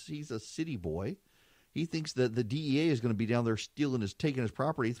out. He's a city boy. He thinks that the DEA is going to be down there taking his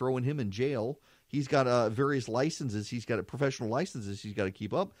property, throwing him in jail. He's got various licenses. He's got professional licenses he's got to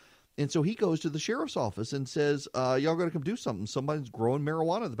keep up. And so he goes to the sheriff's office and says, y'all got to come do something. Somebody's growing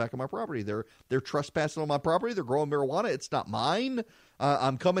marijuana at the back of my property. They're trespassing on my property. They're growing marijuana. It's not mine.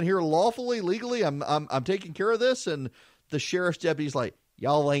 I'm coming here lawfully, legally. I'm taking care of this. And the sheriff's deputy's like,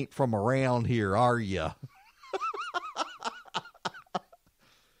 y'all ain't from around here, are you?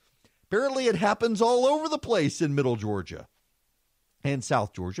 Apparently it happens all over the place in middle Georgia and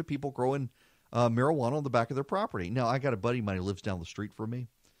South Georgia. People growing marijuana on the back of their property. Now, I got a buddy of mine who lives down the street from me.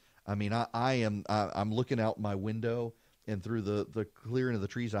 I mean, I'm looking out my window, and through the clearing of the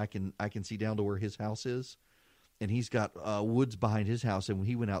trees, I can see down to where his house is, and he's got woods behind his house. And when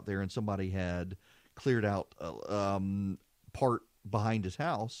he went out there, and somebody had cleared out part behind his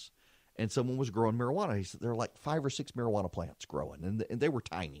house, and someone was growing marijuana. He said there are like 5 or 6 marijuana plants growing, and they were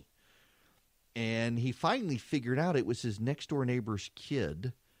tiny. And he finally figured out it was his next door neighbor's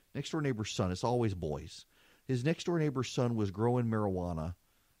kid, next door neighbor's son. It's always boys. His next door neighbor's son was growing marijuana.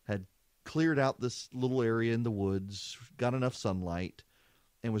 Had cleared out this little area in the woods, got enough sunlight,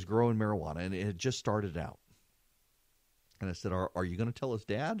 and was growing marijuana. And it had just started out. And I said, are you going to tell his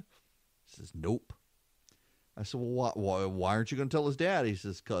dad? He says, nope. I said, well, why aren't you going to tell his dad? He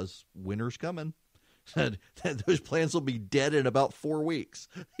says, because winter's coming. Said those plants will be dead in about 4 weeks.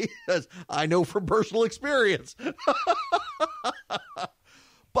 He says, I know from personal experience.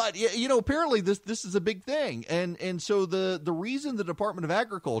 But, you know, apparently this is a big thing. And so the reason the Department of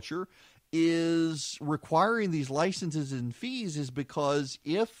Agriculture is requiring these licenses and fees is because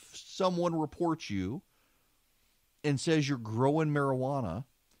if someone reports you and says you're growing marijuana,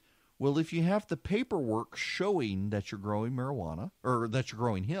 well, if you have the paperwork showing that you're growing marijuana or that you're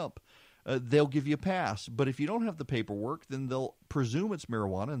growing hemp, they'll give you a pass. But if you don't have the paperwork, then they'll presume it's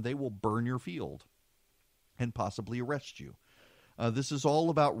marijuana and they will burn your field and possibly arrest you. This is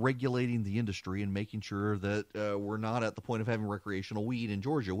all about regulating the industry and making sure that we're not at the point of having recreational weed in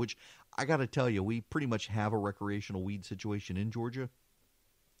Georgia, which I got to tell you, we pretty much have a recreational weed situation in Georgia.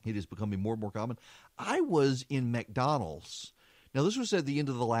 It is becoming more and more common. I was in McDonald's. Now, this was at the end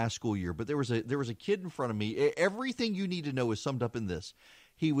of the last school year, but there was a kid in front of me. Everything you need to know is summed up in this.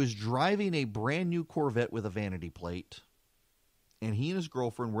 He was driving a brand new Corvette with a vanity plate. And he and his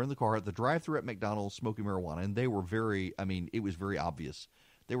girlfriend were in the car at the drive-thru at McDonald's smoking marijuana. And they were it was very obvious.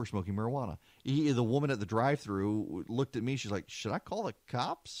 They were smoking marijuana. The woman at the drive-thru looked at me. She's like, should I call the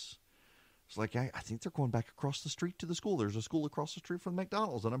cops? It's like, I think they're going back across the street to the school. There's a school across the street from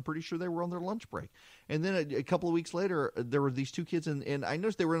McDonald's, and I'm pretty sure they were on their lunch break. And then a couple of weeks later, there were these two kids, and I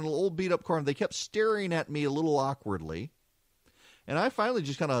noticed they were in an old beat-up car, and they kept staring at me a little awkwardly. And I finally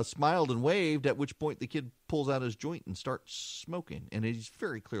just kind of smiled and waved, at which point the kid pulls out his joint and starts smoking. And he's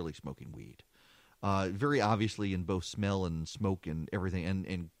very clearly smoking weed. Very obviously in both smell and smoke and everything.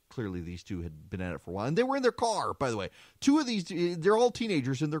 And clearly these two had been at it for a while. And they were in their car, by the way. Two of these, they're all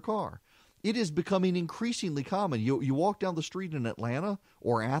teenagers in their car. It is becoming increasingly common. You walk down the street in Atlanta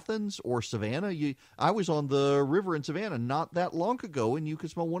or Athens or Savannah. I was on the river in Savannah not that long ago, and you could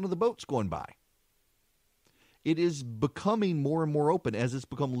smell one of the boats going by. It is becoming more and more open as it's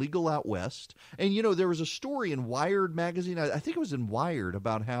become legal out west. And, there was a story in Wired magazine, I think it was in Wired,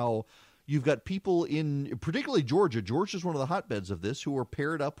 about how you've got people in, particularly Georgia. Georgia is one of the hotbeds of this, who are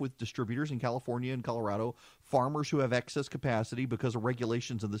paired up with distributors in California and Colorado, farmers who have excess capacity because of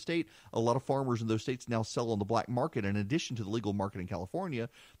regulations in the state. A lot of farmers in those states now sell on the black market. In addition to the legal market in California,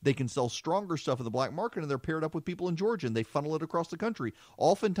 they can sell stronger stuff in the black market, and they're paired up with people in Georgia, and they funnel it across the country.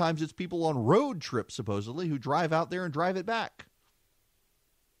 Oftentimes it's people on road trips, supposedly, who drive out there and drive it back.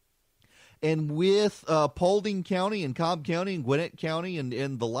 And with Paulding County and Cobb County and Gwinnett County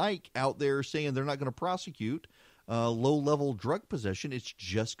and the like out there saying they're not going to prosecute low-level drug possession, it's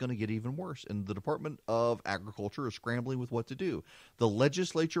just going to get even worse. And the Department of Agriculture is scrambling with what to do. The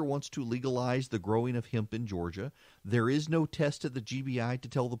legislature wants to legalize the growing of hemp in Georgia. There is no test at the GBI to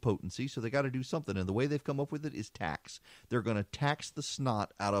tell the potency, so they got to do something. And the way they've come up with it is tax. They're going to tax the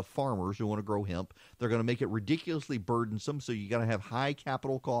snot out of farmers who want to grow hemp. They're going to make it ridiculously burdensome, so you got to have high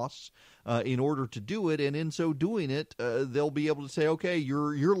capital costs in order to do it. And in so doing it, they'll be able to say, okay,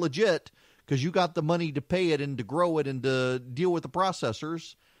 you're legit, because you got the money to pay it and to grow it and to deal with the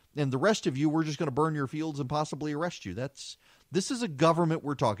processors, and the rest of you, we're just going to burn your fields and possibly arrest you. This is a government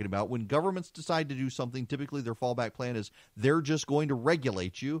we're talking about. When governments decide to do something, typically their fallback plan is they're just going to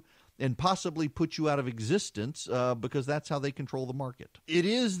regulate you and possibly put you out of existence because that's how they control the market. It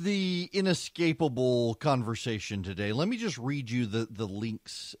is the inescapable conversation today. Let me just read you the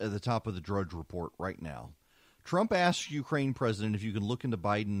links at the top of the Drudge Report right now. Trump asks Ukraine president if you can look into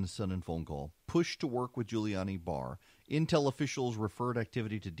Biden's son and phone call. Push to work with Giuliani Barr. Intel officials referred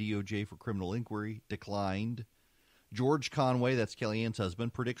activity to DOJ for criminal inquiry. Declined. George Conway, that's Kellyanne's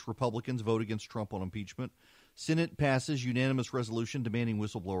husband, predicts Republicans vote against Trump on impeachment. Senate passes unanimous resolution demanding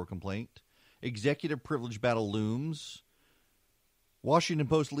whistleblower complaint. Executive privilege battle looms. Washington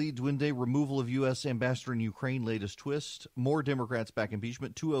Post leads Wednesday, removal of U.S. ambassador in Ukraine, latest twist. More Democrats back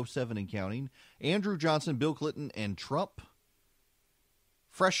impeachment, 207 and counting. Andrew Johnson, Bill Clinton, and Trump.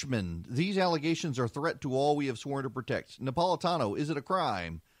 Freshman, these allegations are a threat to all we have sworn to protect. Napolitano, is it a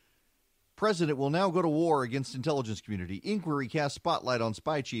crime? President will now go to war against intelligence community. Inquiry casts spotlight on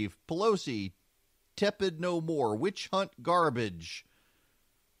spy chief. Pelosi, tepid no more. Witch hunt garbage.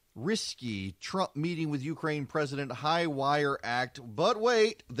 Risky, Trump meeting with Ukraine president, high wire act. But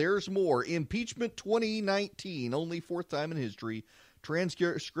wait, there's more. Impeachment 2019, only fourth time in history.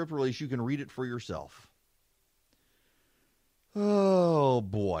 Transcript release, you can read it for yourself. Oh,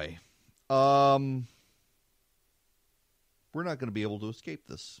 boy. We're not going to be able to escape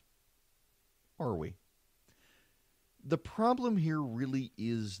this, are we? The problem here really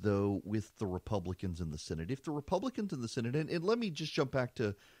is, though, with the Republicans in the Senate. If the Republicans in the Senate, and let me just jump back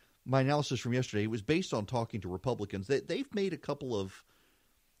to my analysis from yesterday. It was based on talking to Republicans. They've made a couple of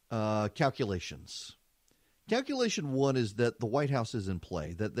calculations. Calculation one is that the White House is in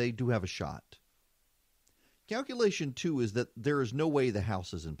play, that they do have a shot. Calculation two is that there is no way the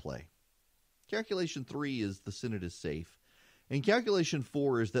House is in play. Calculation three is the Senate is safe. And calculation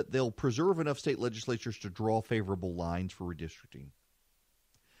four is that they'll preserve enough state legislatures to draw favorable lines for redistricting.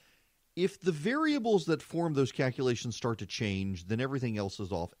 If the variables that form those calculations start to change, then everything else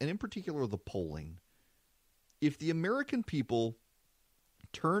is off, and in particular the polling. If the American people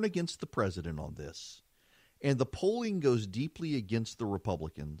turn against the president on this, and the polling goes deeply against the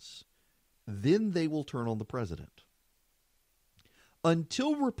Republicans, then they will turn on the president.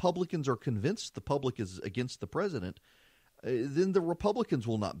 Until Republicans are convinced the public is against the president, then the Republicans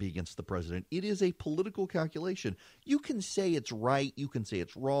will not be against the president. It is a political calculation. You can say it's right. You can say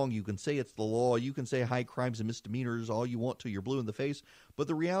it's wrong. You can say it's the law. You can say high crimes and misdemeanors all you want till you're blue in the face. But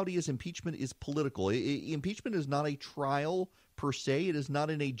the reality is impeachment is political. Impeachment is not a trial per se. It is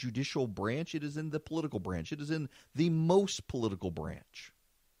not in a judicial branch. It is in the political branch. It is in the most political branch.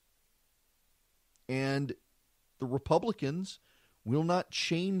 And the Republicans will not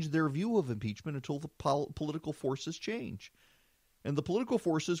change their view of impeachment until the political forces change. And the political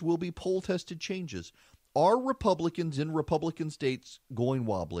forces will be poll-tested changes. Are Republicans in Republican states going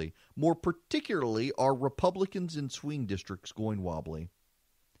wobbly? More particularly, are Republicans in swing districts going wobbly?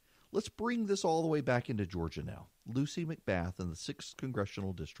 Let's bring this all the way back into Georgia now. Lucy McBath in the 6th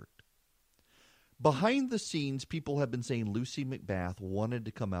Congressional District. Behind the scenes, people have been saying Lucy McBath wanted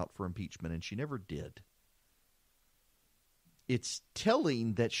to come out for impeachment, and she never did. It's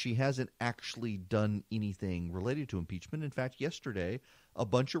telling that she hasn't actually done anything related to impeachment. In fact, yesterday, a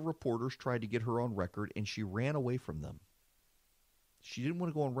bunch of reporters tried to get her on record, and she ran away from them. She didn't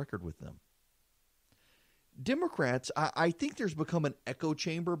want to go on record with them. Democrats, I think there's become an echo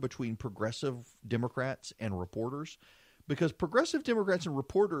chamber between progressive Democrats and reporters, because progressive Democrats and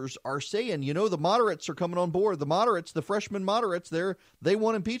reporters are saying, the moderates are coming on board. The moderates, the freshman moderates, they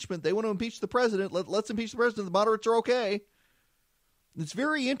want impeachment. They want to impeach the president. Let's impeach the president. The moderates are okay. It's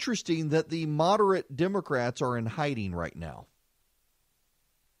very interesting that the moderate Democrats are in hiding right now.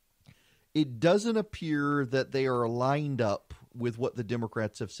 It doesn't appear that they are lined up with what the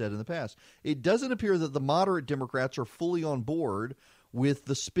Democrats have said in the past. It doesn't appear that the moderate Democrats are fully on board with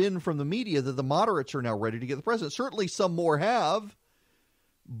the spin from the media that the moderates are now ready to get the president. Certainly some more have,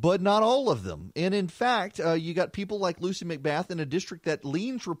 but not all of them. And in fact, you got people like Lucy McBath in a district that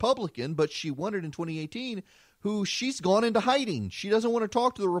leans Republican, but she won it in 2018, who she's gone into hiding. She doesn't want to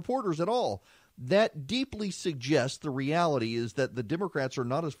talk to the reporters at all. That deeply suggests the reality is that the Democrats are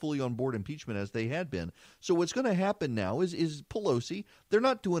not as fully on board impeachment as they had been. So what's going to happen now is Pelosi, they're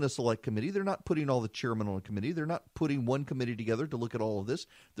not doing a select committee. They're not putting all the chairmen on a committee. They're not putting one committee together to look at all of this.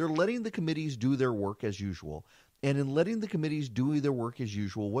 They're letting the committees do their work as usual. And in letting the committees do their work as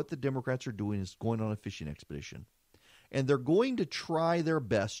usual, what the Democrats are doing is going on a fishing expedition. And they're going to try their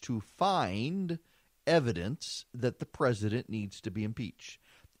best to find evidence that the president needs to be impeached.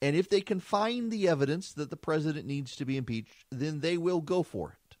 And if they can find the evidence that the president needs to be impeached, then they will go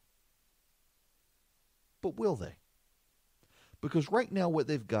for it. But will they? Because right now what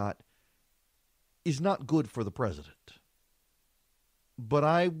they've got is not good for the president. But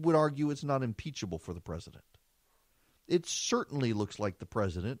I would argue it's not impeachable for the president. It certainly looks like the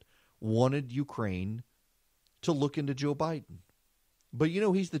president wanted Ukraine to look into Joe Biden. But,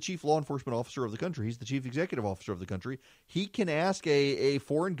 he's the chief law enforcement officer of the country. He's the chief executive officer of the country. He can ask a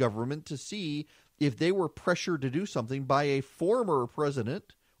foreign government to see if they were pressured to do something by a former president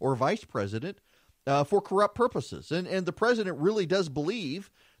or vice president for corrupt purposes. And the president really does believe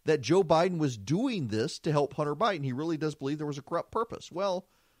that Joe Biden was doing this to help Hunter Biden. He really does believe there was a corrupt purpose. Well,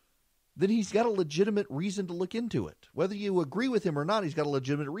 then he's got a legitimate reason to look into it. Whether you agree with him or not, he's got a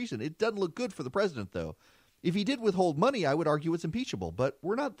legitimate reason. It doesn't look good for the president, though. If he did withhold money, I would argue it's impeachable, but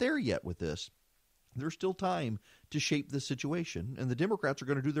we're not there yet with this. There's still time to shape this situation, and the Democrats are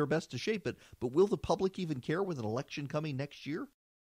going to do their best to shape it, but will the public even care with an election coming next year?